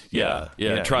Chiefs. Yeah.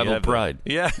 Tribal pride.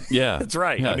 Yeah, that's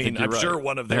right. Yeah, I mean, I'm sure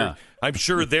one of their, Yeah. I'm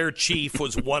sure their chief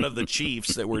was one of the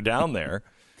Chiefs that were down there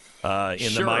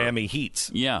in the Miami Heats.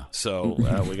 Yeah. So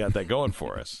we got that going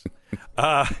for us.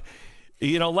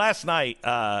 Last night,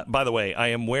 by the way, I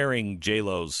am wearing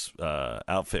J-Lo's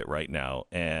outfit right now,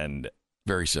 and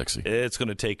very sexy. It's going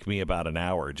to take me about an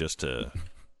hour just to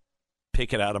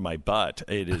pick it out of my butt.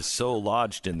 It is so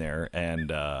lodged in there,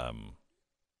 and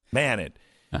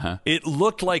it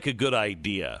looked like a good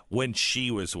idea when she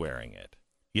was wearing it.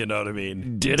 You know what I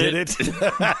mean? Did it?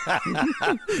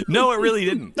 No, it really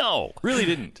didn't. No. Really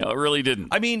didn't. No, it really didn't.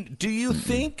 I mean, do you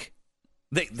think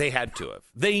they had to have?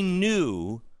 They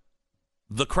knew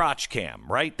the crotch cam,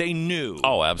 right? They knew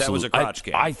absolutely. that was a crotch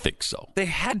cam. I think so. They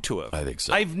had to have. I think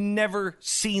so. I've never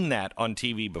seen that on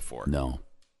TV before. No.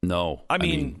 I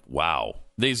mean, wow.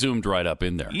 They zoomed right up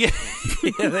in there. Yeah,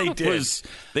 they did.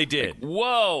 They did.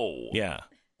 Whoa. Yeah.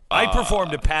 I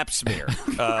performed a pap smear.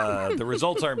 The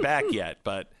results aren't back yet,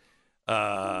 but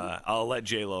I'll let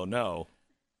J-Lo know.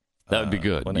 That would be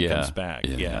good. When it comes back.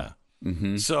 Yeah.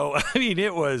 Mm-hmm. So, I mean,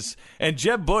 it was, and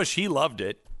Jeb Bush, he loved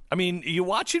it. I mean, you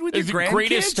watch it with your grandkids? The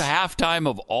greatest halftime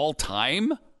of all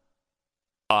time?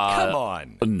 Come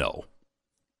on. No.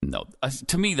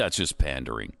 To me, that's just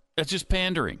pandering. That's just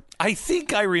pandering. I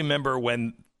think I remember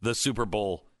when the Super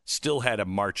Bowl still had a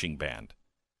marching band.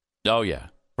 Oh, yeah.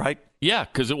 Right? Yeah,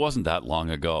 because it wasn't that long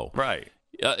ago. Right.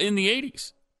 In the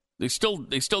 80s. They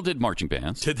still did marching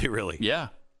bands. Did they really? Yeah.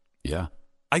 Yeah.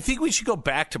 I think we should go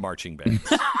back to marching bands.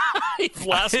 If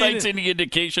last night's any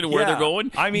indication of where they're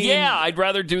going, I mean, I'd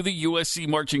rather do the USC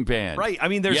marching band. Right. I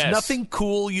mean, there's nothing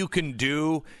cool you can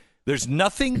do. There's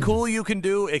nothing cool you can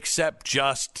do except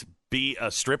just be a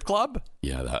strip club.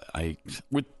 Yeah,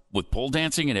 with pole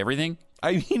dancing and everything.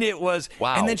 I mean, it was.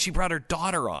 Wow. And then she brought her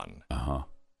daughter on,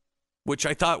 which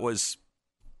I thought was.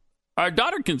 Our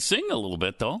daughter can sing a little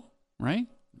bit, though, right?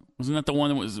 Wasn't that the one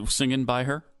that was singing by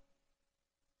her?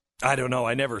 I don't know.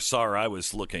 I never saw her. I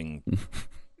was looking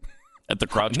at the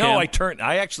crotch No, cam?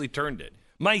 I actually turned it.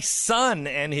 My son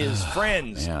and his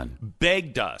friends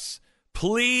begged us,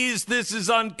 please, this is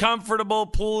uncomfortable.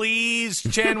 Please,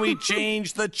 can we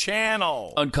change the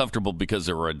channel? Uncomfortable because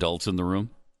there were adults in the room?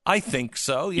 I think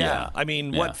so, yeah. I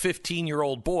mean, what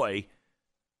 15-year-old boy?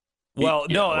 Well,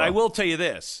 I will tell you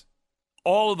this.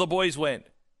 All of the boys went,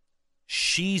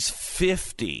 she's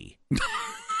 50.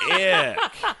 Ick.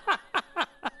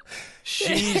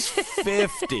 She's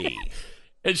 50.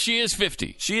 And she is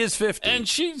 50. She is 50. And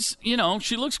she's,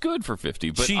 she looks good for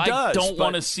 50. But she I does, don't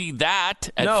want to see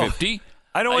that at 50.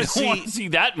 I don't want to see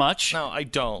that much. No, I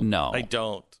don't. No. I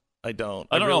don't. I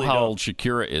don't know how old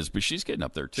Shakira is, but she's getting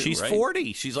up there, too, She's right?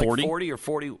 40. She's like 40? 40 or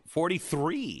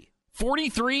 43.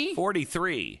 43?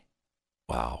 43.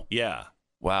 Wow. Yeah.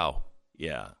 Wow.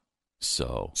 Yeah.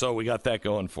 So we got that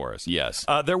going for us. Yes.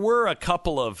 There were a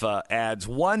couple of ads.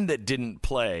 One that didn't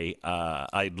play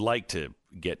I'd like to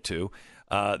get to.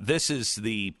 This is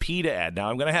the PETA ad.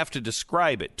 Now, I'm going to have to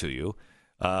describe it to you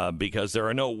because there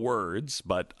are no words,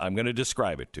 but I'm going to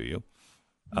describe it to you.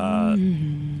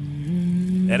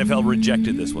 NFL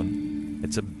rejected this one.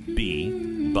 It's a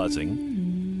bee buzzing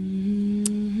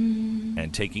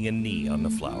and taking a knee on the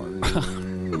flower.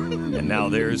 And now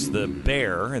there's the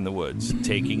bear in the woods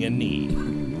taking a knee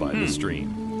by the stream.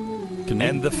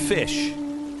 And the fish.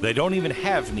 They don't even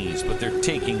have knees, but they're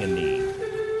taking a knee.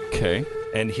 Okay.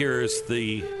 And here's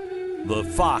the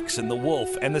fox and the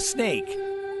wolf and the snake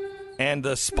and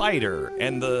the spider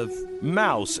and the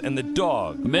mouse and the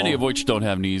dog. Many of which don't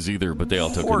have knees either, but they all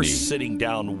took a knee. Horse sitting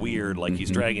down weird like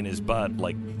he's dragging his butt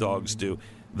like dogs do.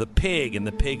 The pig in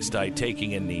the pigsty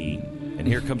taking a knee. And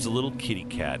here comes a little kitty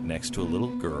cat next to a little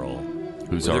girl.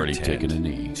 Who's already taken a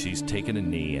knee. She's taken a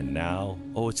knee, and now...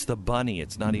 Oh, it's the bunny.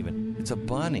 It's not even... It's a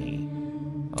bunny.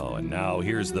 Oh, and now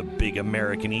here's the big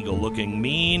American eagle looking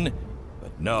mean.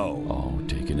 But no. Oh,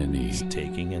 taking a knee. He's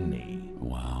taking a knee.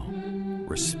 Wow.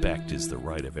 Respect is the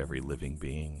right of every living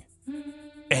being.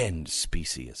 End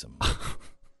speciesism.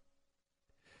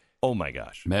 Oh, my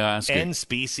gosh. May I ask End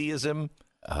speciesism?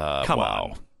 Come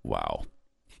on. Wow.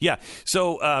 Yeah.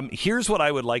 So here's what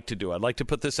I would like to do. I'd like to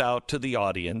put this out to the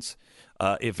audience.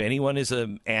 If anyone is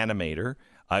an animator,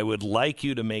 I would like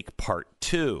you to make part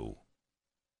 2.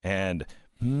 And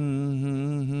the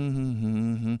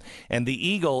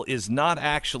eagle is not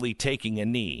actually taking a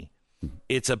knee.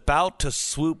 It's about to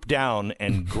swoop down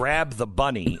and grab the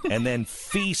bunny and then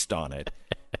feast on it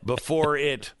before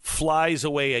it flies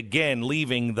away again,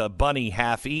 leaving the bunny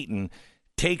half eaten.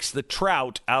 Takes the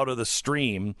trout out of the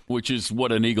stream. Which is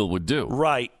what an eagle would do.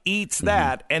 Right. Eats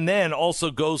that, and then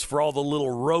also goes for all the little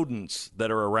rodents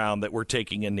that are around that were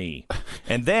taking a knee.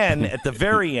 And then, at the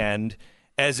very end,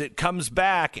 as it comes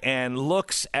back and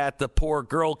looks at the poor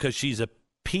girl because she's a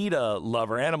PETA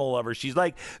lover, animal lover, she's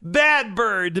like, bad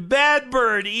bird,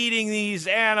 eating these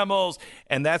animals.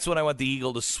 And that's when I want the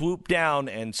eagle to swoop down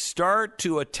and start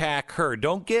to attack her.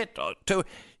 Don't get to...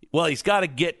 Well, he's got to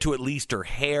get to at least her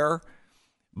hair.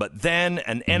 But then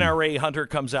an NRA hunter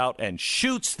comes out and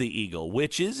shoots the eagle,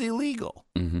 which is illegal.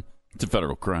 Mm-hmm. It's a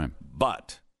federal crime.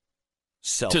 But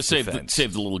self-defense. To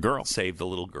save the little girl. Save the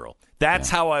little girl. That's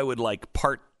how I would like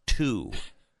part 2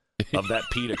 of that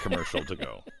PETA commercial to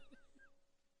go.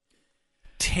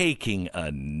 Taking a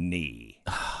knee.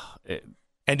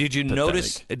 And did you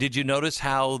notice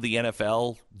how the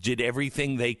NFL did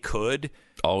everything they could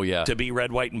to be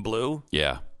red, white, and blue?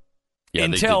 Yeah.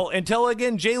 Until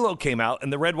again, J-Lo came out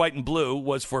and the red, white, and blue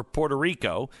was for Puerto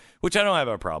Rico, which I don't have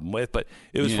a problem with, but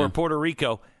it was for Puerto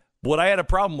Rico. What I had a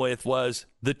problem with was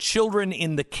the children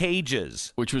in the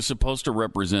cages. Which was supposed to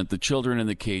represent the children in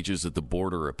the cages at the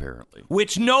border, apparently.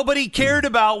 Which nobody cared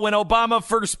about when Obama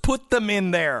first put them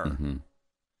in there. Mm-hmm.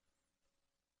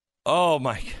 Oh,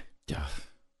 my. Yeah.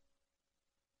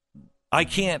 I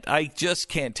just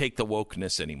can't take the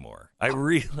wokeness anymore. I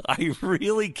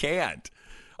really can't.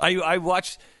 I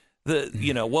watched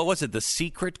what was it? The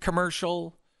Secret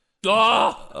commercial?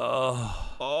 I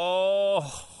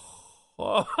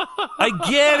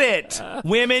get it.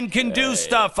 Women can do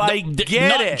stuff. I get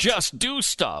not it. Just do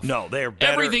stuff. No, they're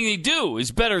better. Everything they do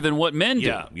is better than what men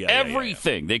do.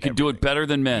 Everything. They can do it better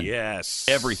than men. Yes.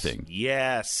 Everything.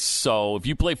 Yes. So if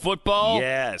you play football,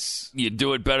 yes, you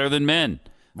do it better than men.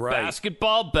 Right.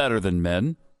 Basketball, better than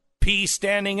men. Pee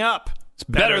standing up. It's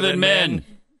better than men.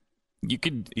 You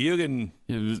can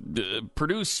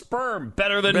produce sperm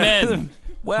better than men.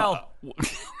 Well,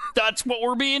 that's what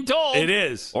we're being told. It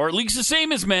is. Or at least the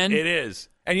same as men. It is.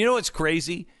 And you know what's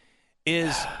crazy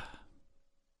is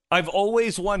I've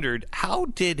always wondered, how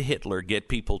did Hitler get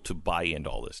people to buy into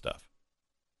all this stuff?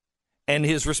 And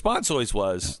his response always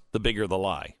was, the bigger the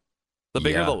lie. The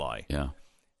bigger the lie. Yeah.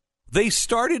 They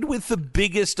started with the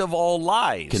biggest of all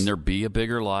lies. Can there be a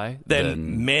bigger lie?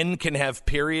 Then men can have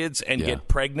periods and get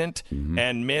pregnant,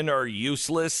 and men are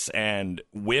useless, and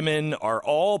women are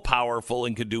all powerful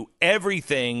and can do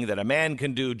everything that a man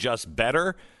can do, just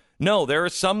better. No, there are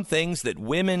some things that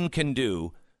women can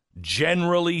do,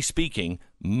 generally speaking,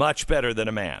 much better than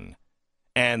a man.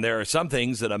 And there are some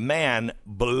things that a man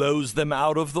blows them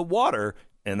out of the water,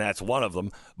 and that's one of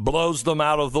them, blows them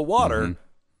out of the water.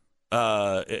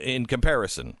 In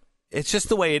comparison. It's just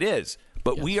the way it is.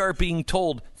 But we are being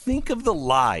told, think of the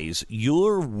lies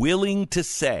you're willing to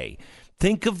say.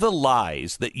 Think of the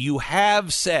lies that you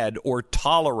have said or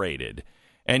tolerated.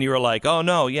 And you're like, oh,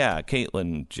 no, yeah,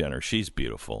 Caitlyn Jenner, she's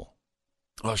beautiful.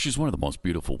 Oh, she's one of the most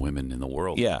beautiful women in the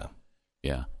world. Yeah.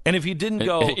 Yeah. And if you didn't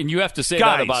go... And you have to say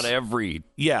guys, that about every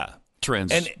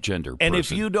transgender and person.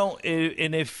 if you don't...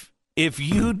 And if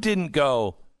you didn't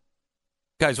go,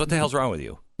 guys, what the hell's wrong with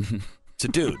you? It's a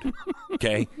dude,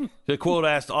 okay? The quote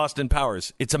asked Austin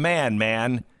Powers, it's a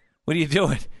man. What are you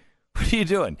doing? What are you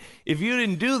doing? If you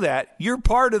didn't do that, you're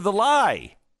part of the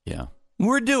lie. Yeah.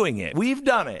 We're doing it. We've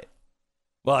done it.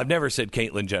 Well, I've never said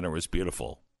Caitlyn Jenner was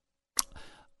beautiful.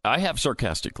 I have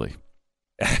sarcastically.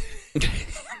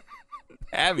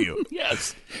 Have you?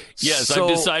 Yes. Yes, So-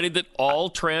 I've decided that all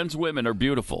trans women are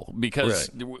beautiful because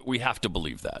we have to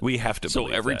believe that. We have to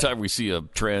believe So every that. time we see a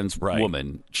trans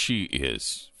woman, she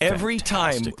is Every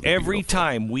fantastically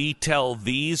time we tell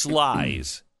these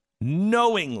lies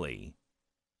knowingly,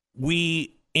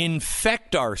 we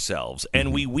infect ourselves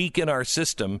and we weaken our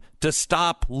system to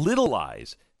stop little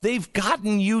lies. They've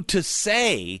gotten you to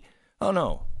say, oh,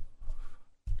 no,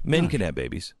 men can have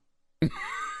babies.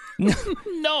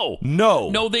 No.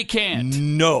 No, they can't.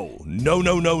 No, they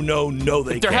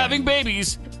If they're can't. having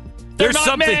babies, they're not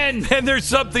something, men. And there's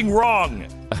something wrong.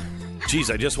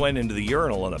 Jeez, I just went into the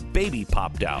urinal and a baby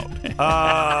popped out.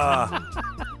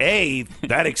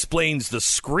 That explains the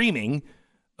screaming,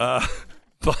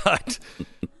 but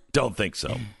don't think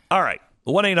so. All right,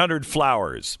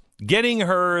 1-800-FLOWERS. Getting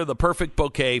her the perfect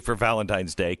bouquet for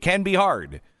Valentine's Day can be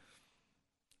hard,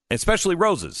 especially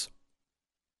roses.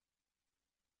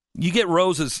 You get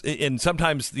roses, and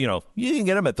sometimes, you can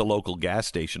get them at the local gas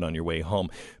station on your way home,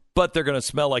 but they're going to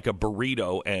smell like a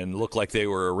burrito and look like they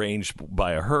were arranged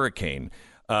by a hurricane.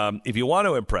 If you want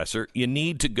to impress her, you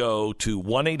need to go to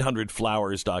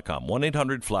 1-800-FLOWERS.com.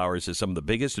 1-800-FLOWERS is some of the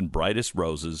biggest and brightest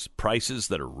roses, prices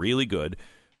that are really good,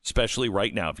 especially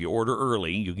right now. If you order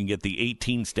early, you can get the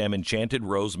 18-stem Enchanted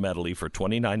Rose Medley for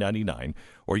 $29.99,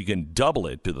 or you can double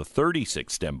it to the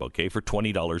 36-stem bouquet for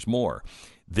 $20 more.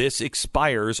 This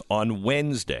expires on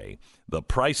Wednesday. The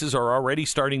prices are already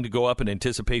starting to go up in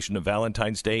anticipation of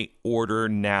Valentine's Day. Order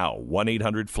now.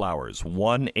 1-800-FLOWERS.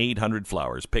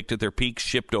 1-800-FLOWERS. Picked at their peak,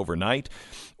 shipped overnight.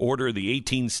 Order the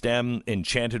 18-stem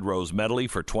Enchanted Rose Medley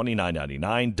for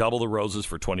 $29.99. Double the roses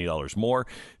for $20 more.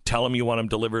 Tell them you want them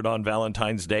delivered on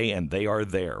Valentine's Day, and they are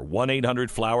there.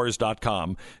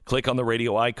 1-800-FLOWERS.com. Click on the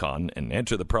radio icon and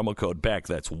enter the promo code BECK.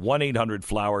 That's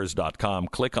 1-800-FLOWERS.com.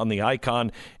 Click on the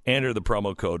icon, enter the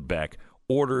promo code BECK.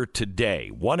 Order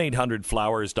today.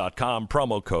 1-800-FLOWERS.com.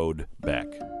 Promo code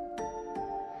BECK.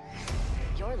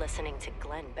 You're listening to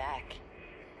Glenn Beck.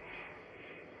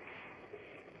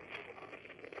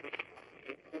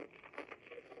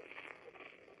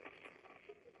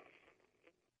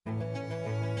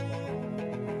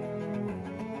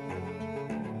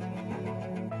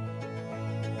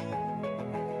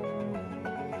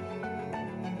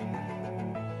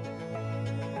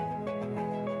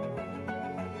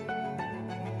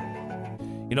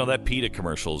 That PETA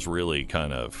commercial is really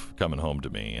kind of coming home to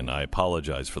me, and I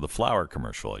apologize for the flower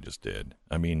commercial I just did.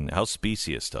 I mean, how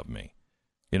speciest of me.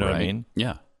 You know what I mean?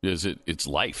 Yeah. Is it? It's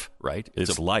life, right?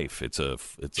 It's life. It's a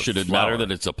Should it flower. matter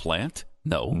that it's a plant?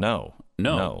 No.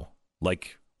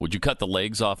 Like, would you cut the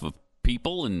legs off of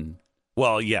people and?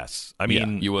 Well, yes. I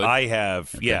mean, you would? I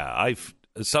have. Okay. Yeah, I've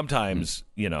sometimes.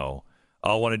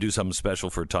 I'll want to do something special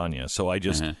for Tanya, so I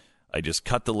just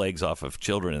cut the legs off of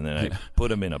children and then I put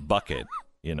them in a bucket.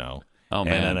 Oh, and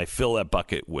man. then I fill that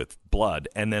bucket with blood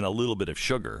and then a little bit of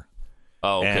sugar.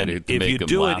 Oh, okay. And to if make you them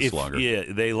do last it,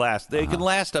 longer. they last. They can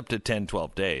last up to 10,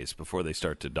 12 days before they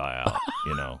start to die out.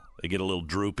 They get a little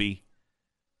droopy.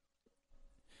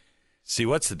 See,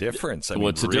 what's the difference?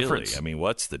 What's the difference? I mean,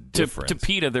 what's the difference? To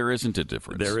PETA, there isn't a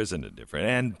difference. There isn't a difference.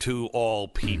 And to all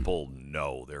people,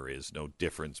 no, there is no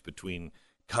difference between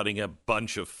cutting a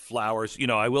bunch of flowers.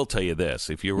 I will tell you this.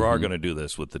 If you are going to do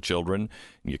this with the children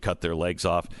and you cut their legs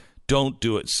off, don't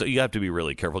do it. So you have to be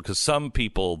really careful because some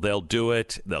people, they'll do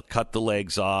it, they'll cut the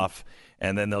legs off,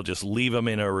 and then they'll just leave them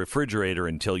in a refrigerator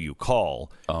until you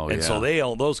call. Oh, and yeah.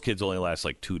 so those kids only last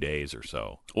like 2 days or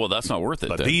so. Well, that's not worth it.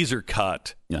 But then. these are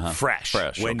cut fresh.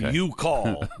 When okay. you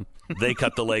call, they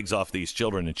cut the legs off these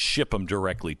children and ship them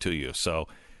directly to you. So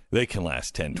they can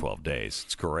last 10, 12 days.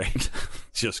 It's great.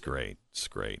 It's just great. It's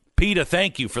great. PETA,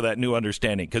 thank you for that new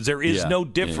understanding because there is no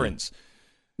difference.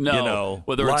 No,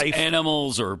 whether life, it's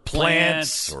animals or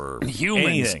plants or humans,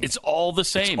 anything. it's all the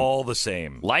same. It's all the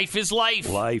same. Life is life.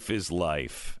 Life is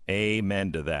life.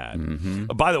 Amen to that. Mm-hmm.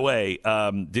 By the way,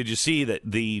 did you see that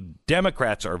the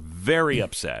Democrats are very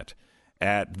upset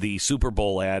at the Super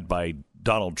Bowl ad by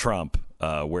Donald Trump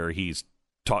where he's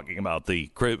talking about the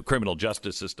criminal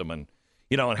justice system and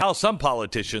how some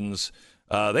politicians,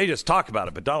 they just talk about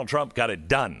it, but Donald Trump got it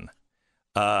done.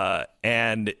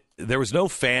 And there was no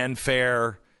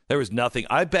fanfare. There was nothing.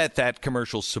 I bet that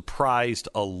commercial surprised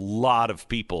a lot of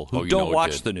people who don't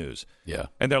watch the news. Yeah.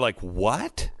 And they're like,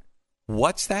 what?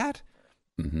 What's that?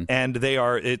 Mm-hmm. And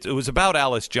it was about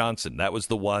Alice Johnson. That was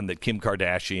the one that Kim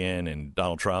Kardashian and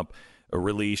Donald Trump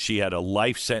released. She had a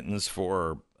life sentence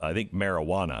for, I think,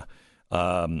 marijuana.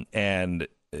 It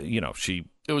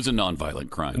was a nonviolent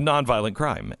crime. Nonviolent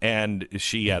crime. And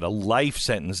she had a life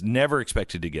sentence, never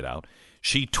expected to get out.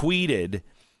 She tweeted,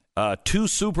 2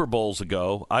 Super Bowls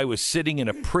ago, I was sitting in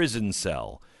a prison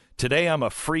cell. Today I'm a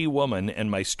free woman,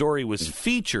 and my story was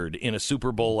featured in a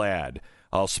Super Bowl ad.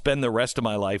 I'll spend the rest of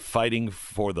my life fighting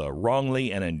for the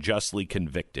wrongly and unjustly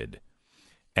convicted.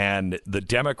 And the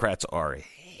Democrats are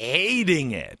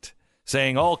hating it,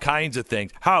 saying all kinds of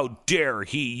things. How dare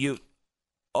he?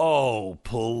 Oh,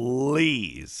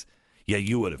 please. Yeah,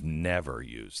 you would have never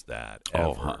used that,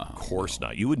 ever. Of course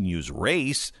not. You wouldn't use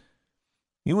race.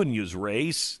 You wouldn't use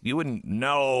race. You wouldn't.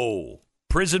 No.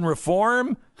 Prison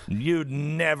reform? You'd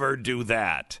never do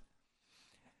that.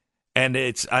 And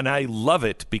I love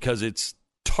it because it's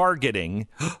targeting.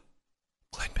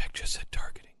 Glenn Beck just said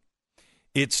targeting.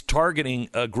 It's targeting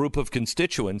a group of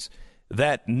constituents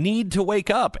that need to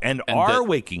wake up and are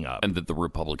waking up. And that the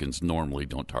Republicans normally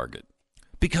don't target.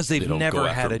 Because they've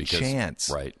never had a chance.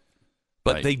 Right.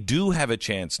 But they do have a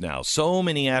chance now. So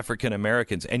many African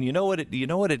Americans. And you know what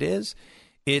it is?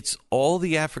 It's all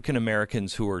the African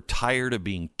Americans who are tired of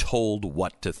being told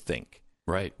what to think.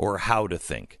 Right. Or how to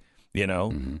think.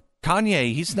 Mm-hmm.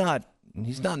 Kanye, he's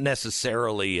not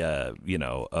necessarily a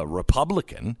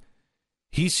Republican.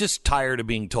 He's just tired of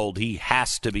being told he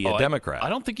has to be a Democrat. I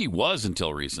don't think he was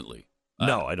until recently.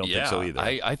 No, I don't think so either.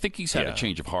 I think he's had a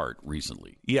change of heart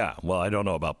recently. Yeah, well, I don't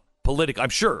know about political. I'm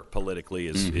sure politically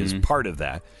is part of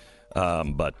that.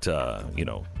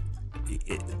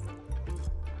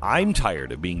 I'm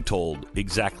tired of being told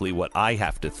exactly what I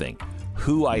have to think,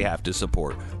 who I have to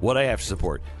support, what I have to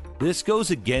support. This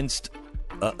goes against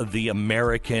the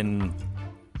American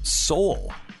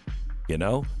soul,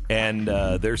 and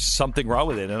there's something wrong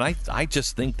with it. And I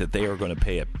just think that they are going to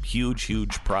pay a huge,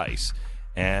 huge price.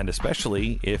 And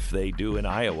especially if they do in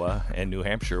Iowa and New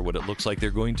Hampshire what it looks like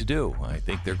they're going to do. I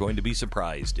think they're going to be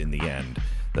surprised in the end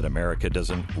that America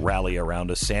doesn't rally around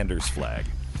a Sanders flag.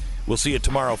 We'll see you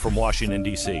tomorrow from Washington,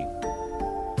 D.C.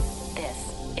 This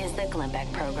is the Glenn Beck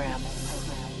Program.